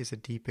towards is a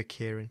deeper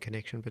care and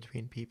connection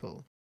between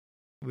people.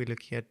 We're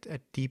looking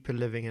at deeper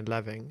living and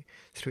loving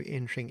through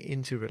entering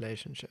into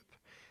relationship,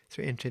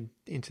 through entering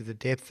into the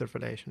depth of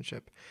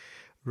relationship,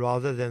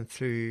 rather than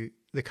through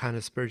the kind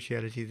of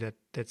spirituality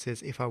that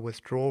says, if I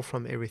withdraw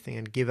from everything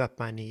and give up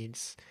my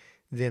needs,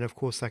 then of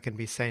course I can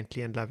be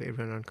saintly and love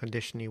everyone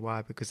unconditionally.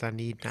 Why? Because I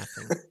need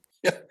nothing.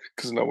 Yeah,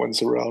 because no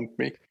one's around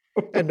me.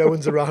 And no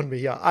one's around me.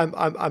 Yeah,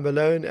 I'm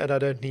alone and I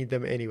don't need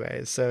them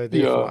anyway. So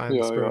therefore Yeah, I'm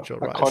yeah, yeah. spiritual,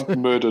 I right? can't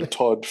murder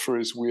Todd for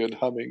his weird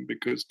humming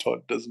because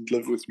Todd doesn't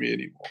live with me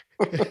anymore.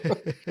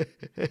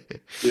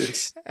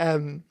 Yes.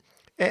 um,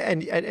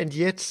 and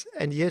yet,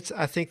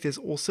 I think there's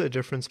also a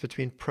difference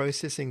between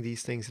processing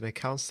these things in a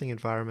counseling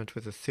environment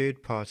with a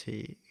third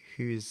party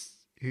who's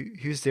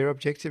there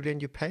objectively,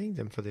 and you're paying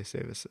them for their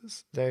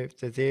services. They're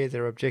there,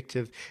 they're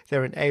objective,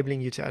 they're enabling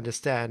you to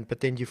understand,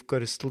 but then you've got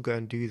to still go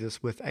and do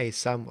this with a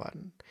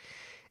someone.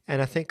 And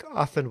I think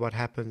often what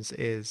happens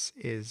is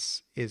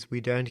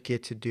we don't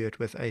get to do it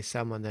with a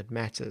someone that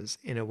matters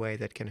in a way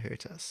that can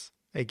hurt us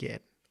again,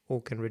 or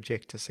can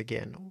reject us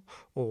again,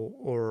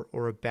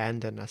 or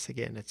abandon us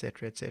again,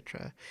 etc.,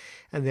 etc.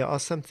 And there are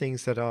some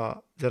things that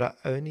are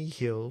only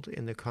healed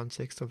in the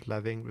context of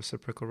loving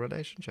reciprocal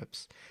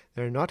relationships.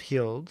 They're not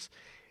healed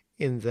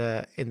in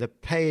the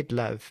paid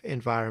love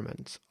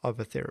environment of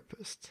a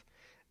therapist.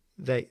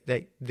 There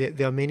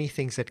are many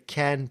things that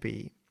can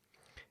be,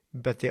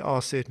 but there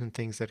are certain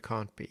things that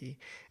can't be.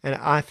 And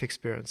I've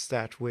experienced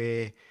that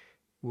where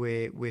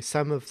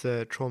some of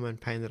the trauma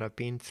and pain that I've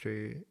been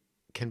through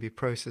can be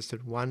processed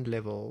at one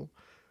level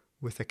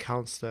with a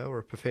counselor or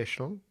a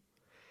professional,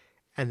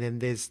 and then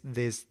there's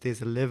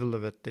a level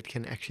of it that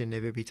can actually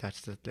never be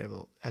touched at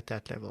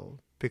that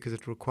level because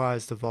it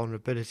requires the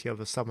vulnerability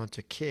of someone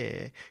to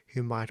care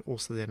who might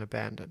also then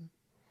abandon.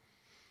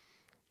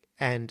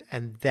 And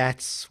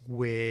that's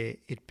where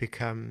it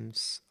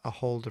becomes a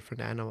whole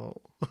different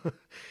animal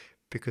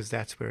because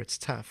that's where it's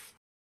tough.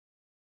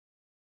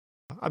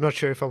 I'm not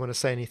sure if I want to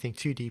say anything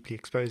too deeply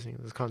exposing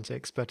this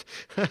context, but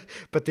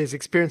but there's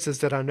experiences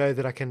that I know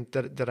that I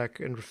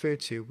can refer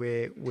to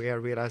where I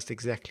realized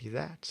exactly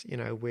that.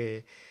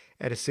 Where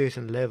at a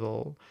certain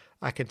level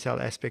I can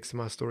tell aspects of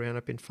my story and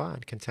I've been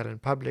fine. Can tell in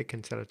public,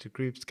 can tell it to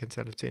groups, can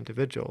tell it to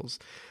individuals.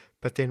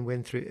 But then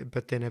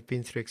I've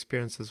been through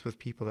experiences with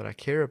people that I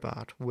care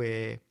about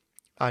where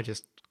I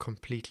just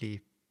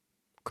completely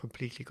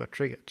got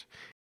triggered.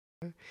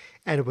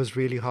 And it was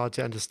really hard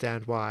to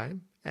understand why.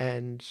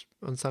 And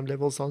on some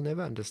levels, I'll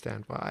never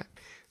understand why.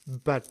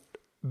 But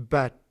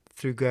but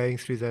through going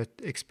through that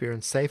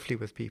experience safely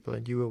with people,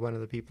 and you were one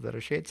of the people that I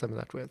shared some of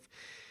that with,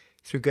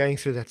 through going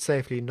through that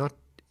safely, not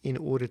in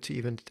order to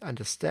even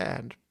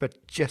understand,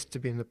 but just to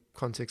be in the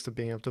context of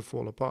being able to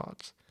fall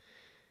apart,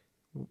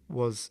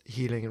 was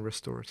healing and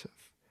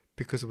restorative.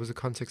 Because it was a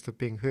context of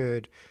being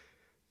heard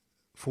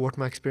for what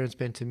my experience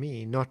meant to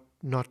me, not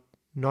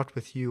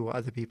with you or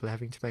other people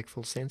having to make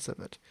full sense of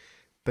it,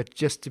 but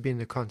just to be in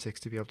the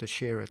context to be able to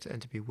share it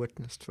and to be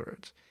witnessed for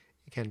it.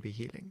 It can be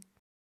healing.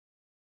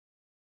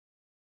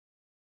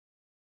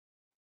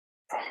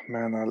 Oh,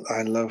 man,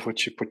 I love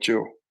what you put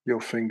your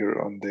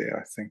finger on there.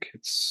 I think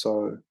it's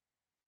so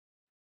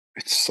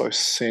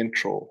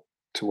central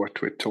to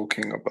what we're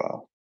talking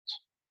about.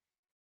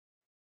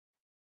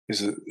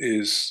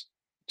 Is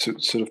to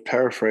sort of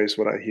paraphrase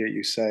what I hear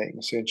you saying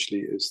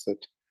essentially is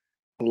that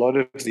a lot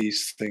of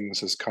these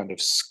things as kind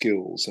of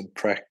skills and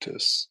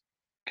practice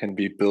can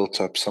be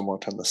built up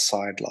somewhat on the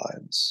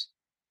sidelines,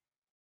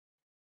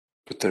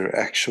 but their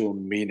actual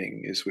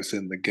meaning is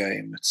within the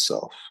game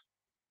itself,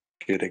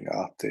 getting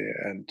out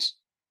there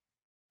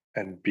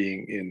and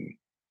being in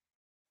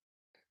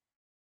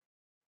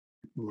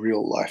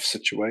real life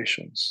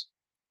situations.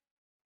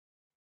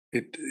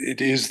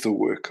 It is the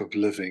work of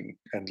living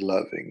and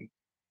loving.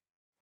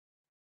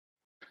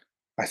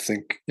 I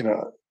think,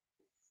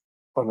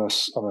 on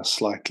a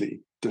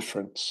slightly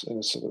different, in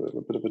a sort of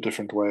a bit of a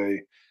different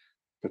way,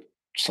 but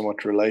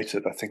somewhat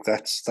related. I think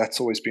that's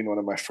always been one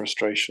of my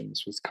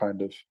frustrations with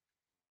kind of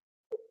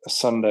a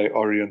Sunday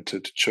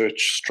oriented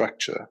church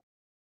structure,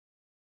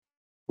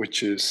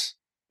 which is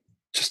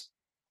just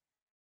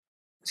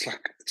it's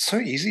like it's so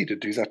easy to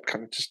do that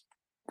kind of just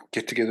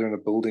get together in a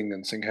building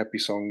and sing happy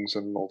songs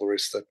and all the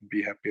rest of that and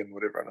be happy and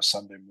whatever on a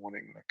Sunday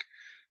morning, like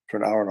for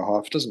an hour and a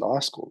half. It doesn't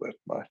ask all that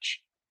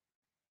much.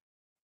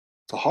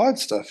 The hard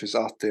stuff is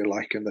out there,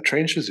 like in the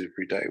trenches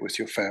every day with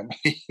your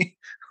family,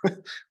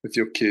 with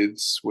your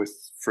kids,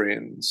 with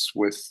friends,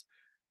 with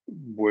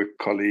work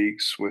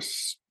colleagues, with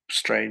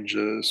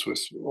strangers,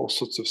 with all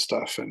sorts of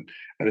stuff, and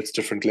it's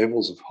different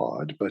levels of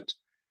hard. But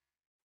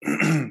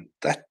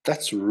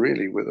that's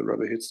really where the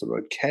rubber hits the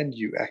road. Can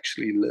you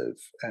actually live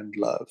and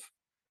love,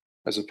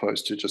 as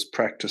opposed to just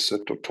practice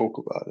it or talk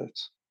about it?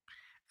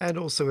 And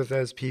also with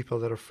those people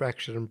that are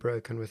fractured and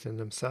broken within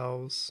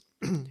themselves,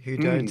 who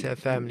don't Mm, have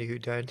family, who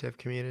don't have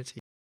community.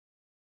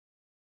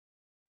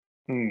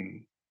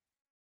 mm.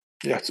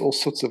 Yeah, it's all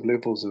sorts of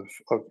levels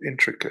of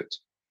intricate,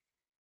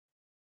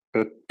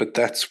 but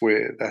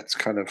that's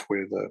kind of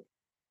where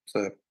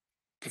the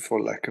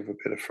for lack of a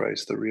better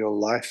phrase, the real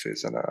life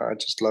is. And I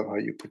just love how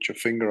you put your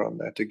finger on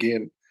that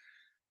again,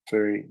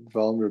 very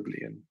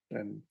vulnerably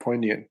and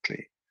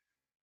poignantly.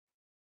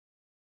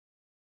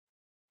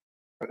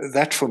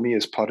 That for me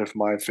is part of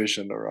my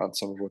vision around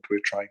some of what we're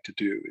trying to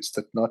do, is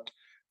that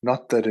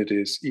not that it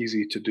is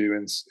easy to do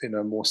in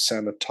a more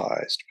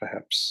sanitized,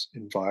 perhaps,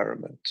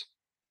 environment,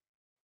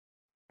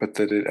 but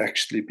that it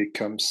actually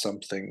becomes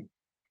something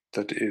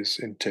that is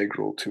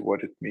integral to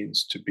what it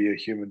means to be a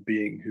human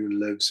being who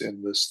lives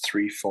in this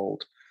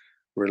threefold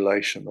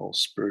relational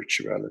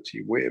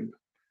spirituality web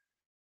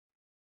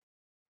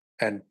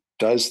and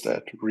does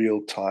that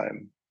real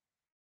time,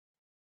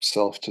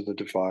 self to the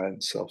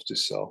divine, self to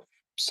self,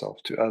 self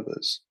to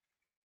others.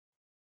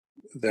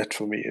 That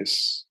for me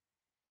is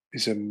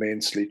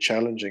immensely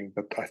challenging,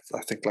 but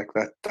I think like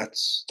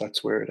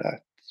that's where it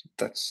at.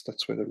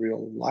 That's where the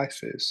real life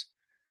is.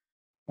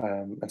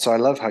 And so I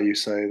love how you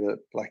say that.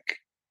 Like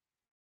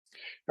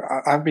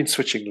I've been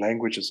switching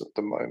languages at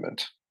the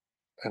moment,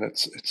 and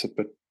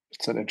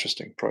it's an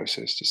interesting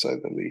process to say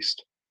the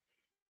least.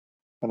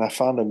 And I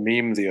found a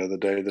meme the other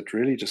day that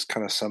really just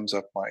kind of sums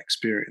up my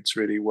experience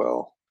really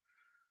well.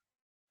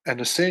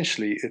 And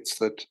essentially, it's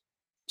that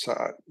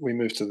we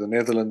moved to the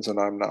Netherlands, and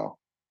I'm now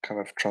kind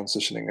of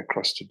transitioning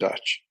across to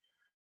Dutch.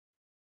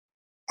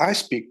 I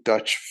speak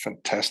Dutch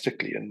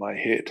fantastically in my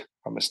head,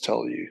 I must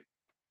tell you.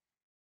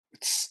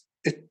 It's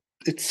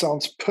it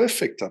sounds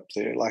perfect up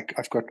there. Like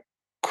I've got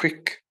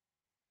quick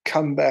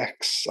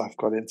comebacks, I've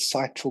got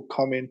insightful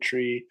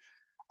commentary,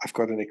 I've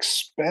got an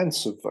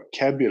expansive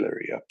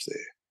vocabulary up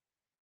there.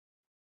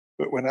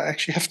 But when I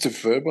actually have to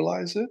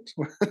verbalize it,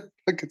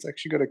 like it's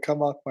actually going to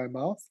come out my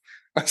mouth,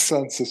 I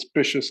sound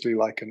suspiciously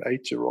like an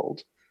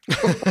 8-year-old.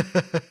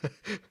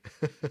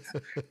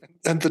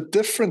 And the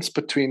difference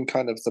between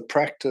kind of the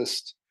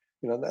practiced,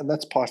 and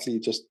that's partly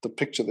just the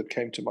picture that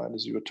came to mind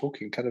as you were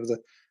talking, kind of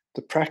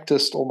the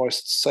practiced,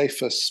 almost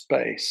safer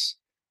space.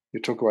 You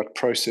talk about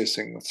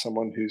processing with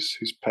someone who's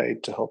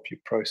paid to help you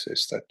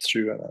process that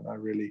through,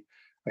 and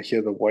I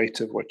hear the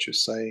weight of what you're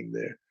saying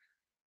there.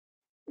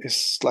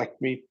 It's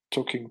like me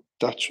talking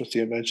Dutch with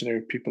the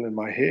imaginary people in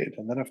my head,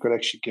 and then I've got to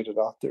actually get it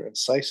out there and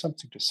say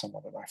something to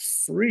someone, and I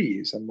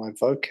freeze, and my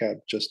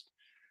vocab just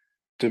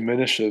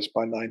diminishes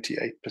by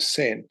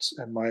 98%,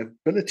 and my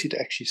ability to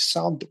actually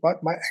sound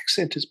my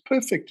accent is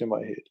perfect in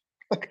my head.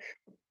 Like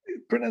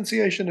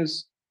pronunciation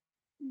is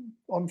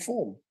on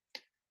form,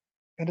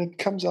 and it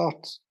comes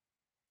out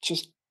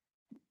just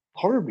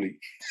horribly.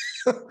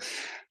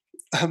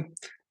 um,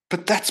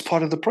 but that's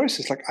part of the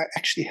process. Like I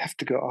actually have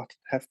to go out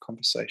and have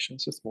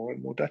conversations with more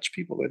and more Dutch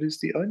people. That is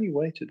the only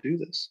way to do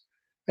this.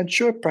 And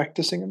sure,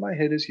 practicing in my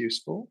head is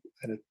useful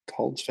and it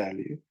holds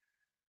value.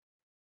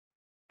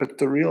 But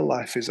the real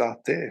life is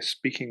out there,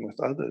 speaking with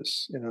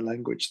others in a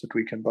language that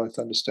we can both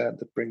understand,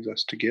 that brings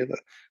us together,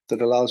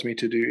 that allows me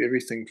to do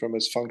everything from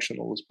as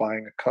functional as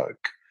buying a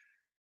Coke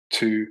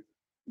to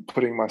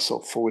putting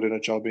myself forward in a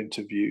job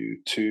interview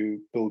to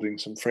building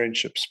some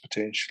friendships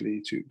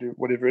potentially to do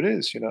whatever it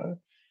is.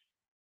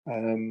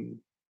 Um,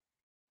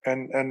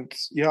 and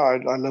yeah,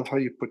 I love how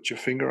you put your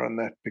finger on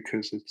that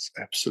because it's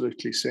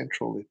absolutely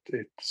central.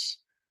 It's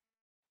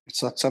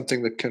not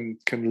something that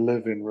can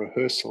live in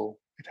rehearsal.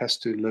 It has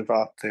to live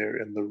out there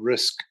in the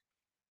risk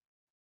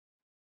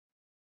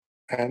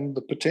and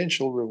the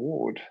potential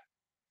reward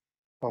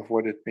of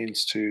what it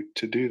means to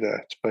do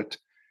that. But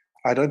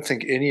I don't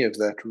think any of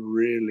that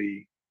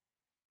really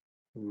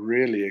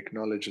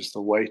acknowledges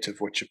the weight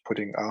of what you're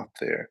putting out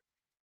there.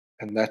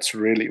 And that's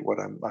really what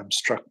I'm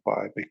struck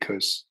by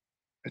because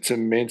it's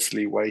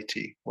immensely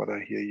weighty what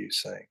I hear you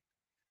saying.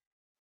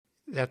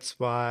 That's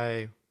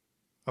why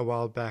a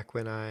while back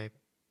when I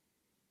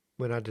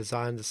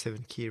designed the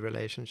 7 key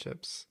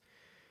relationships,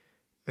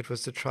 it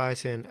was to try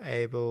to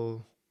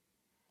enable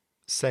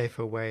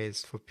safer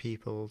ways for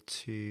people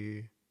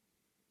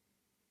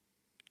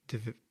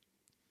dev-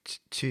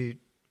 to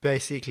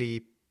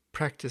basically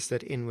practice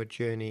that inward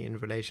journey in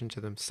relation to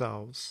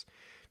themselves,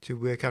 to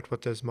work out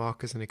what those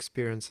markers and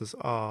experiences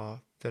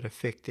are that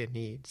affect their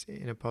needs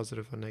in a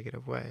positive or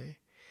negative way,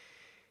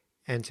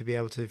 and to be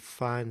able to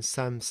find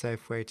some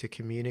safe way to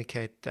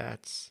communicate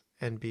that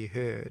and be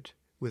heard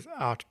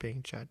without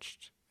being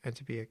judged, and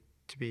to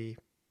be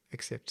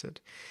accepted.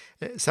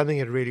 Something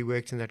that really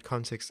worked in that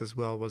context as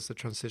well was the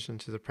transition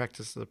to the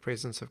practice of the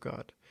presence of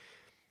God.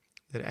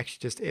 That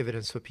actually just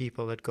evidence for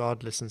people that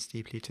God listens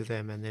deeply to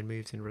them and then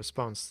moves in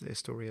response to their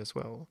story as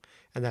well.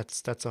 And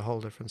that's a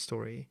whole different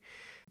story.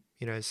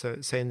 So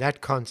in that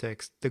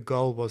context, the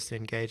goal was the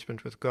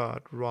engagement with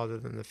God rather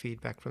than the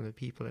feedback from the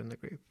people in the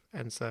group.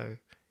 And so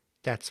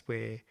that's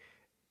where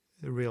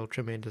the real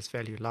tremendous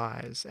value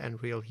lies,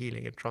 and real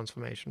healing and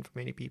transformation for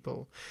many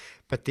people.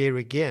 But there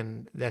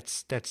again,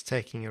 that's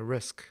taking a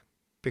risk,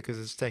 because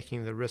it's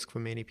taking the risk for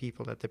many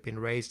people that they've been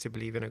raised to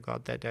believe in a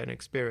God they don't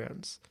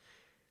experience.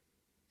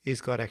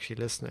 Is God actually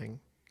listening?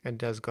 And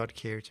does God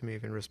care to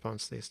move in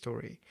response to their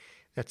story?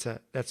 That's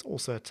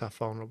also a tough,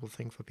 vulnerable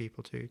thing for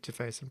people to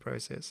face and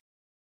process.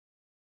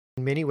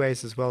 In many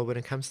ways as well, when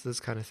it comes to this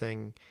kind of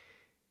thing,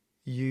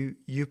 you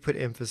put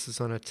emphasis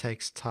on it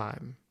takes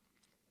time.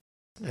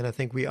 And I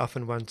think we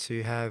often want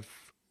to have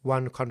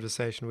one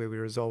conversation where we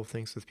resolve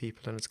things with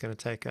people, and it's going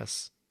to take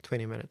us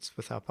 20 minutes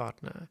with our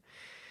partner.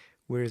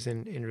 Whereas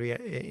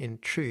in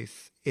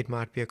truth, it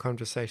might be a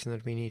conversation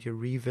that we need to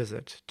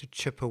revisit, to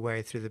chip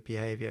away through the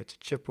behavior, to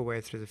chip away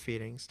through the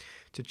feelings,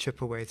 to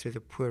chip away through the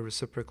poor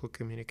reciprocal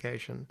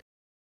communication,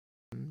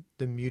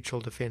 the mutual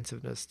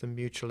defensiveness, the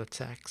mutual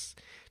attacks,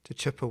 to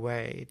chip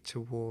away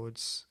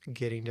towards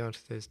getting down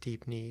to those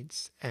deep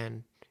needs,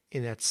 and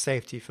in that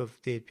safety for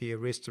there to be a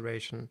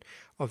restoration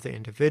of the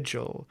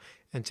individual,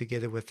 and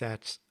together with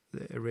that,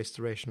 a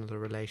restoration of the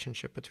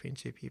relationship between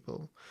two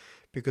people.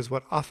 Because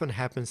what often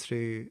happens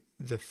through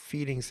the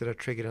feelings that are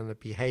triggered and the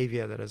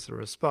behavior that is a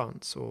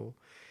response, or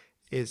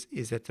is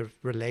that the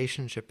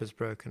relationship is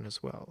broken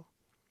as well.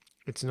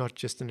 It's not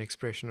just an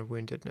expression of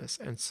woundedness.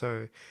 And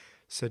so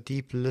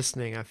deep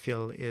listening, I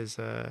feel, is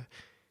a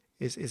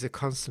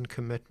constant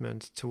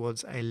commitment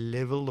towards a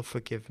level of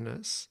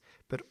forgiveness,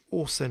 but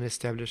also an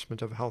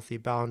establishment of healthy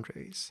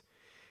boundaries.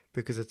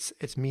 Because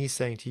it's me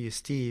saying to you,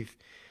 Steve,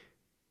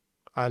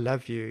 I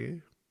love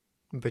you,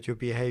 but your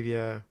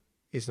behavior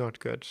is not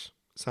good.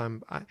 So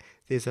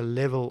there's a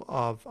level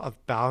of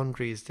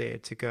boundaries there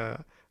to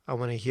go, I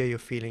want to hear your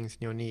feelings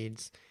and your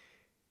needs.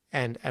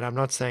 And I'm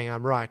not saying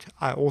I'm right.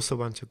 I also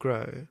want to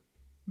grow,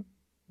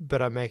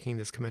 but I'm making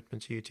this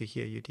commitment to you to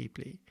hear you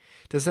deeply.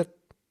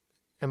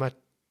 Am I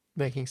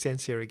making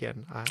sense here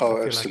again? I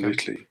feel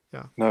absolutely. Like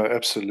yeah. No,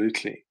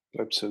 absolutely.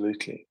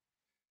 Absolutely.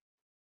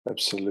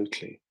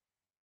 Absolutely.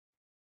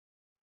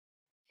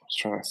 I was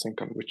trying to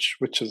think on which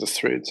of the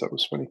threads I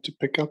was wanting to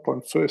pick up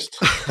on first.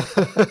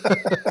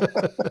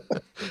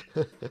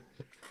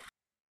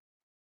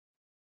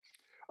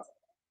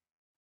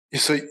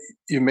 So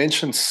you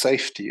mentioned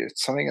safety.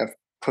 It's something I've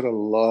put a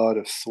lot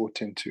of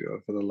thought into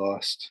over the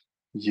last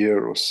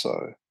year or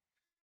so.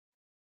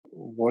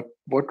 What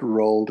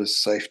role does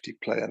safety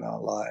play in our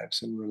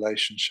lives, in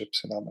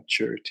relationships, in our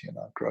maturity, in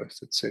our growth,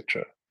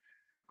 etc.?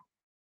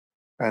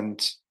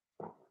 And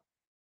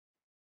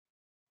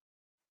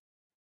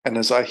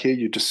as I hear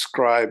you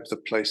describe the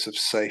place of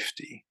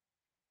safety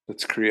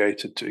that's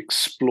created to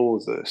explore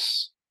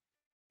this,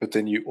 but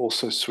then you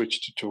also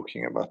switch to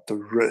talking about the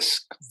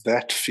risk,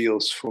 that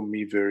feels for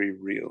me very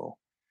real.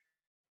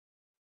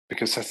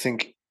 Because I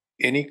think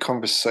any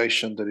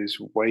conversation that is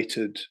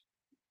weighted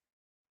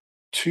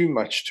too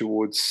much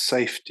towards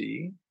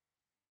safety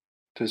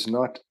does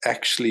not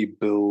actually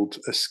build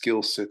a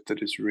skill set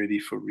that is ready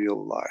for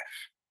real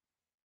life.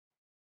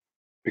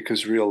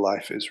 Because real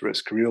life is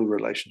risk, real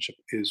relationship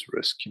is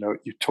risk.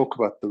 You talk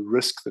about the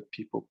risk that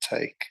people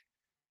take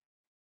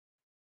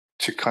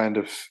to kind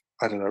of,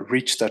 I don't know,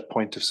 reach that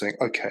point of saying,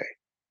 okay,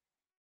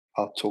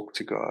 I'll talk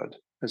to God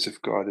as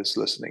if God is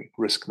listening.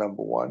 Risk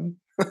number one,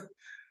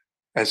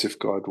 as if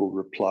God will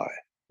reply.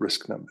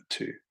 Risk number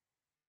two,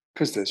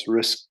 because there's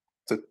risk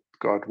that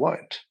God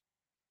won't.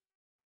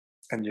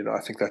 And, I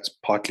think that's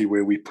partly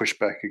where we push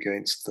back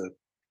against the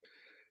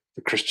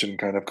Christian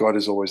kind of God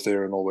is always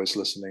there and always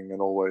listening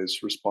and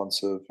always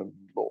responsive and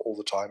all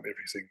the time,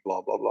 everything,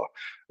 blah, blah, blah.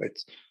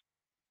 It's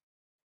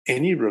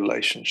any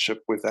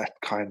relationship with that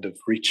kind of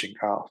reaching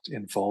out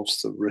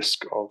involves the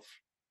risk of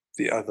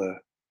the other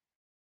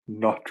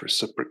not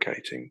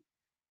reciprocating,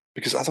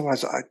 because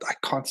otherwise I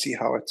can't see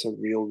how it's a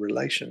real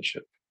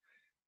relationship,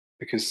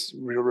 because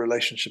real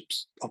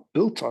relationships are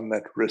built on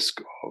that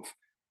risk of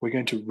we're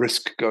going to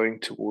risk going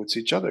towards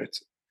each other.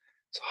 It's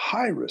a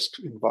high risk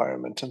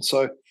environment. And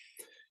so,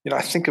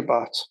 I think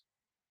about,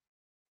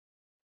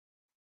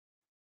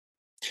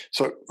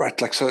 I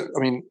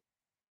mean,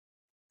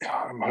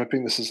 I'm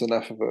hoping this is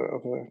enough of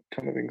a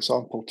kind of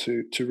example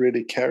to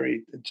really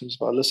carry in terms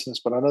of our listeners.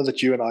 But I know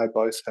that you and I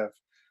both have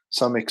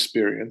some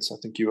experience. I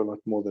think you a lot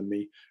more than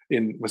me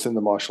within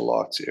the martial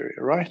arts area,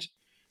 right?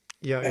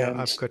 Yeah,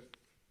 I've got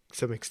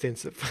some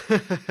extensive.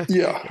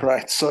 Yeah,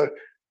 right. So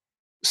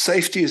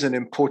safety is an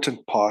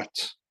important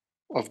part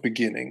of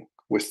beginning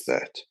with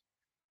that.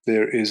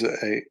 There is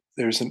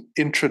there's an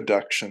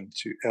introduction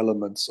to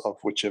elements of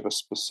whichever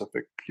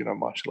specific,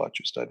 martial art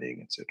you're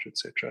studying, etc.,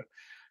 etc.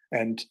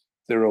 And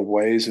there are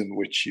ways in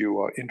which you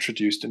are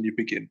introduced and you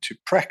begin to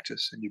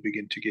practice and you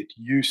begin to get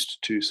used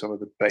to some of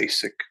the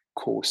basic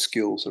core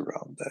skills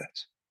around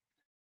that.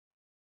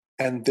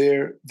 And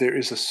there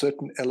is a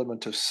certain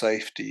element of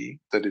safety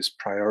that is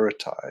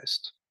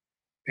prioritized.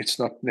 It's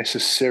not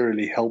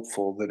necessarily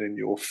helpful that in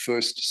your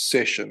first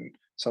session,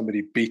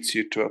 somebody beats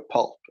you to a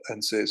pulp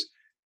and says,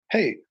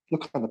 hey,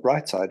 look on the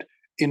bright side,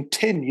 in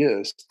 10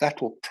 years,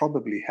 that will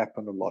probably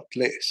happen a lot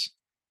less.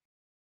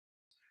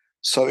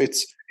 So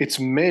it's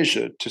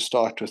measured to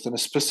start with, and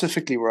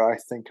specifically where I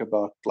think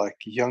about like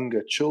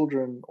younger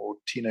children or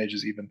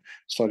teenagers even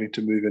starting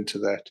to move into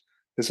that,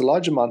 there's a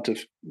large amount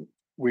of,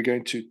 we're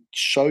going to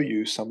show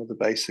you some of the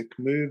basic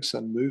moves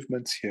and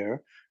movements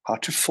here, how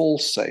to fall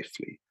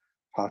safely,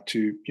 how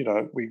to,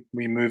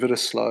 we move at a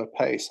slower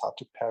pace, how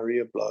to parry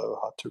a blow,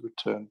 how to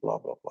return, blah,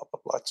 blah, blah,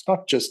 blah, blah. It's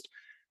not just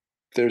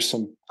there's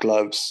some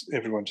gloves,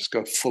 everyone just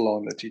go full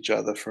on at each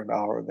other for an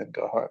hour and then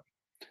go home.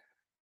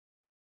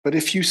 But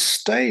if you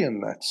stay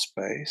in that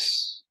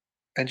space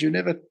and you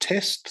never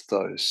test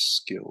those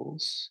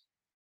skills,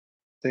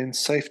 then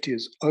safety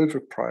is over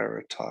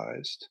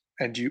prioritized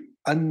and you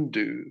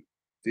undo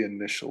the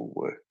initial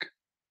work.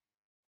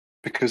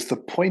 Because the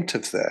point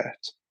of that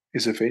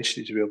is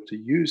eventually to be able to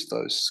use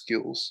those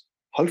skills,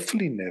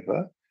 hopefully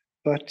never,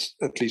 but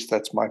at least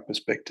that's my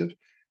perspective,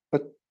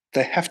 but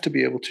they have to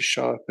be able to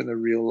show up in a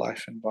real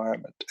life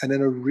environment. And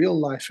in a real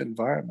life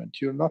environment,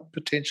 you're not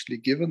potentially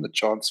given the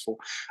chance for,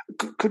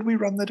 could we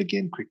run that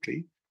again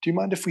quickly? Do you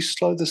mind if we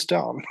slow this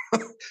down?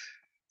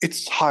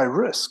 It's high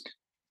risk.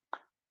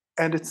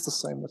 And it's the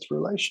same with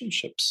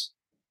relationships.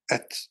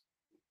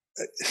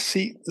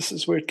 See, this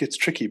is where it gets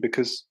tricky,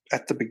 because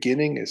at the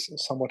beginning is a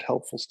somewhat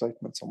helpful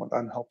statement, somewhat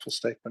unhelpful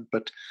statement,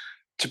 but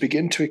to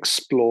begin to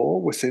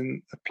explore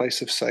within a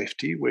place of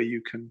safety where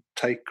you can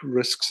take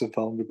risks of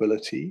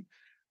vulnerability,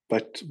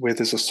 but where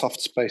there's a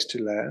soft space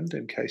to land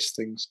in case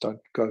things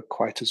don't go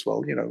quite as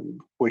well.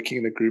 Working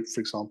in a group, for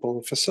example,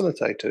 a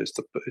facilitator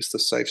is the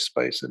safe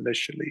space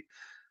initially.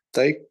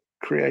 They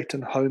create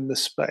and hone the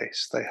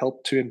space. They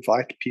help to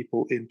invite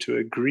people in to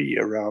agree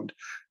around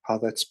how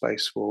that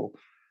space will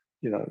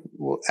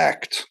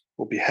act,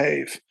 will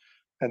behave.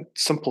 And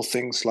simple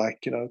things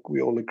like,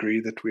 we all agree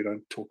that we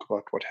don't talk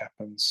about what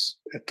happens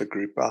at the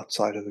group,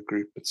 outside of the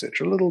group,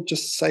 etc. Little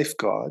just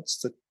safeguards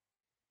that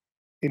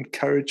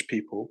encourage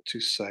people to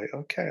say,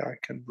 okay, I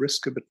can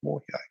risk a bit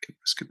more here, I can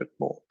risk a bit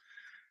more.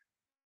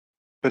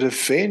 But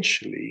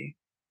eventually,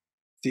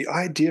 the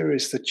idea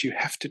is that you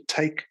have to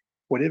take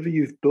whatever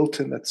you've built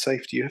in that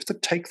safety, you have to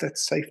take that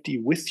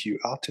safety with you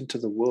out into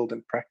the world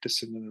and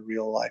practice it in a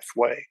real life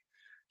way.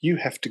 You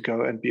have to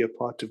go and be a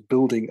part of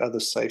building other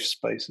safe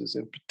spaces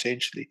in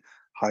potentially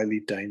highly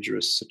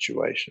dangerous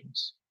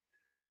situations.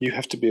 You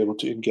have to be able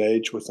to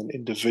engage with an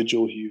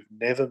individual who you've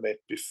never met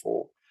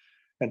before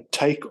and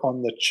take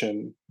on the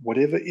chin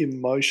whatever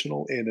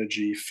emotional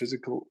energy,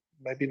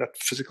 maybe not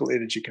physical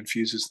energy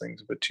confuses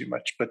things a bit too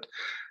much, but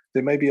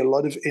there may be a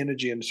lot of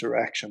energy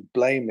interaction,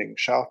 blaming,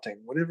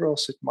 shouting, whatever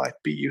else it might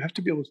be. You have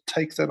to be able to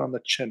take that on the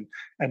chin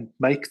and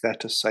make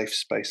that a safe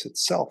space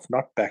itself,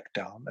 not back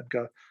down and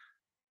go,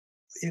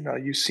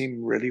 you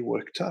seem really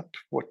worked up.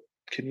 What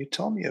can you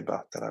tell me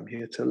about that? I'm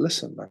here to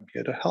listen. I'm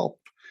here to help.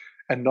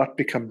 And not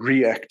become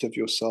reactive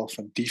yourself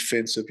and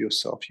defensive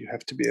yourself. You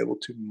have to be able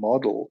to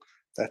model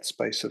that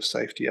space of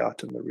safety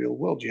out in the real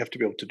world. You have to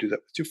be able to do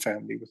that with your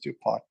family, with your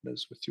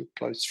partners, with your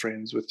close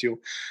friends,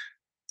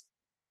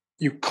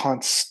 you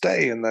can't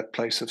stay in that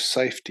place of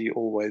safety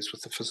always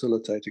with the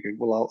facilitator going,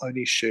 well, I'll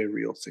only share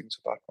real things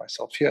about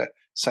myself here.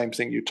 Same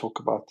thing you talk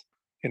about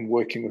in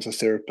working with a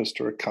therapist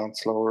or a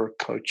counselor or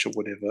a coach or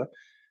whatever.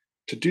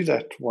 To do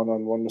that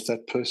one-on-one with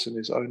that person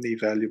is only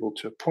valuable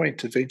to a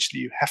point.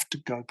 Eventually, you have to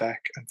go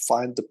back and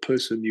find the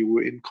person you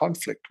were in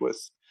conflict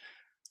with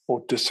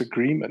or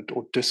disagreement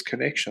or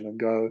disconnection and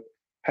go,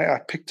 hey, I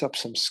picked up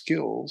some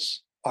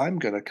skills. I'm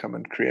going to come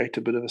and create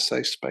a bit of a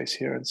safe space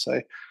here and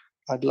say,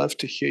 I'd love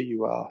to hear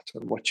you out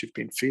on what you've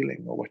been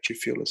feeling or what you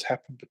feel has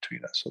happened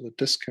between us, or the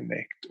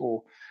disconnect,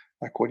 or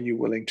like, what are you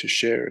willing to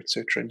share,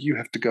 etc. And you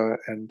have to go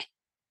and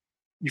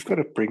you've got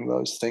to bring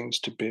those things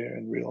to bear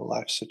in real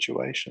life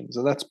situations.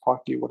 And that's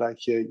partly what I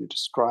hear you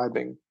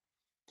describing,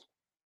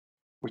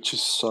 which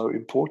is so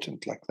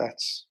important. Like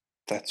that's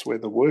where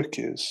the work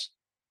is.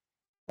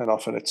 And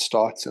often it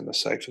starts in the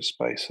safer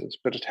spaces,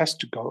 but it has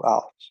to go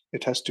out.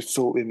 It has to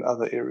fill in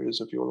other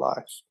areas of your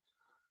life.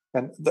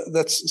 And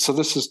so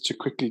this is to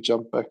quickly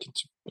jump back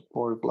into a bit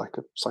more of like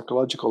a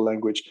psychological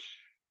language.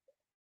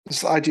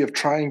 This idea of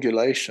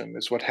triangulation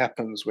is what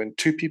happens when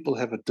two people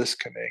have a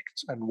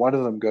disconnect and one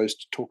of them goes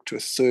to talk to a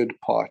third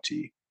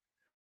party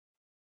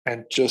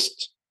and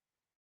just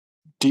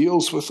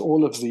deals with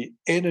all of the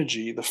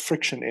energy, the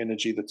friction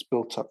energy that's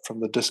built up from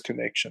the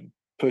disconnection.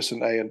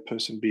 Person A and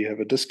person B have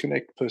a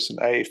disconnect. Person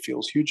A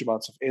feels huge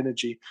amounts of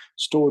energy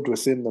stored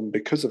within them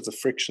because of the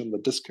friction, the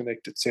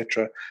disconnect,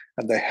 etc.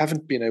 And they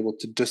haven't been able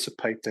to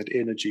dissipate that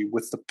energy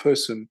with the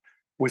person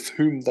with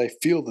whom they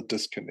feel the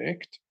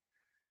disconnect.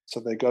 So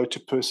they go to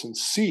person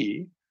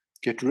C,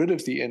 get rid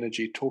of the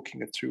energy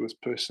talking it through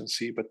with person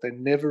C, but they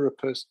never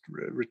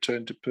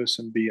return to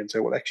person B and say,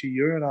 well, actually,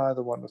 you and I are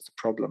the one with the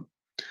problem.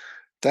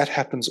 That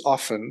happens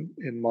often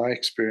in my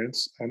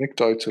experience,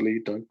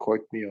 anecdotally, don't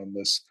quote me on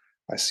this.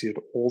 I see it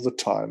all the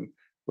time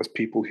with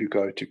people who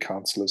go to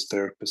counselors,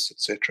 therapists,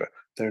 etc.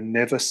 They're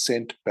never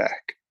sent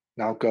back.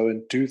 Now go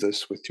and do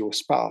this with your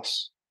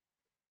spouse.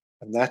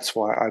 And that's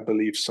why I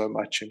believe so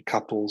much in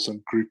couples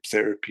and group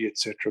therapy,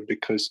 etc.,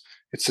 because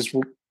it says,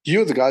 well,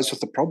 you're the guys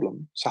with the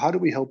problem. So how do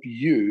we help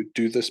you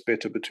do this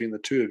better between the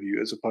two of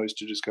you, as opposed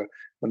to just go,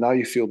 well, now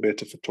you feel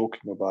better for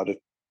talking about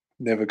it,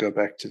 never go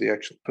back to the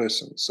actual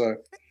person. So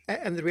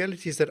And the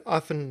reality is that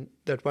often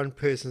that one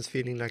person's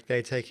feeling like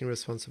they're taking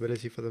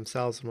responsibility for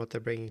themselves and what they're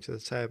bringing to the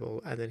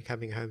table, and then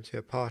coming home to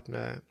a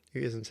partner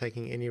who isn't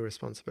taking any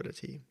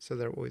responsibility. So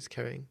they're always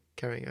carrying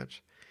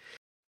it.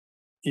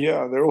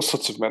 yeah, there are all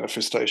sorts of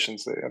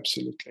manifestations there,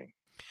 absolutely.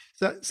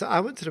 So I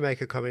wanted to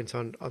make a comment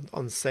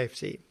on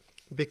safety,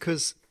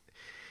 because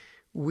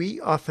we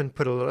often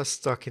put a lot of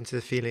stock into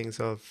the feelings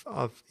of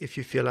if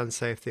you feel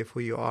unsafe,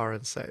 therefore you are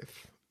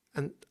unsafe.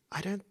 And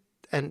I don't,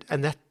 and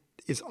that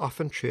is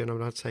often true, and I'm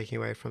not taking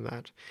away from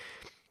that.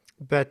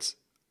 But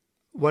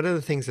one of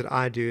the things that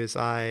I do is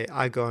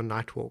I go on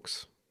night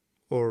walks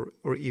or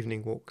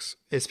evening walks.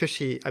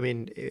 Especially, I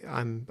mean,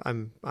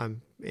 I'm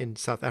in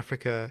South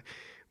Africa.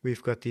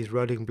 We've got these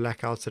rolling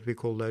blackouts that we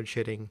call load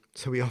shedding.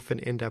 So we often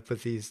end up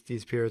with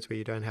these periods where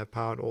you don't have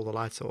power and all the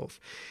lights are off.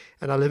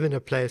 And I live in a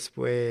place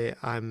where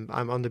I'm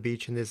on the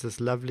beach, and there's this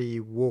lovely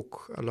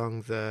walk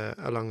along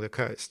the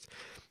coast.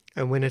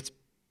 And when it's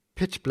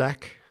pitch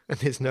black and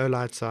there's no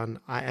lights on,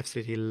 I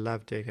absolutely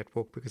love doing that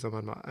walk because I'm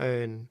on my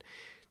own.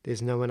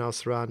 There's no one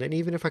else around. And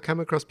even if I come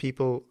across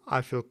people,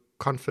 I feel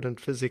confident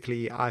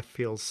physically, I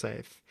feel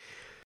safe.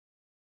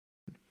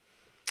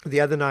 The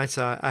other night,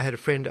 I had a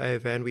friend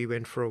over and we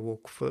went for a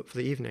walk for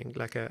the evening,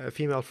 like a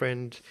female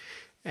friend,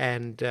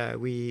 and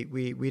we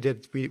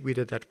did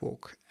that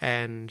walk,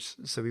 and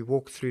so we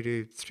walked through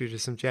to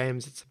St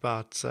James. It's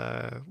about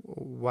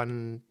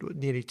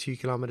nearly 2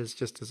 kilometers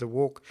just as a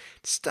walk.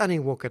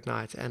 Stunning walk at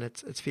night, and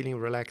it's feeling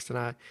relaxed, and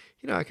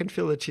I can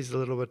feel that she's a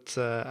little bit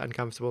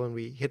uncomfortable, and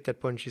we hit that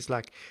point. She's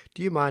like,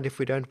 "Do you mind if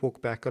we don't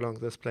walk back along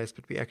this place,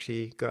 but we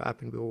actually go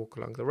up and we walk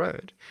along the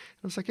road?"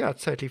 And I was like, "Yeah,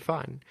 it's totally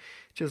fine."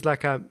 Just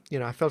like I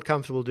felt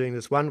comfortable doing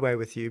this one way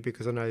with you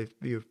because I know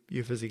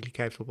you're physically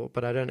capable,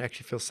 but I don't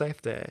actually feel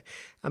safe there.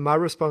 And my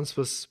response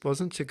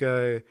wasn't to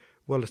go,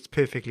 well, it's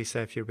perfectly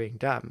safe, you're being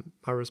dumb.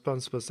 My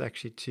response was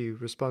actually to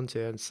respond to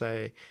her and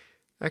say,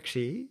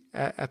 actually,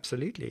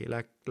 absolutely,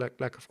 like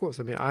of course.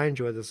 I mean, I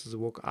enjoy this as a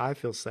walk. I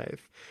feel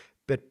safe,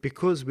 but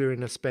because we're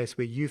in a space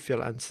where you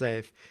feel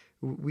unsafe,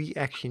 we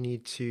actually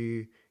need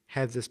to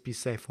have this be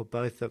safe for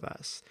both of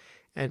us.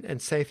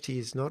 And safety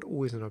is not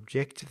always an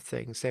objective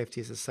thing. Safety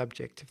is a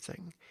subjective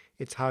thing.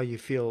 It's how you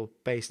feel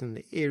based on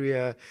the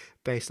area,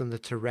 based on the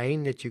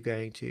terrain that you're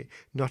going to,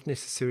 not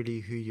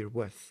necessarily who you're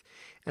with.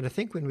 And I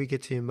think when we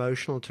get to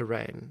emotional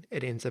terrain,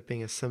 it ends up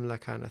being a similar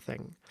kind of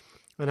thing.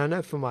 And I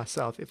know for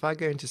myself, if I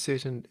go into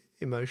certain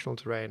emotional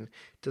terrain,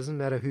 it doesn't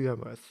matter who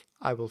I'm with,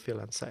 I will feel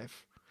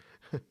unsafe.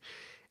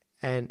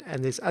 And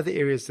there's other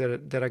areas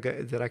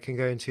that I can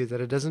go into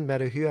that it doesn't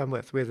matter who I'm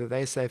with, whether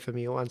they're safe for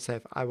me or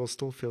unsafe, I will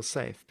still feel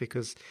safe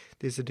because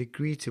there's a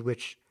degree to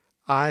which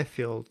I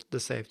feel the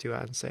safety or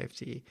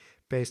unsafety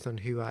based on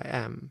who I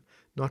am,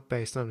 not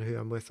based on who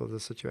I'm with or the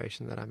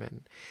situation that I'm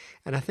in.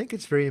 And I think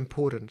it's very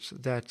important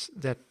that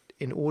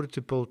in order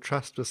to build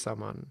trust with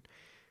someone,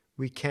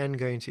 we can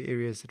go into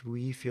areas that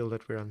we feel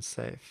that we're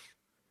unsafe,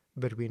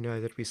 but we know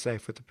that we're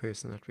safe with the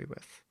person that we're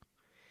with.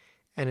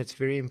 And it's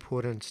very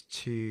important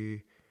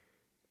to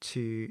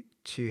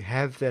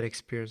have that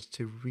experience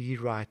to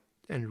rewrite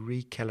and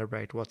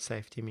recalibrate what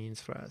safety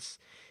means for us,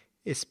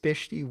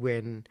 especially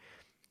when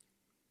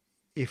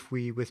if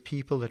we with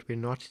people that we're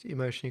not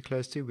emotionally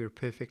close to, we're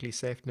perfectly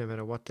safe no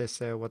matter what they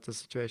say or what the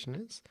situation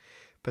is.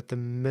 But the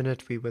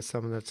minute we're with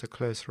someone that's a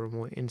closer or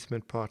more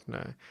intimate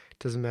partner, it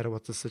doesn't matter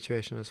what the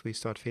situation is, we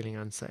start feeling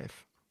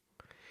unsafe.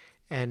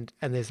 And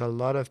there's a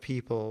lot of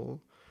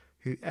people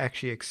who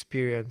actually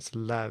experience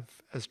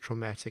love as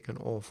traumatic and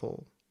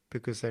awful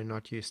because they're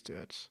not used to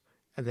it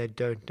and they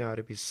don't know how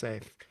to be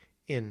safe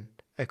in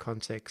a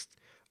context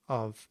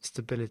of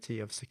stability,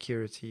 of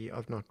security,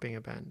 of not being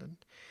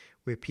abandoned,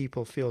 where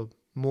people feel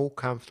more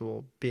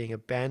comfortable being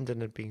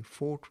abandoned and being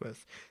fought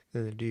with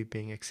than they do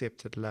being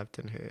accepted, loved,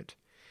 and heard.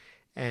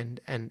 And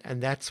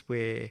that's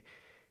where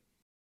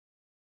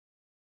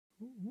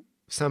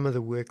some of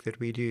the work that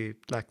we do,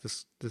 like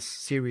this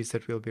series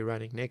that we'll be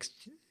running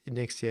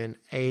next year,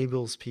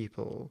 enables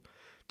people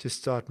to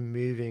start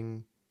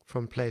moving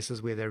from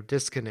places where they're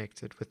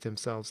disconnected with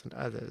themselves and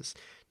others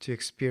to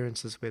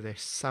experiences where they're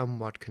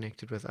somewhat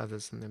connected with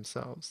others and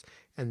themselves.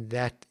 And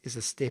that is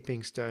a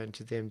stepping stone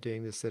to them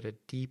doing this at a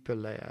deeper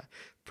layer,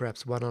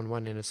 perhaps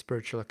one-on-one in a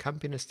spiritual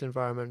accompanist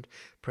environment,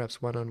 perhaps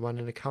one-on-one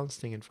in a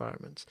counseling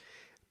environment,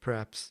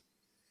 perhaps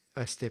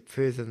a step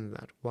further than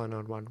that, one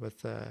on one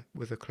with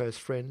a close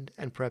friend,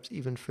 and perhaps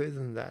even further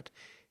than that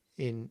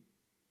in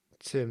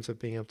terms of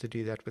being able to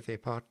do that with their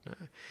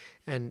partner.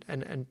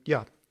 And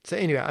yeah. So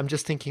anyway, I'm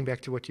just thinking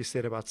back to what you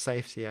said about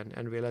safety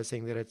and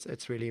realizing that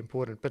it's really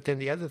important. But then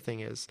the other thing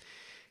is,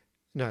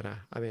 no,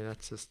 I mean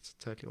that's just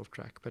totally off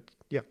track. But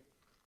yeah.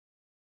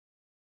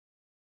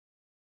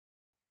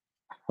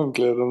 I'm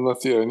glad I'm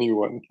not the only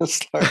one.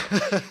 It's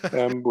like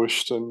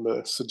ambushed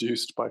and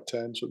seduced by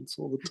tangents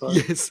all the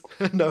time. Yes.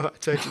 No,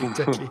 totally.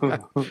 Yeah.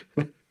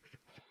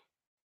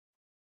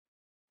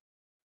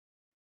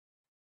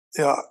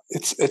 Yeah,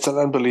 it's an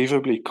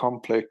unbelievably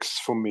complex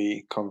for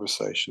me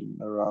conversation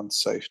around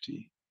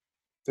safety.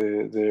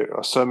 There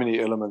are so many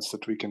elements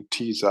that we can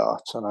tease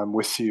out, and I'm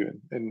with you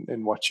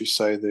in what you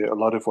say. There, a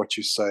lot of what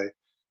you say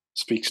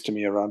speaks to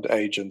me around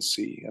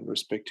agency and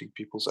respecting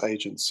people's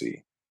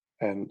agency,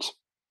 and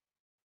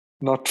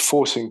not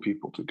forcing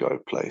people to go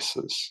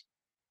places.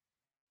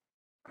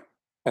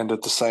 And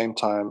at the same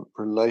time,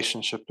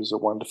 relationship is a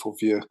wonderful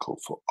vehicle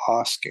for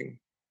asking,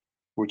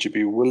 would you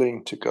be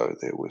willing to go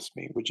there with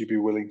me? Would you be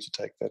willing to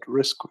take that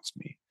risk with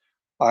me?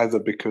 Either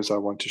because I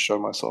want to show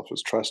myself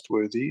as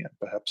trustworthy and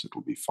perhaps it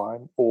will be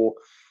fine, or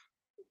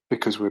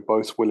because we're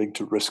both willing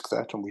to risk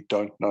that and we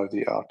don't know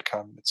the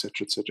outcome,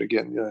 etc., etc.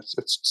 Again,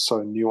 it's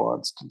so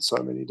nuanced in so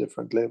many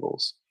different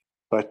levels.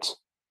 But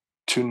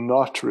to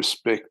not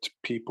respect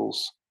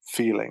people's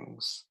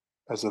feelings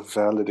as a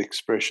valid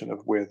expression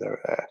of where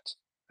they're at,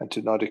 and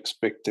to not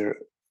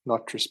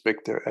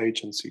respect their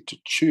agency to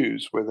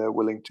choose where they're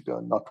willing to go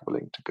and not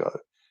willing to go,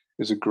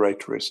 is a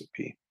great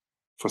recipe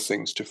for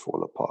things to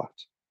fall apart.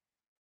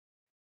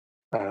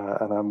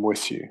 And I'm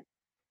with you.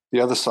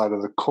 The other side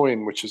of the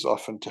coin, which is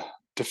often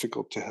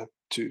difficult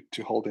to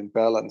hold in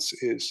balance,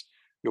 is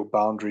your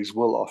boundaries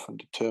will often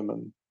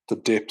determine the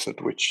depth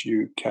at which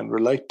you can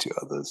relate to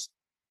others.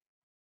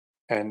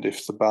 And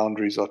if the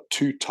boundaries are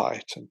too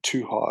tight and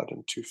too hard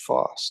and too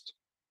fast,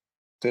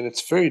 then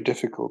it's very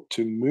difficult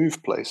to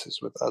move places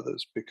with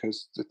others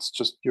because it's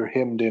just you're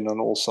hemmed in on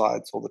all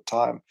sides all the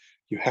time.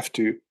 You have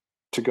to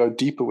go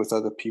deeper with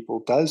other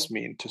people does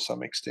mean to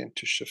some extent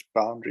to shift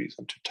boundaries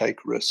and to take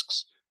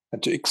risks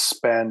and to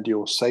expand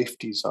your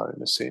safety zone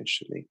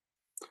essentially.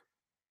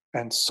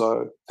 And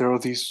so there are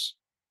these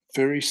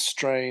very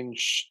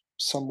strange,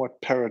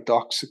 somewhat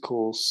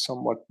paradoxical,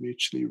 somewhat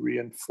mutually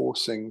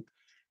reinforcing,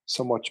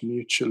 somewhat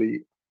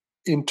mutually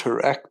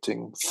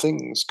interacting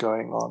things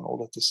going on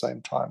all at the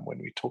same time when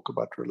we talk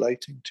about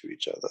relating to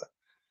each other.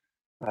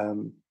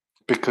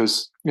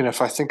 Because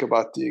if I think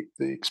about the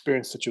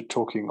experience that you're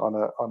talking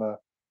on a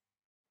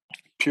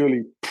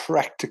purely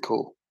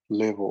practical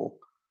level,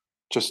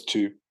 just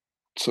to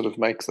sort of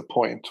make the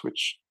point,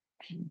 which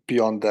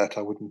beyond that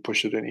I wouldn't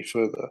push it any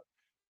further.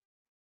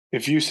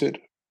 If you said,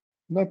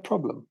 no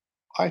problem,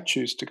 I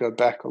choose to go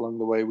back along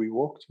the way we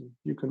walked, and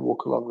you can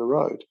walk along the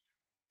road,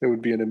 there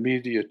would be an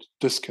immediate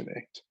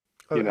disconnect,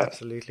 Oh,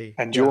 absolutely.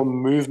 and Yeah. your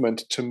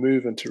movement to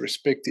move and to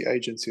respect the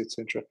agency,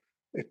 etc.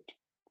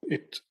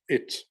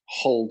 It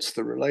holds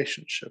the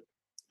relationship.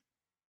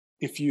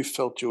 If you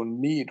felt your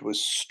need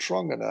was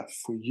strong enough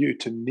for you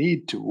to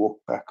need to walk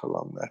back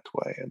along that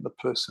way, and the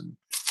person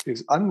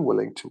is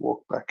unwilling to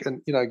walk back,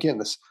 and again,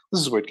 this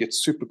is where it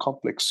gets super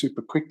complex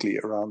super quickly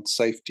around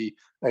safety,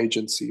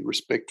 agency,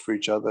 respect for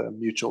each other,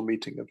 mutual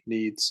meeting of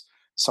needs.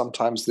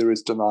 Sometimes there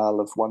is denial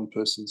of one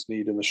person's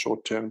need in the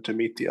short term to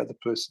meet the other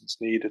person's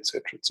need,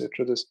 etc.,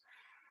 etc. There's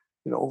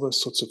all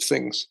those sorts of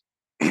things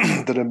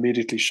that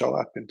immediately show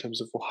up in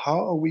terms of, well, how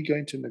are we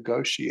going to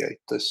negotiate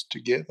this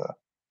together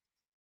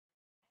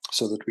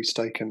so that we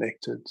stay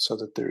connected, so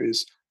that there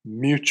is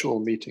mutual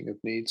meeting of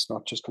needs,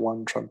 not just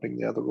one trumping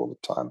the other all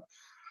the time.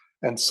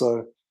 And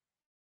so,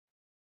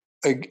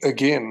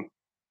 again,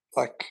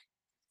 like,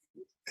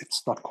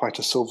 it's not quite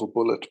a silver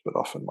bullet, but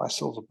often my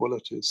silver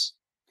bullet is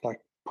like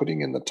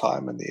putting in the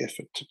time and the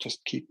effort to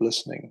just keep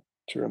listening,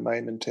 to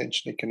remain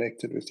intentionally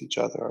connected with each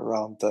other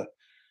around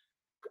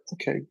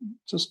okay,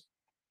 just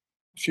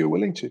if you're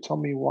willing to, tell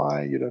me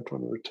why you don't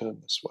want to return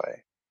this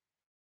way,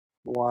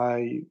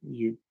 why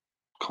you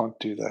can't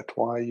do that,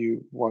 why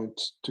you won't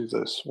do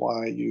this,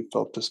 why you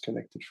felt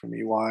disconnected from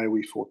me, why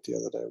we fought the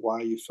other day,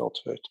 why you felt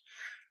hurt.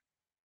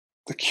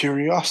 The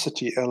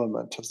curiosity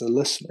element of the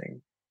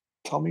listening,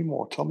 tell me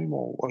more, tell me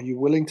more. Are you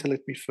willing to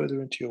let me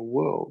further into your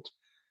world?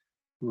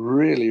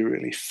 Really,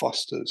 really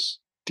fosters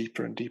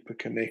deeper and deeper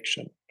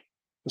connection,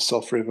 the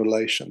self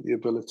revelation, the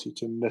ability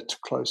to knit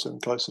closer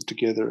and closer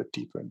together at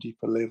deeper and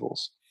deeper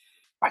levels.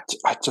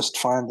 I just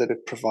find that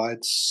it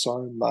provides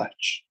so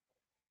much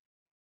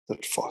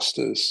that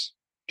fosters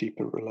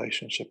deeper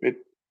relationship. It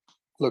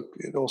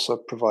also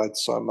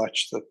provides so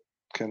much that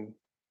can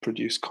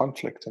produce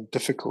conflict and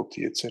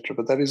difficulty, etc.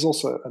 But that is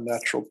also a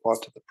natural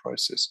part of the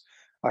process,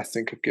 I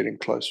think, of getting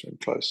closer and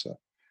closer.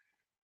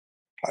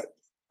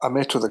 I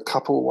met with a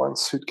couple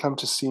once who'd come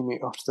to see me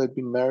after they'd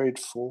been married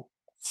for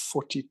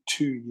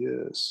 42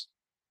 years.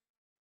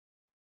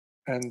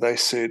 And they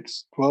said,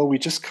 well, we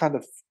just kind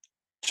of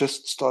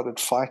just started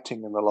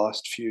fighting in the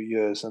last few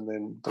years. And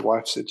then the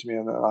wife said to me,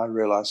 and I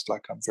realized,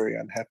 like, I'm very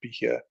unhappy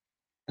here.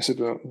 I said,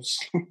 well,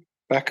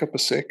 back up a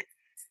sec.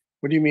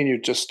 What do you mean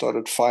you just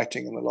started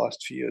fighting in the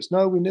last few years?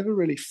 No, we never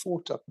really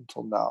fought up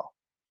until now.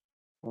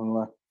 And I'm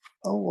like,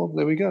 oh, well,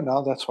 there we go.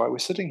 Now that's why we're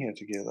sitting here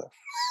together.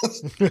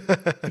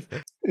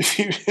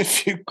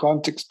 If you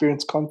can't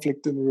experience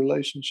conflict in a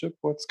relationship,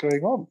 what's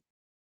going on?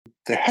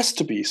 There has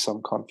to be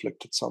some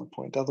conflict at some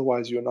point.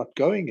 Otherwise, you're not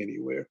going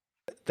anywhere.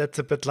 That's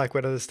a bit like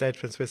one of the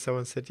statements where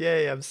someone said,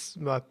 "Yeah,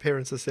 my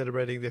parents are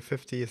celebrating their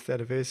 50th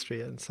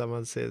anniversary," and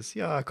someone says,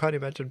 "Yeah, I can't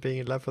imagine being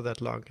in love for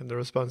that long." And the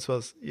response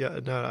was, "Yeah,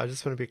 no, I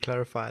just want to be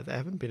clarified. They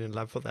haven't been in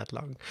love for that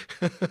long."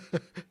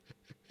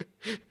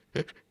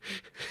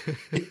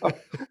 Yeah,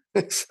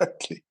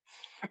 exactly.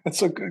 And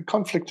so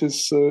conflict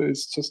is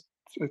just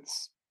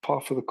it's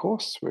par for the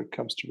course when it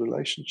comes to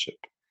relationship.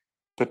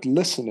 But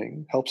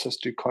listening helps us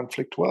do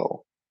conflict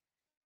well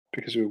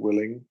because we're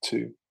willing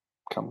to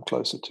come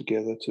closer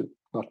together, to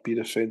not be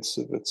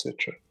defensive,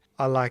 etc.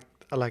 I like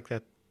I like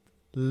that.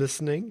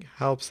 Listening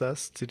helps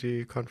us to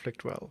do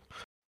conflict well.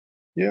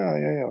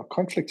 Yeah.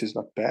 Conflict is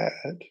not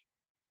bad.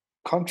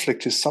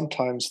 Conflict is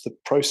sometimes the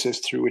process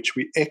through which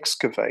we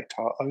excavate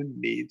our own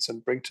needs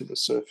and bring to the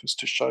surface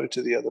to show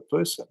to the other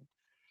person.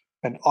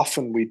 And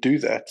often we do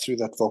that through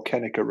that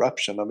volcanic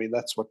eruption. I mean,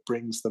 that's what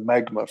brings the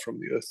magma from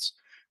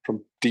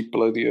deep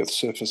below the Earth's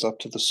surface up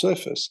to the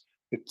surface.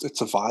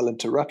 It's a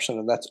violent eruption,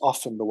 and that's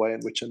often the way in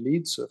which a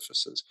need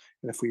surfaces.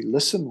 And if we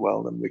listen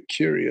well and we're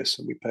curious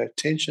and we pay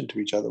attention to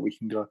each other, we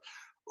can go,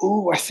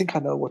 oh, I think I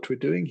know what we're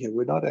doing here.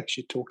 We're not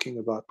actually talking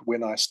about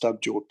when I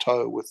stubbed your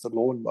toe with the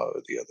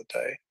lawnmower the other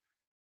day.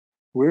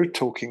 We're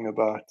talking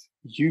about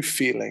you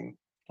feeling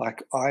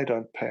like I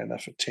don't pay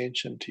enough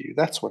attention to you.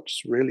 That's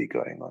what's really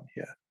going on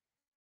here.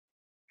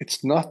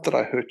 It's not that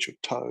I hurt your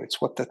toe, it's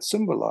what that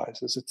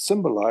symbolizes. It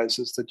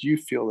symbolizes that you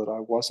feel that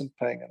I wasn't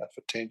paying enough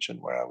attention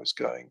where I was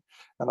going,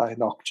 and I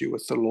knocked you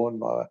with the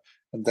lawnmower.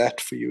 And that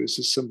for you is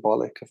a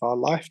symbolic of our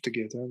life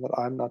together, and that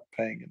I'm not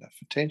paying enough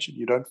attention.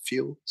 You don't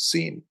feel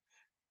seen,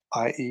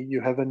 i.e.,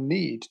 you have a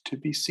need to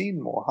be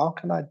seen more. How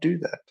can I do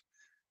that?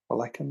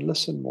 Well, I can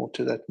listen more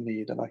to that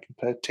need and I can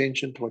pay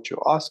attention to what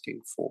you're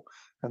asking for.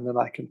 And then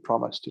I can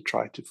promise to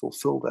try to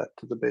fulfill that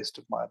to the best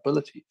of my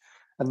ability.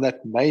 And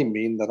that may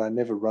mean that I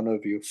never run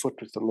over your foot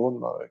with the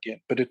lawnmower again,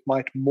 but it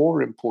might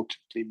more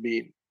importantly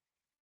mean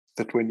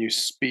that when you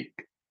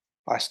speak,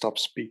 I stop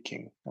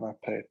speaking and I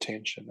pay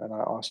attention and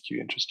I ask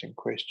you interesting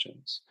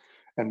questions.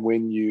 And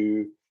when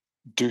you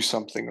do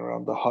something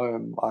around the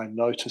home, I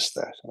notice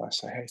that and I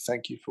say, hey,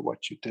 thank you for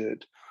what you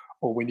did.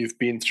 Or when you've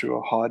been through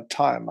a hard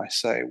time, I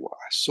say, well,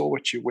 I saw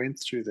what you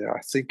went through there.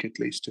 I think at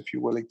least if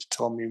you're willing to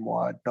tell me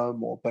more, I'd know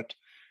more. But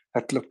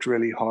that looked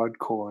really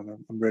hardcore and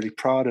I'm really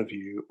proud of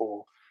you.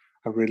 Or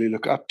I really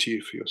look up to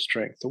you for your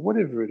strength, or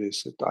whatever it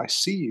is that I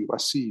see you, I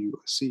see you,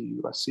 I see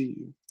you, I see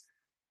you.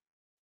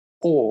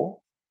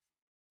 Or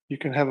you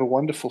can have a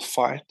wonderful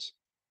fight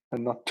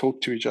and not talk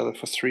to each other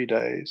for 3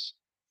 days.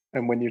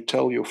 And when you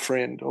tell your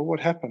friend, oh, what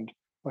happened?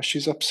 Oh,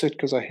 she's upset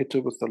because I hit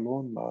her with the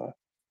lawnmower.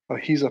 Oh,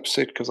 he's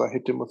upset because I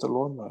hit him with the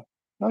lawnmower.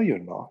 No, you're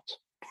not.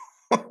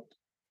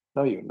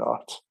 No, you're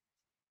not.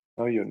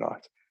 No, you're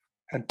not.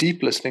 And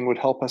deep listening would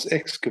help us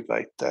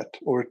excavate that,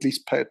 or at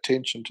least pay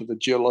attention to the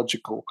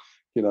geological,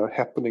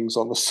 happenings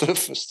on the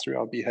surface through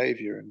our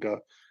behavior and go,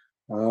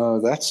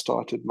 oh, that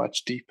started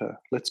much deeper.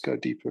 Let's go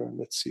deeper and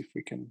let's see if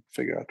we can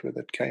figure out where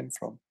that came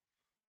from.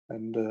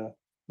 And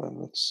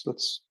let's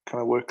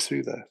kind of work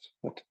through that.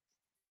 But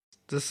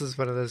This is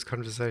one of those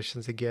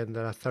conversations again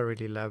that I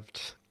thoroughly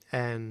loved,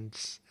 and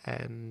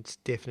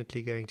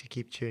definitely going to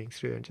keep chewing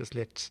through and just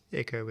let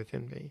echo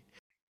within me.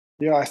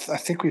 yeah, I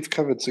think we've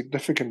covered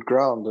significant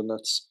ground, and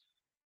it's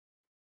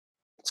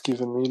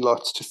given me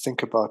lots to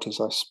think about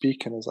as I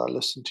speak and as I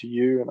listen to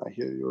you and I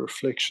hear your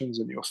reflections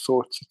and your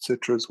thoughts,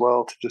 etc. as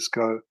well. To just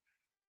go,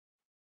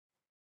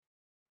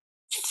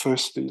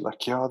 firstly,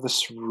 like, yeah,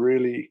 this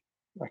really,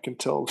 I can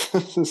tell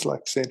this is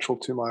like central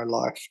to my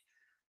life,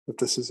 that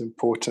this is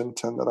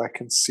important and that I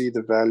can see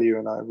the value,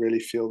 and I really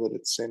feel that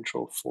it's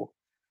central for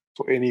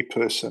any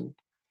person.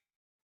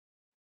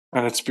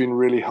 And it's been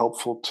really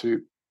helpful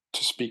to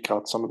speak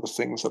out some of the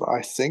things that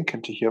I think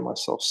and to hear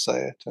myself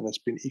say it. And it's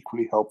been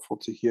equally helpful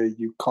to hear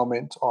you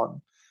comment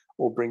on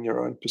or bring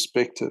your own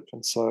perspective.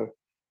 And so,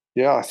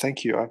 yeah,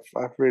 thank you.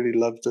 I've really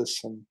loved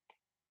this, and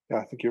yeah,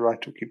 I think you're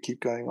right. We could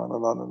keep going on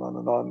and on and on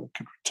and on. We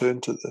could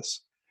return to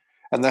this.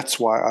 And that's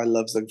why I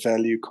love the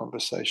value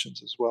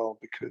conversations as well,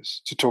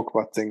 because to talk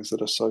about things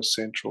that are so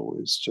central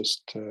is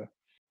just,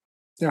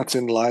 yeah, it's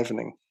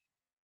enlivening.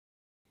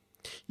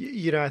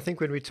 I think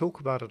when we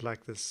talk about it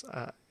like this,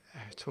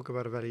 talk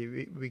about a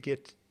value, we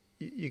get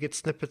you get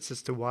snippets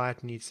as to why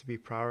it needs to be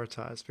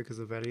prioritized because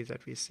of the value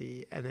that we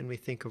see, and then we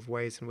think of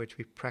ways in which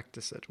we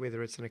practice it,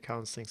 whether it's in a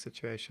counseling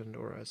situation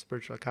or a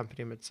spiritual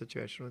accompaniment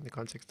situation or in the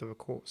context of a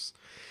course.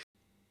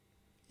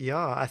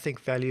 Yeah, I think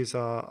values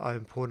are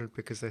important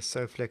because they're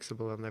so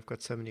flexible and they've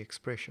got so many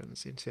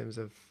expressions in terms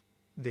of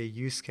their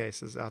use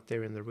cases out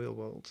there in the real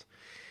world.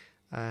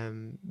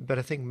 But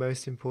I think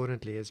most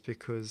importantly is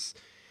because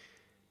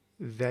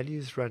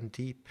values run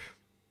deep,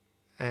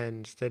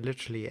 and they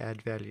literally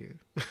add value.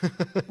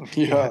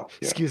 Yeah, yeah.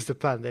 Excuse the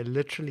pun. They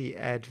literally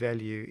add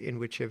value in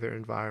whichever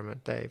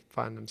environment they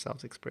find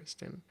themselves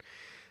expressed in.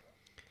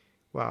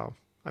 Wow.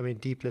 I mean,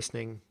 deep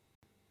listening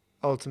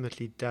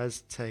ultimately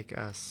does take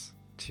us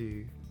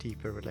to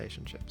deeper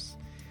relationships.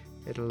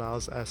 It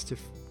allows us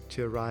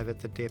to arrive at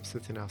the depths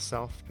within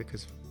ourselves,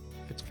 because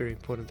it's very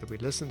important that we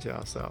listen to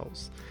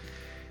ourselves.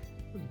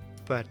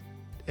 But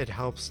it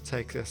helps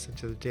take us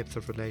into the depth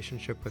of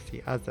relationship with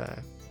the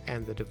other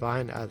and the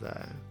divine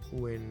other,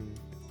 when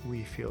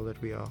we feel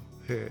that we are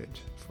heard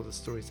for the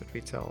stories that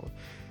we tell.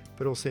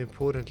 But also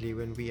importantly,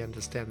 when we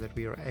understand that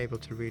we are able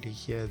to really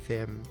hear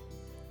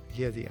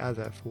the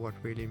other for what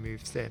really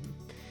moves them.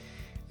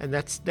 And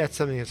that's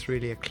something that's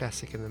really a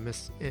classic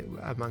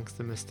amongst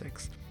the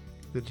mystics,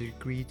 the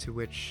degree to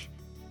which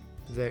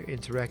they're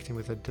interacting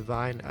with a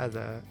divine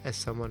other as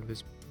someone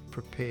who's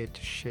prepared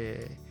to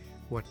share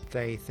what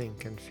they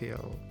think and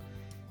feel,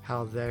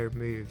 how they're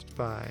moved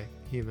by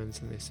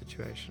humans in their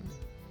situation,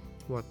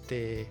 what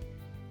their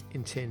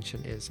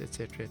intention is,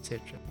 etc., etc.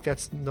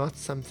 That's not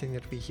something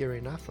that we hear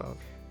enough of.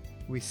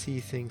 We see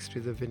things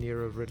through the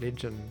veneer of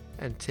religion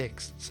and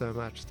text so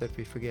much that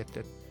we forget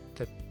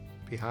that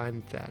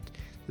behind that,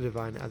 the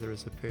divine other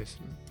is a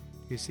person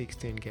who seeks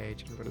to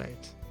engage and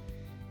relate.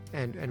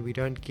 And we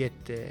don't get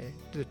there.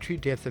 The true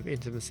depth of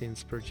intimacy and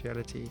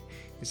spirituality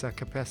is our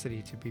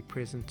capacity to be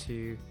present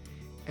to,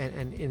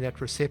 and in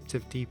that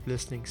receptive, deep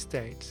listening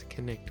state,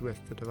 connect with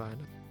the divine.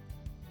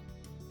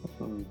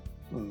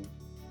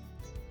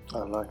 I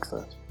like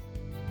that.